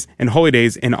Sundays and holy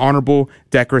days in honorable,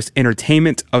 decorous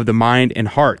entertainment of the mind and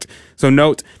heart. So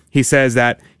note, he says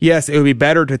that, yes, it would be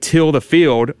better to till the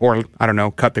field, or,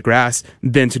 cut the grass,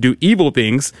 than to do evil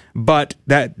things, but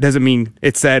that doesn't mean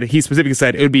he specifically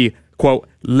said it would be, quote,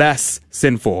 less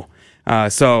sinful.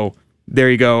 So there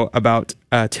you go about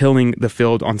tilling the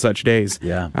field on such days.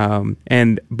 Yeah.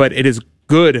 But it is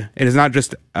good. It is not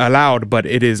just allowed, but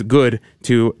it is good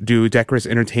to do decorous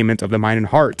entertainment of the mind and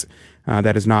heart.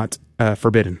 that is not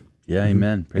forbidden. Yeah,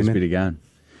 amen. Praise be to God.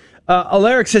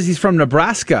 Alaric says he's from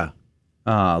Nebraska.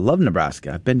 Love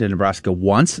Nebraska. I've been to Nebraska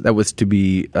once. That was to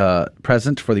be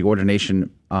present for the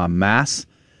ordination mass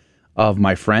of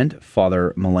my friend,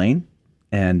 Father Mullane.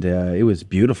 And it was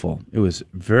beautiful. It was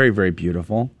very, very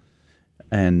beautiful.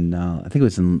 And I think it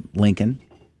was in Lincoln.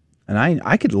 And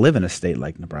I could live in a state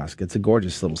like Nebraska. It's a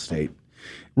gorgeous little state.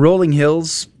 Rolling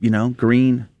hills,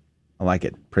 green. I like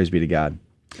it. Praise be to God.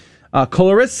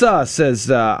 Clarissa says,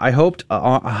 I hopped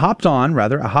on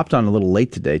a little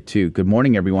late today, too. Good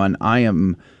morning, everyone. I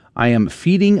am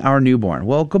feeding our newborn.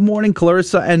 Well, good morning,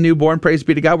 Clarissa and newborn. Praise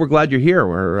be to God. We're glad you're here.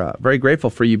 We're very grateful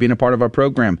for you being a part of our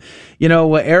program.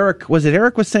 Eric was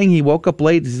saying he woke up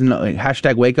late? He's in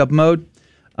hashtag wake up mode.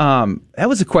 That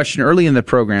was a question early in the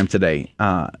program today.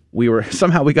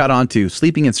 We got onto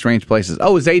sleeping in strange places.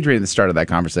 Oh, it was Adrian that started that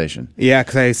conversation. Yeah,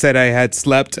 because I said I had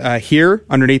slept here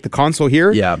underneath the console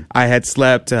here. Yeah. I had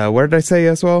slept, what did I say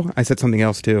as well? I said something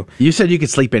else too. You said you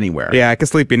could sleep anywhere. Yeah, I could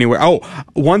sleep anywhere. Oh,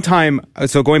 one time,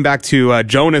 so going back to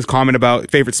Jonah's comment about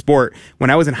favorite sport,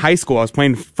 when I was in high school, I was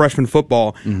playing freshman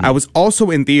football. Mm-hmm. I was also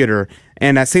in theater,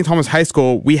 and at St. Thomas High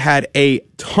School, we had a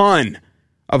ton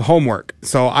of homework.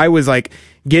 So I was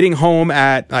getting home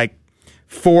at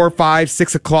 4, 5,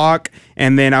 6 o'clock,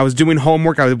 and then I was doing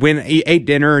homework. I ate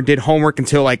dinner, did homework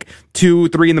until 2,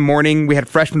 3 in the morning. We had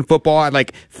freshman football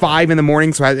at 5 in the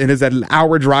morning, so it was an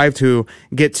hour drive to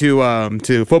get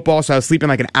to football. So I was sleeping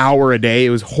an hour a day. It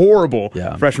was horrible.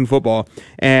 Yeah. Freshman football.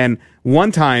 And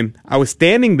one time I was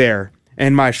standing there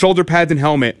in my shoulder pads and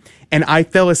helmet, and I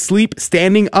fell asleep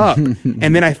standing up,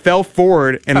 and then I fell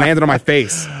forward and landed on my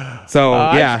face. So,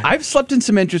 yeah. I've slept in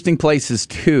some interesting places,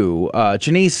 too.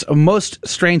 Janice, most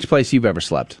strange place you've ever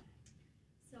slept?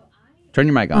 Turn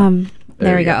your mic on.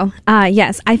 There we go.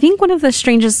 Yes, I think one of the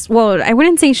strangest, well, I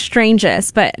wouldn't say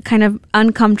strangest, but kind of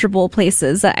uncomfortable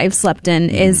places that I've slept in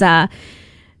is I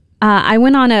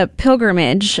went on a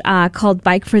pilgrimage called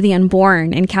Bike for the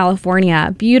Unborn in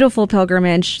California. Beautiful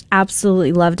pilgrimage.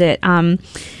 Absolutely loved it.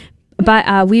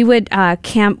 But we would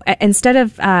camp, instead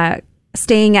of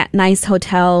staying at nice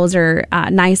hotels or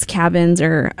nice cabins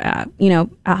or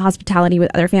hospitality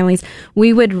with other families,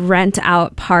 we would rent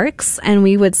out parks and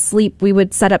we would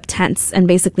set up tents and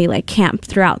basically camp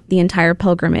throughout the entire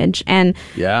pilgrimage. And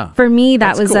for me,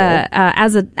 that was cool.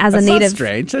 As a That's native, not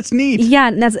strange. That's neat.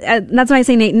 Yeah, that's why I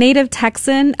say native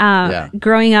Texan.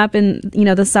 Growing up in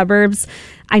the suburbs,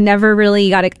 I never really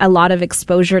got a lot of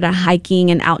exposure to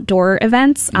hiking and outdoor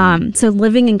events. So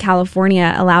living in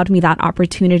California allowed me that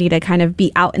opportunity to kind of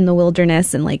be out in the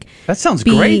wilderness and that sounds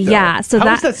great. Though. Yeah. So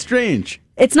how is that strange?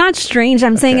 It's not strange.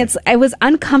 I'm saying it was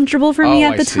uncomfortable for me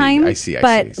at the time. I see.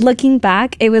 But looking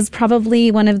back, it was probably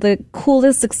one of the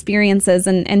coolest experiences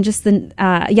and just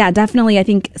definitely I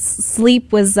think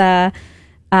sleep was a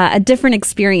different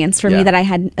experience for me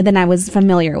than I was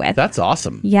familiar with. That's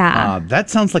awesome. Yeah. That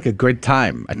sounds like a good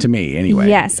time to me anyway.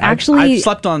 Yes, actually. I've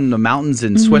slept on the mountains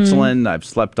in Switzerland. I've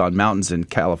slept on mountains in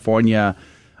California.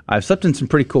 I've slept in some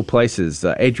pretty cool places.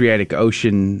 Adriatic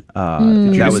Ocean.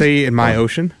 Did you say in my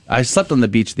ocean? I slept on the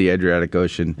beach of the Adriatic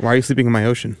Ocean. Why are you sleeping in my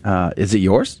ocean? Is it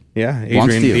yours? Yeah,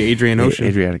 the Adrian Ocean.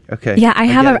 Adriatic. Okay. Yeah, I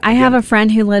have a friend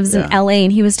who lives in LA,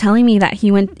 and he was telling me that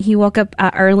he woke up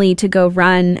early to go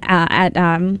run at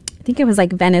I think it was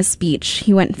Venice Beach.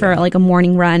 He went for a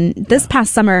morning run this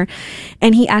past summer,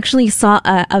 and he actually saw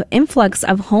an influx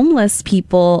of homeless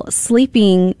people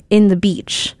sleeping in the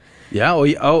beach. Yeah.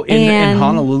 In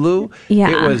Honolulu, yeah.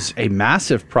 It was a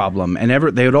massive problem, and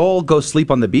they would all go sleep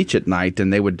on the beach at night,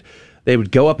 and they would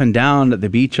go up and down the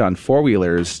beach on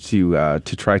 4-wheelers to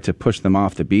try to push them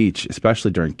off the beach,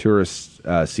 especially during tourist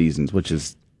seasons, which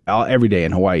is every day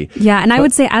in Hawaii. Yeah, and I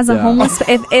would say as a homeless,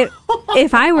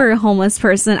 if I were a homeless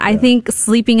person, I think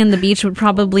sleeping in the beach would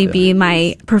probably be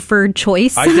my preferred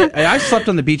choice. I slept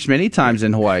on the beach many times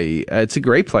in Hawaii. It's a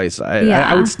great place.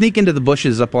 I would sneak into the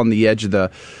bushes up on the edge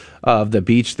of the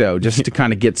beach, though, just to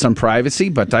kind of get some privacy,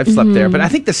 but I've slept there. But I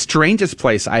think the strangest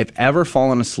place I've ever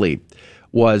fallen asleep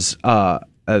was at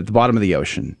the bottom of the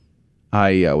ocean.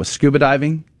 I was scuba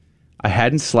diving. I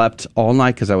hadn't slept all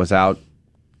night because I was out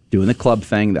doing the club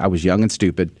thing. I was young and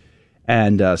stupid.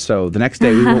 And so the next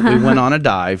day we went on a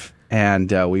dive,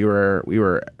 and we were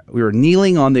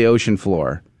kneeling on the ocean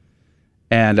floor.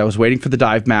 And I was waiting for the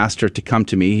dive master to come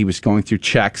to me. He was going through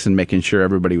checks and making sure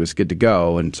everybody was good to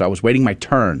go. And so I was waiting my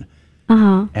turn.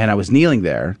 Uh-huh. And I was kneeling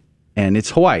there. And it's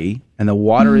Hawaii, and the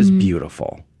water is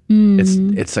beautiful.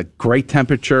 It's a great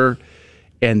temperature,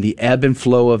 and the ebb and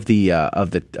flow of the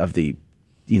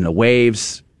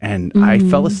waves. And I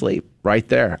fell asleep right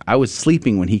there. I was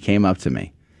sleeping when he came up to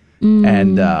me,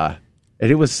 and And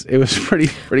it was pretty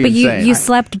But insane. you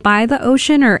slept by the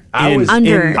ocean or I was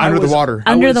under the water.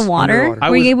 Under the water?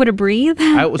 Were you able to breathe?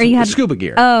 I was Or you had scuba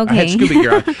gear. Oh, okay. I had scuba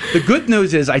gear on. The good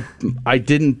news is I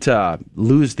didn't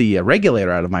lose the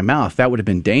regulator out of my mouth. That would have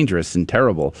been dangerous and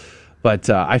terrible. But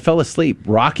I fell asleep,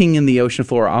 rocking in the ocean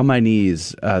floor on my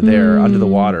knees there under the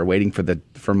water, waiting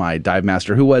for my dive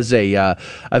master, who was a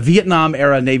Vietnam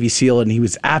era Navy SEAL, and he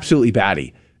was absolutely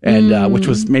batty. And which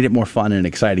made it more fun and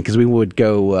exciting because we would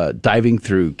go diving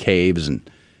through caves and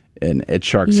at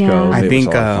Shark's Cove.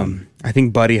 I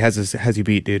think Buddy has you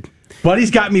beat, dude.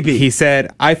 Buddy's got me beat. He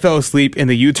said, I fell asleep in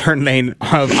the U-turn lane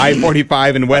of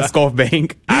I-45 in West Gulf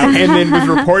Bank and then was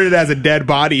reported as a dead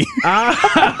body.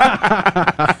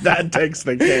 That takes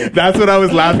the cake. That's what I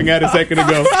was laughing at a second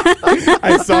ago.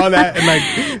 I saw that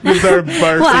and just started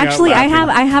bursting Well, actually, out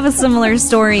I have a similar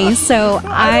story. So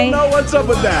I don't know what's up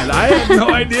with that. I have no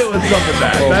idea what's up with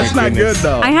that. That's not good,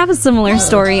 though. I have a similar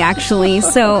story, actually.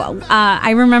 So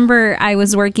I remember I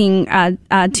was working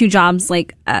 2 jobs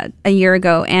like a year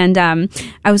ago, and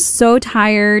I was so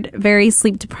tired, very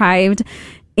sleep deprived.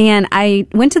 And I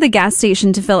went to the gas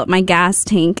station to fill up my gas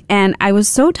tank. And I was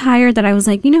so tired that I was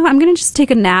like, I'm going to just take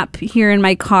a nap here in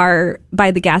my car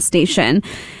by the gas station.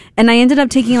 And I ended up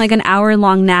taking like an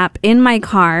hour-long nap in my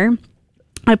car.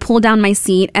 I pulled down my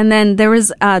seat. And then there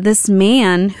was this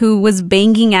man who was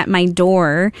banging at my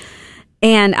door.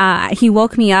 And he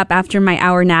woke me up after my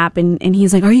hour nap, and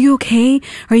he's like, "Are you okay?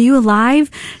 Are you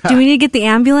alive? Do we need to get the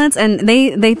ambulance?" And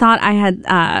they thought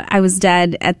I was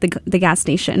dead at the gas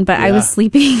station, but I was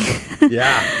sleeping.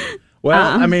 Yeah.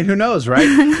 Well, I mean, who knows, right?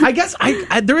 I guess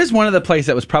there is one other place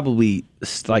that was probably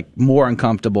like more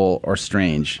uncomfortable or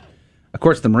strange. Of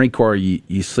course, the Marine Corps,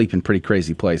 you sleep in pretty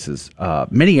crazy places.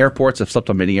 Many airports. I've slept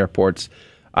on many airports.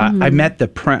 I met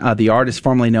the artist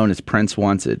formerly known as Prince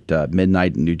once at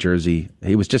midnight in New Jersey.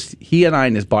 He and I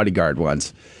and his bodyguard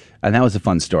once, and that was a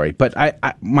fun story. But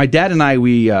my dad and I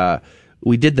we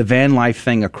did the van life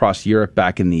thing across Europe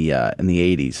back in the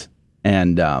 80s,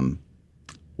 and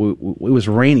it was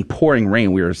raining, pouring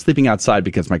rain. We were sleeping outside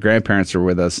because my grandparents were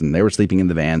with us, and they were sleeping in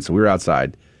the van, so we were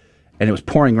outside, and it was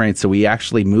pouring rain. So we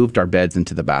actually moved our beds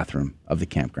into the bathroom of the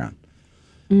campground.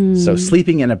 So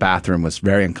sleeping in a bathroom was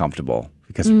very uncomfortable.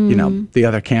 Because, the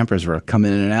other campers were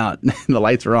coming in and out. And the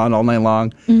lights were on all night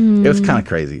long. It was kind of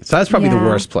crazy. So that's probably the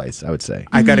worst place, I would say.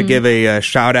 I got to give a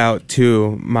shout out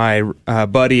to my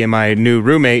buddy and my new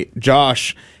roommate,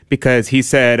 Josh, because he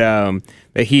said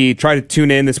that he tried to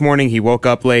tune in this morning. He woke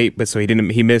up late, but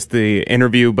he missed the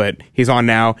interview, but he's on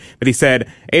now. But he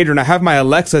said, "Adrian, I have my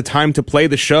Alexa timed to play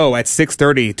the show at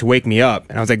 6:30 to wake me up."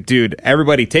 And I was like, dude,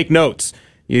 everybody take notes.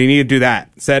 You need to do that.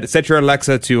 Set your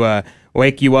Alexa to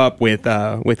wake you up with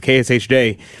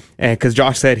KSHJ, and because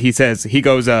Josh said he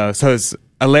goes so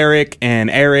Alaric and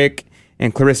Eric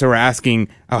and Clarissa were asking,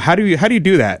 how do you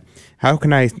do that? How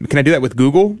can I do that with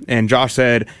Google? And Josh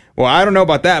said, well, I don't know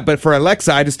about that, but for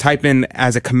Alexa, I just type in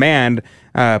as a command,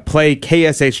 play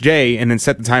KSHJ, and then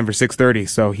set the time for 6:30.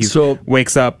 So he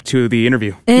wakes up to the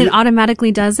interview. And it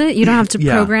automatically does it? You don't have to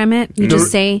program it? You just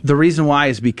say... The reason why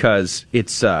is because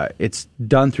it's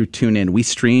done through TuneIn. We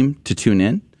stream to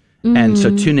TuneIn. And so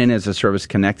TuneIn is a service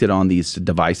connected on these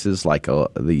devices like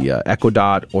the Echo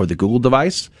Dot or the Google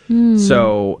device.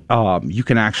 So you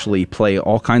can actually play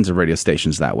all kinds of radio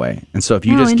stations that way. And so if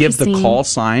you just give the call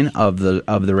sign of the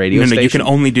radio station... No, you can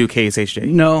only do KSHJ.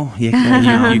 No, you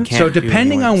can't. So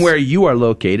depending on where you are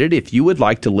located, if you would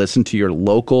like to listen to your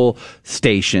local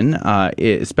station,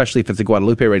 especially if it's a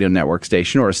Guadalupe Radio Network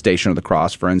station or a Station of the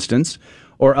Cross, for instance,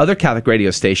 or other Catholic radio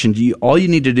stations, all you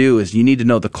need to do is you need to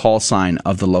know the call sign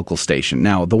of the local station.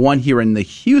 Now, the one here in the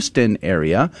Houston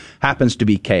area happens to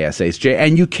be KSHJ,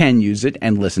 and you can use it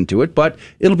and listen to it, but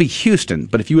it'll be Houston.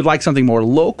 But if you would like something more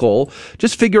local,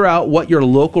 just figure out what your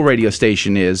local radio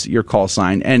station is, your call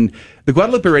sign, and the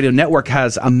Guadalupe Radio Network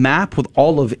has a map with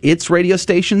all of its radio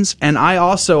stations, and I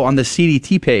also, on the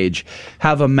CDT page,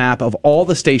 have a map of all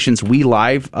the stations we are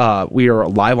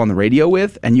live on the radio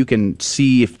with, and you can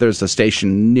see if there's a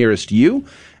station nearest you,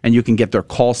 and you can get their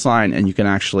call sign, and you can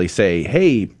actually say,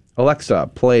 hey, Alexa,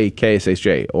 play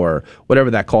KSHJ, or whatever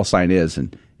that call sign is,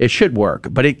 and it should work,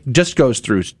 but it just goes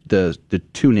through the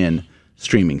TuneIn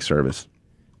streaming service.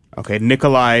 Okay,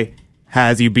 Nikolai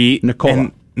has you beat.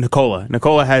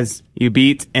 Nicola has you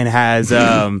beat and has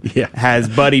has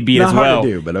Buddy beat Not as well. hard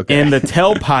to do, but okay. In the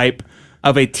tailpipe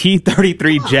of a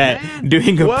T-33 jet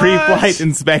doing a pre-flight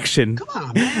inspection. Come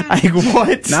on, man. Like,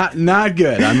 what? Not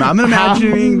good. I'm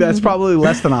imagining that's probably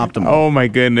less than optimal. Oh my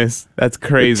goodness, that's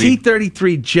crazy. The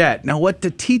T-33 jet. Now, what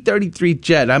the T-33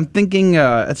 jet? I'm thinking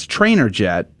it's a trainer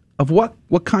jet of what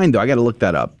kind though? I got to look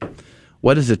that up.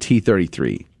 What is a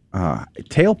T-33?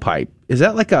 tailpipe. Is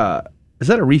that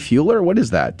a refueler? What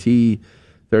is that?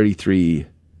 T-33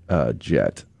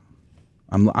 jet.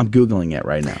 I'm Googling it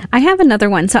right now. I have another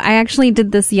one. So I actually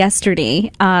did this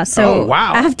yesterday. Oh,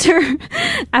 wow. After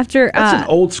That's an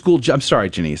old school jet. I'm sorry,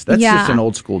 Janice. That's just an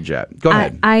old school jet. Go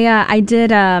ahead. I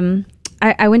did.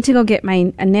 I went to go get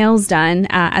my nails done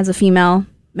as a female.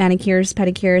 Manicures,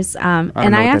 pedicures,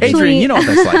 and I actually... Adrian, you know what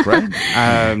that's like,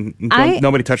 right?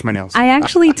 Nobody touched my nails. I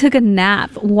actually took a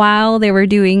nap while they were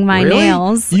doing my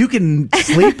nails. You can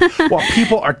sleep while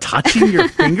people are touching your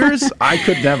fingers? I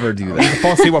could never do that. You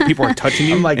fall asleep while people are touching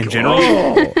you in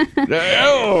general?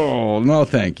 No,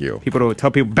 thank you. People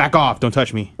tell people, back off, don't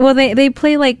touch me. Well, they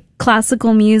play like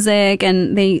classical music,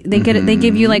 and they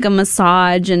give you like a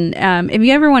massage, and if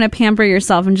you ever want to pamper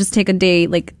yourself and just take a day,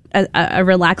 like a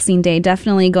relaxing day,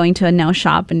 definitely going to a nail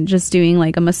shop and just doing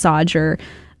like a massage or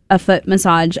a foot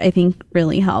massage, I think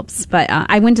really helps. But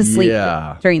I went to sleep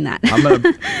during that.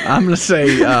 I'm gonna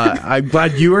say I'm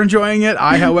glad you were enjoying it.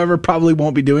 I, however, probably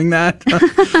won't be doing that.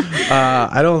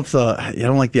 I don't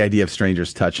like the idea of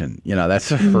strangers touching. That's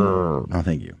no,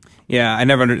 thank you. Yeah, I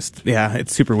never understood. Yeah,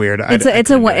 it's super weird.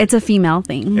 It's a female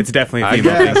thing. It's definitely a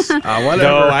female thing. Whatever.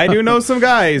 Though I do know some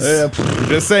guys. I'm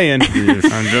just saying.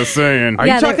 I'm just saying. Are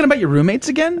you talking about your roommates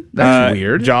again? That's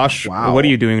weird. Josh, wow. What are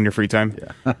you doing in your free time?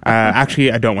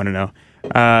 Actually, I don't want to know.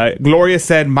 Gloria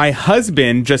said, my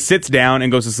husband just sits down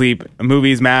and goes to sleep.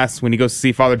 Movies, mass. When he goes to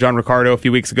see Father John Ricardo a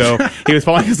few weeks ago, he was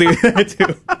falling asleep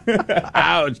too.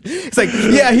 Ouch. It's like,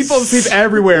 yeah, he falls asleep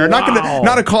everywhere. Wow.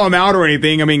 Not to call him out or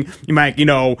anything. I mean, you might,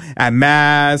 at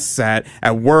mass, at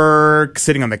work,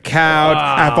 sitting on the couch,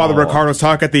 at Father Ricardo's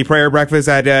talk at the prayer breakfast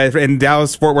in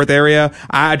Dallas, Fort Worth area.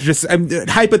 I'm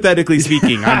hypothetically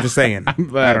speaking, I'm just saying. I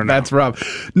don't know. That's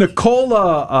rough.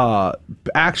 Nicola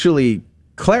actually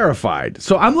clarified.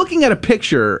 So I'm looking at a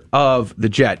picture of the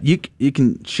jet. You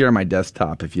can share my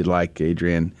desktop if you'd like,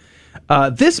 Adrian.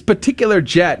 This particular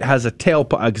jet has a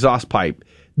exhaust pipe.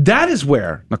 That is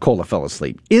where Nicola fell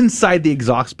asleep, inside the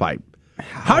exhaust pipe.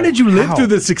 How did you live through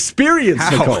this experience,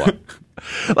 Nicola?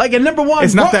 And number one,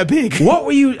 it's not that big. What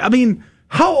were you? I mean,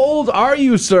 how old are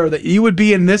you, sir, that you would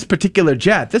be in this particular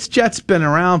jet? This jet's been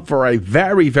around for a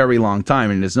very, very long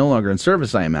time and is no longer in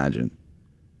service, I imagine.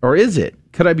 Or is it?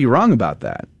 Could I be wrong about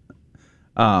that?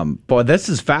 Boy, this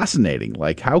is fascinating.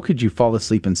 How could you fall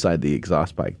asleep inside the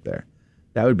exhaust pipe there?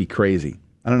 That would be crazy.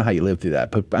 I don't know how you lived through that,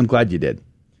 but I'm glad you did.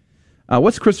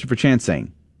 What's Christopher Chance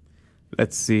saying?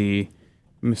 Let's see.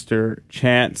 Mr.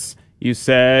 Chance, you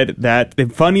said that the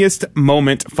funniest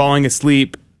moment falling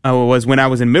asleep was when I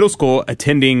was in middle school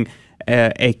attending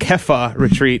a Kefa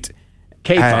retreat.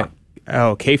 Kefa?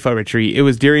 Kefa retreat. It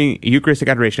was during Eucharistic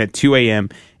adoration at 2 a.m.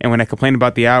 And when I complained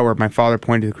about the hour, my father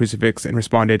pointed to the crucifix and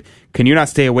responded, "Can you not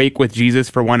stay awake with Jesus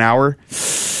for 1 hour?"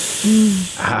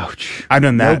 Ouch. I've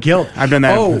done that. No guilt. I've done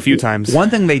that a few times. One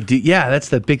thing they do, that's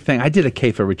the big thing. I did a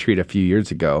Kefa retreat a few years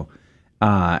ago.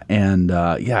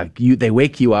 They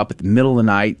wake you up at the middle of the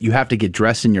night. You have to get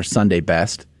dressed in your Sunday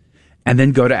best and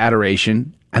then go to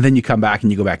adoration. And then you come back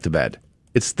and you go back to bed.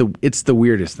 It's the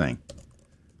weirdest thing.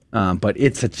 But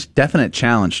it's a definite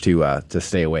challenge to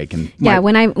stay awake. And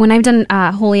when I've done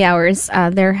holy hours,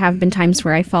 there have been times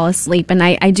where I fall asleep, and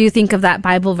I do think of that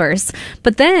Bible verse.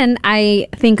 But then I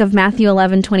think of Matthew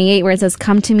 11:28, where it says,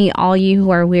 "Come to me, all you who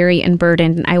are weary and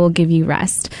burdened, and I will give you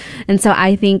rest." And so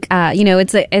I think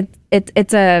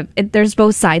there's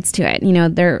both sides to it.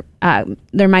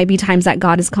 There might be times that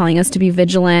God is calling us to be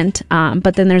vigilant,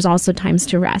 but then there's also times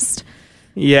to rest.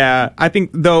 Yeah, I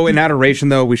think, though, in adoration,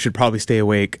 though, we should probably stay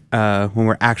awake when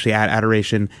we're actually at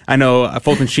adoration. I know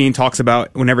Fulton Sheen talks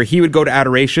about whenever he would go to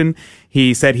adoration,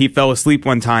 he said he fell asleep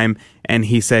one time, and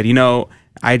he said,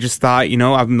 I just thought,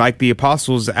 I'm like the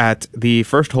apostles at the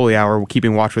first holy hour,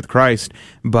 keeping watch with Christ.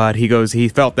 But he goes, he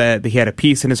felt that he had a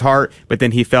peace in his heart, but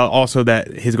then he felt also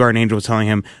that his guardian angel was telling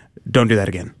him, don't do that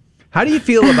again. How do you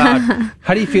feel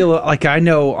I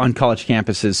know on college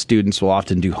campuses, students will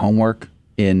often do homework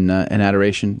in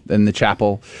adoration in the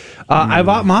chapel.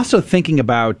 I'm also thinking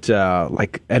about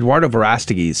Eduardo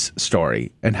Verastegui's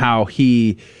story and how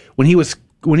when he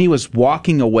was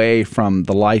walking away from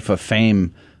the life of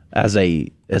fame as a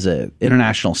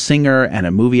international singer and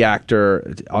a movie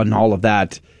actor and all of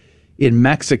that in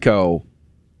Mexico,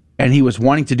 and he was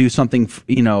wanting to do something.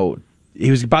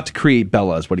 He was about to create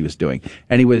Bella, is what he was doing,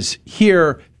 and he was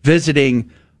here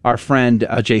visiting our friend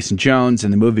Jason Jones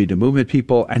and the Movie to Movement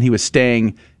people, and he was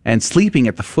staying and sleeping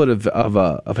at the foot of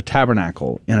a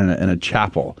tabernacle in a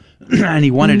chapel, and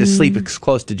he wanted to sleep as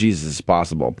close to Jesus as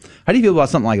possible. How do you feel about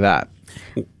something like that?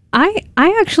 I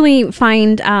actually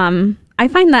find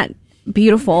that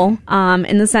beautiful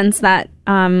in the sense that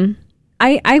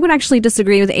I would actually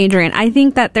disagree with Adrian. I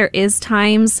think that there is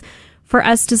times for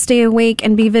us to stay awake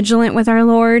and be vigilant with our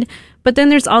Lord. But then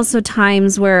there's also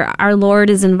times where our Lord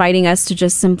is inviting us to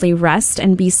just simply rest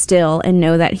and be still and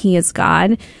know that He is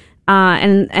God.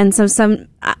 And so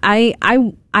I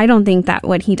don't think that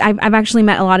I've actually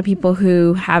met a lot of people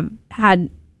who have had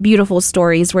beautiful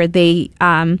stories where they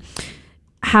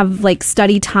have like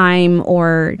study time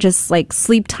or just like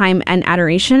sleep time and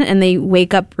adoration, and they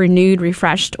wake up renewed,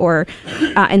 refreshed, or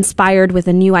inspired with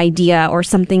a new idea or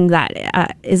something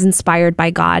that is inspired by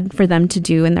God for them to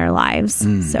do in their lives.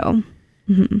 So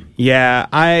yeah,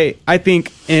 I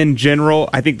think in general,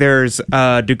 I think there's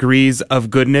degrees of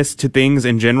goodness to things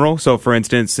in general. So for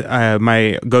instance,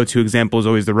 my go-to example is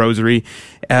always the rosary.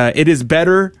 It is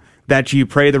better that you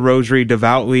pray the rosary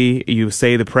devoutly, you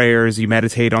say the prayers, you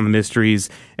meditate on the mysteries.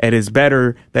 It is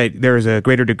better that there is a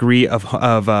greater degree of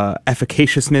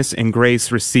efficaciousness and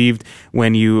grace received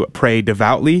when you pray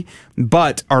devoutly.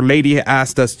 But Our Lady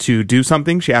asked us to do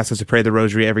something. She asked us to pray the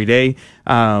rosary every day.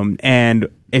 And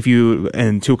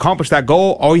to accomplish that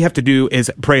goal, all you have to do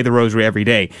is pray the rosary every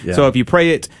day. Yeah. So if you pray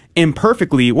it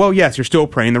imperfectly, well, yes, you're still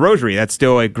praying the rosary. That's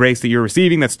still a grace that you're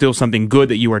receiving. That's still something good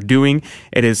that you are doing.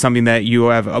 It is something that you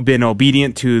have been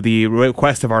obedient to the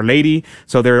request of Our Lady.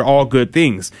 So they're all good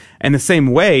things. And the same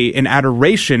way in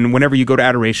adoration, whenever you go to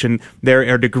adoration, there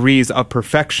are degrees of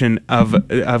perfection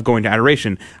of going to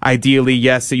adoration. Ideally,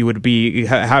 yes, you would be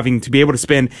having to be able to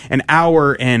spend an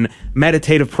hour in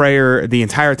meditative prayer the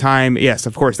entire time. Yes,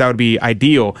 of course, that would be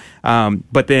ideal.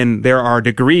 But then there are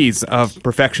degrees of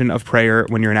perfection of prayer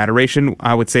when you're in adoration.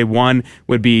 I would say one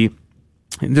would be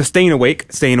just staying awake,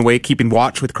 keeping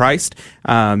watch with Christ.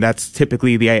 That's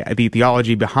typically the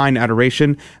theology behind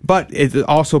adoration. But it's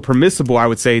also permissible, I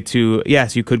would say,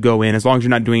 yes, you could go in. As long as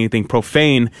you're not doing anything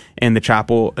profane in the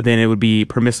chapel, then it would be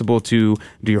permissible to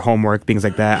do your homework, things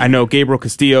like that. I know Gabriel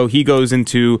Castillo, he goes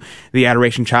into the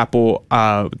adoration chapel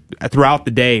throughout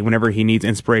the day whenever he needs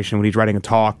inspiration, when he's writing a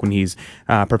talk, when he's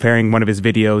preparing one of his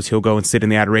videos, he'll go and sit in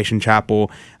the adoration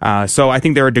chapel. So I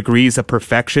think there are degrees of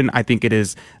perfection. I think it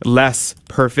is less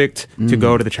perfect to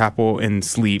go to the chapel and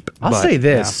sleep. I'll say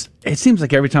this. Yeah. It seems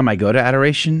like every time I go to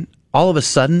adoration, all of a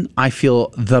sudden I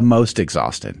feel the most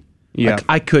exhausted. Yeah. Like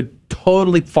I could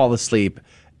totally fall asleep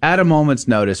at a moment's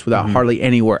notice without hardly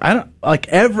any work.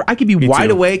 I could be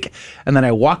wide awake, and then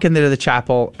I walk into the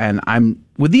chapel and I'm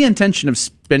with the intention of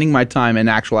spending my time in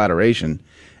actual adoration.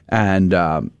 And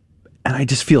I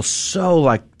just feel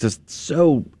so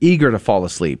eager to fall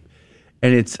asleep.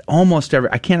 And it's almost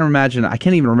I can't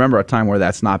even remember a time where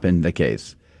that's not been the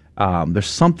case. There's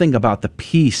something about the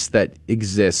peace that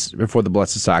exists before the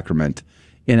Blessed Sacrament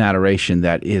in adoration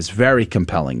that is very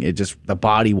compelling. The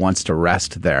body wants to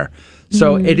rest there.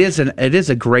 So it is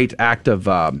a great act of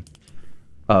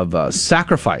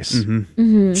sacrifice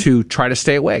to try to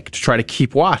stay awake, to try to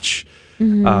keep watch.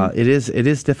 It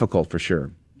is difficult for sure.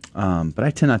 But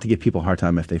I tend not to give people a hard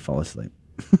time if they fall asleep.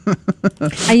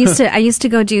 I used to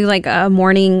go do like a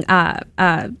morning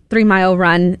 3-mile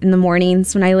run in the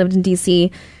mornings when I lived in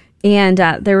DC, and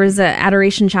there was an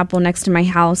adoration chapel next to my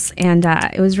house, and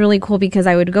it was really cool because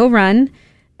I would go run,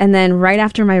 and then right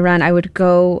after my run I would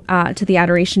go to the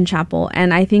adoration chapel,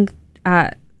 and I think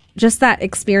just that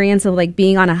experience of like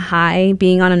being on a high,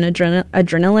 being on an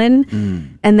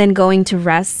adrenaline, and then going to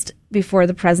rest before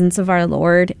the presence of our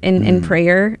Lord in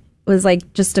prayer was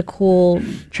like just a cool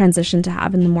transition to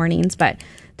have in the mornings. But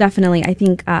definitely, I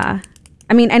think,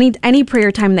 any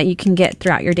prayer time that you can get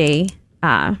throughout your day,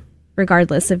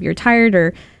 regardless if you're tired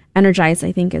or energized,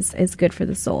 I think is good for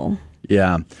the soul.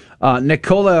 Yeah.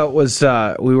 Nicola was,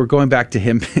 we were going back to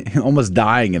him almost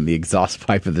dying in the exhaust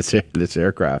pipe of this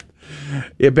aircraft.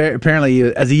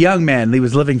 Apparently, as a young man, he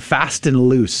was living fast and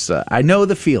loose. I know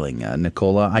the feeling,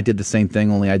 Nicola. I did the same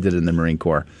thing, only I did it in the Marine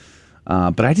Corps.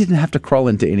 But I didn't have to crawl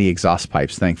into any exhaust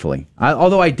pipes, thankfully.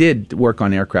 Although I did work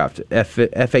on aircraft,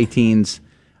 F-18s,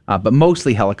 but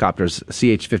mostly helicopters,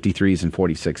 CH-53s and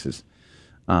 46s.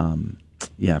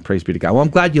 Yeah, praise be to God. Well, I'm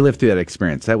glad you lived through that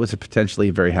experience. That was a potentially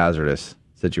very hazardous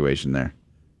situation there.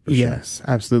 Yes, sure.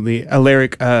 Absolutely.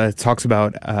 Alaric talks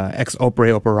about ex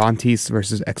opere operantis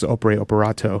versus ex opere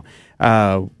operato,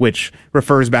 which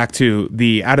refers back to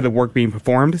the out of the work being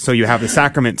performed. So you have the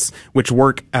sacraments, which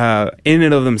work in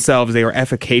and of themselves. They are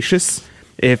efficacious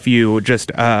if you just,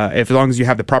 as long as you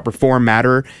have the proper form,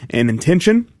 matter, and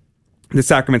intention. The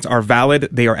sacraments are valid.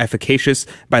 They are efficacious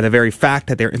by the very fact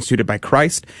that they're instituted by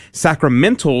Christ.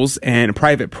 Sacramentals and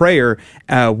private prayer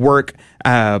work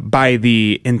by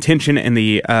the intention and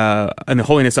the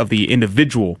holiness of the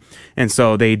individual, and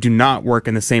so they do not work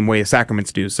in the same way as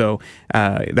sacraments do. So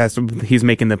he's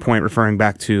making the point, referring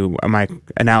back to my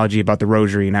analogy about the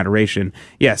rosary and adoration.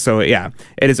 Yeah, so yeah,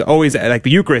 it is always like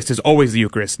the Eucharist is always the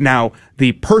Eucharist. Now,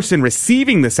 the person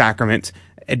receiving the sacrament,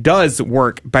 it does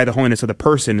work by the holiness of the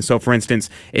person. So, for instance,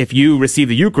 if you receive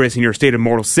the Eucharist in your state of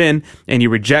mortal sin and you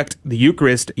reject the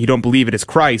Eucharist, you don't believe it is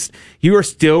Christ, you are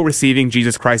still receiving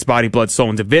Jesus Christ's body, blood, soul,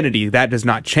 and divinity. That does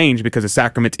not change because the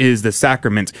sacrament is the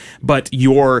sacrament. But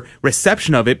your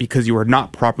reception of it, because you are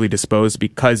not properly disposed,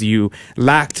 because you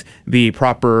lacked the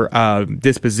proper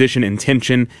disposition,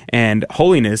 intention, and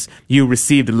holiness, you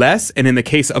received less. And in the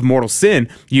case of mortal sin,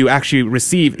 you actually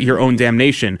receive your own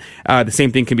damnation. The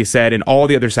same thing can be said in all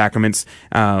the other sacraments,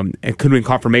 including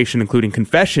confirmation, including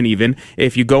confession even.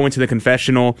 If you go into the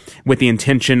confessional with the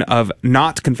intention of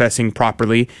not confessing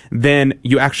properly, then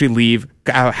you actually leave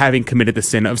having committed the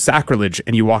sin of sacrilege,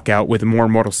 and you walk out with more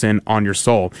mortal sin on your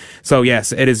soul. So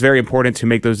yes, it is very important to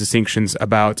make those distinctions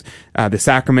about the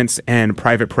sacraments and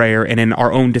private prayer, and in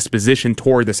our own disposition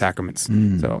toward the sacraments.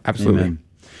 So absolutely.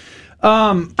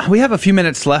 Amen. We have a few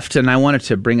minutes left, and I wanted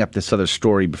to bring up this other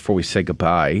story before we say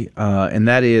goodbye, and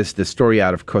that is the story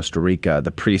out of Costa Rica,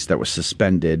 the priest that was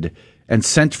suspended and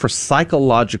sent for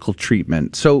psychological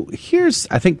treatment. So here's,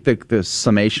 I think, the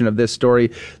summation of this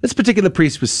story. This particular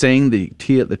priest was saying the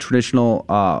traditional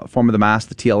form of the Mass,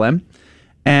 the TLM,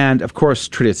 and of course,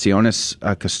 Traditionis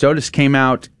Custodes came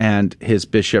out, and his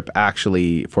bishop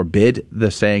actually forbid the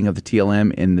saying of the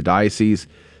TLM in the diocese.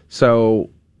 So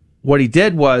what he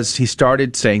did was he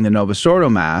started saying the Novus Ordo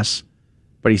Mass,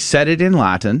 but he said it in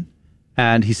Latin,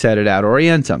 and he said it ad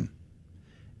orientem.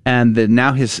 And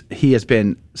now he has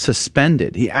been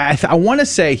suspended. I want to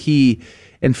say he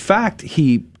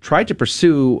tried to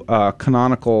pursue a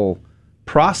canonical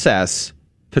process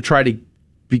to try to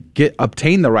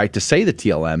obtain the right to say the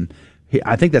TLM.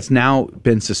 I think that's now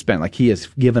been suspended. Like, he has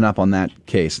given up on that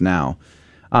case now.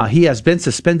 He has been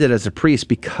suspended as a priest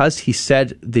because he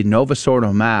said the Novus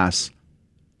Ordo Mass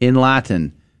in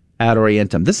Latin ad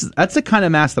orientem. That's the kind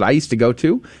of Mass that I used to go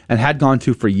to and had gone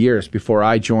to for years before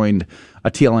I joined a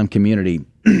TLM community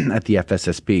at the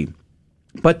FSSP.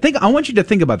 But I want you to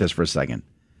think about this for a second.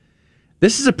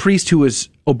 This is a priest who is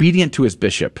obedient to his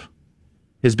bishop.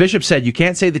 His bishop said, you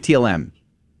can't say the TLM.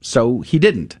 So he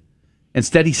didn't.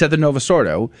 Instead, he said the Novus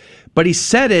Ordo, but he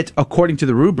said it according to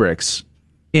the rubrics.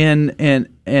 And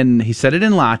he said it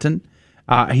in Latin,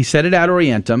 he said it ad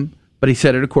orientem, but he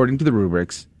said it according to the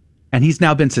rubrics, and he's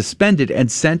now been suspended and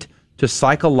sent to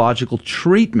psychological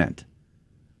treatment.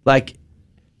 Like,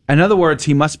 in other words,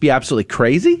 he must be absolutely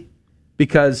crazy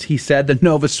because he said the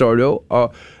Novus Ordo,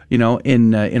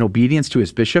 in obedience to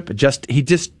his bishop. He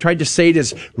just tried to say it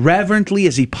as reverently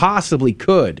as he possibly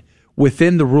could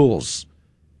within the rules,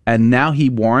 and now he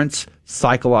warrants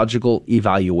psychological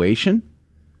evaluation.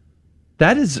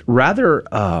 That is rather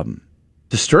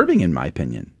disturbing, in my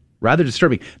opinion. Rather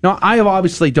disturbing. Now, I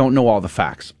obviously don't know all the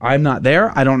facts. I'm not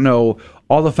there. I don't know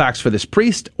all the facts for this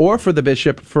priest or for the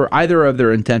bishop for either of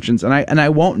their intentions, and I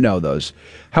won't know those.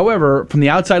 However, from the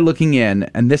outside looking in,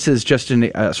 and this is just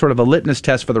sort of a litmus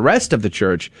test for the rest of the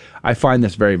church, I find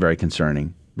this very, very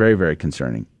concerning. Very, very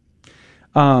concerning.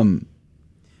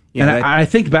 I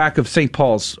think back of St.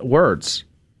 Paul's words.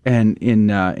 And in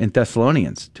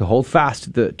Thessalonians, to hold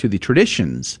fast to the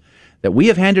traditions that we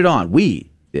have handed on.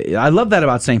 I love that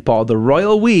about St. Paul. The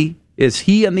royal we is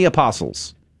he and the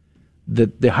apostles.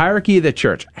 The hierarchy of the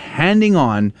church, handing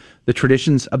on the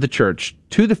traditions of the church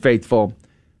to the faithful,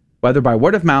 whether by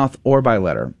word of mouth or by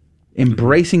letter.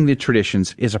 Embracing the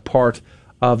traditions is a part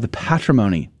of the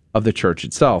patrimony of the church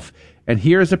itself. And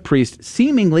here is a priest,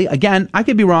 seemingly, again, I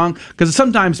could be wrong, because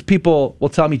sometimes people will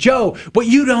tell me, Joe, what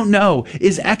you don't know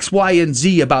is X, Y, and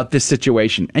Z about this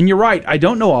situation. And you're right, I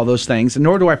don't know all those things,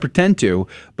 nor do I pretend to.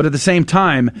 But at the same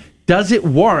time, does it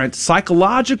warrant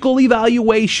psychological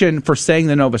evaluation for saying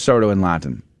the Novus Ordo in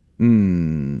Latin? I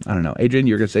don't know. Adrian,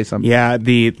 you're going to say something? Yeah,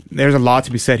 there's a lot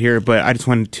to be said here, but I just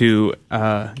wanted to,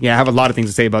 I have a lot of things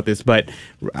to say about this, but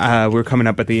we're coming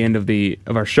up at the end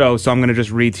of our show, so I'm going to just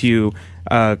read to you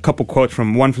a couple quotes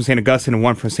one from St. Augustine and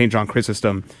one from St. John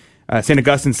Chrysostom. St.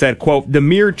 Augustine said, quote, "The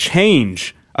mere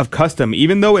change of custom,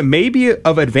 even though it may be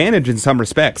of advantage in some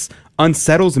respects,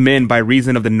 unsettles men by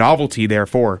reason of the novelty,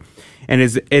 therefore. And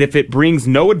if it brings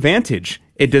no advantage,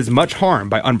 it does much harm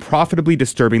by unprofitably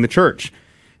disturbing the church.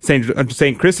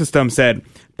 Saint Chrysostom said,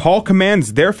 Paul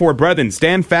commands, therefore, brethren,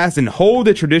 stand fast and hold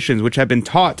the traditions which have been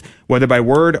taught, whether by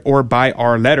word or by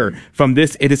our letter. From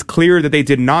this it is clear that they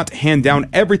did not hand down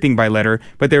everything by letter,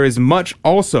 but there is much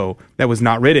also that was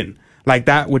not written. Like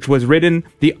that which was written,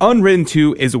 the unwritten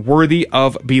too is worthy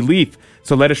of belief.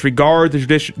 So let us regard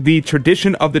the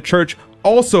tradition of the church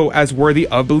also as worthy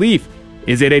of belief.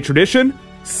 Is it a tradition?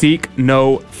 Seek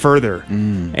no further.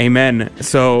 Amen.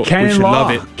 So Canon we should law.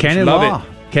 love it. Canon law.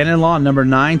 Canon law number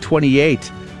 928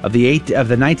 of the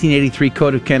 1983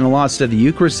 Code of Canon Law said the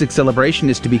Eucharistic celebration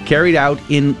is to be carried out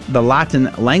in the Latin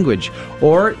language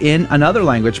or in another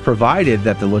language, provided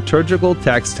that the liturgical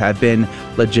text had been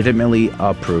legitimately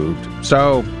approved.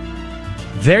 So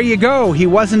there you go. He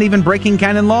wasn't even breaking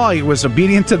canon law. He was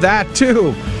obedient to that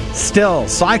too. Still,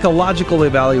 psychological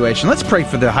evaluation. Let's pray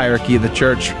for the hierarchy of the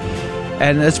church.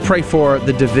 And let's pray for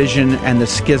the division and the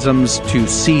schisms to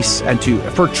cease and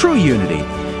for true unity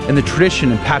in the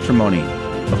tradition and patrimony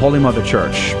of Holy Mother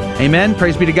Church. Amen.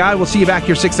 Praise be to God. We'll see you back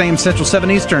here 6 a.m. Central,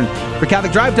 7 Eastern for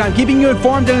Catholic Drive Time, keeping you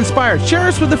informed and inspired. Share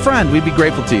us with a friend. We'd be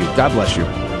grateful to you. God bless you.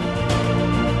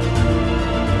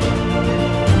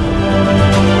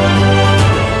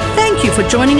 Thank you for joining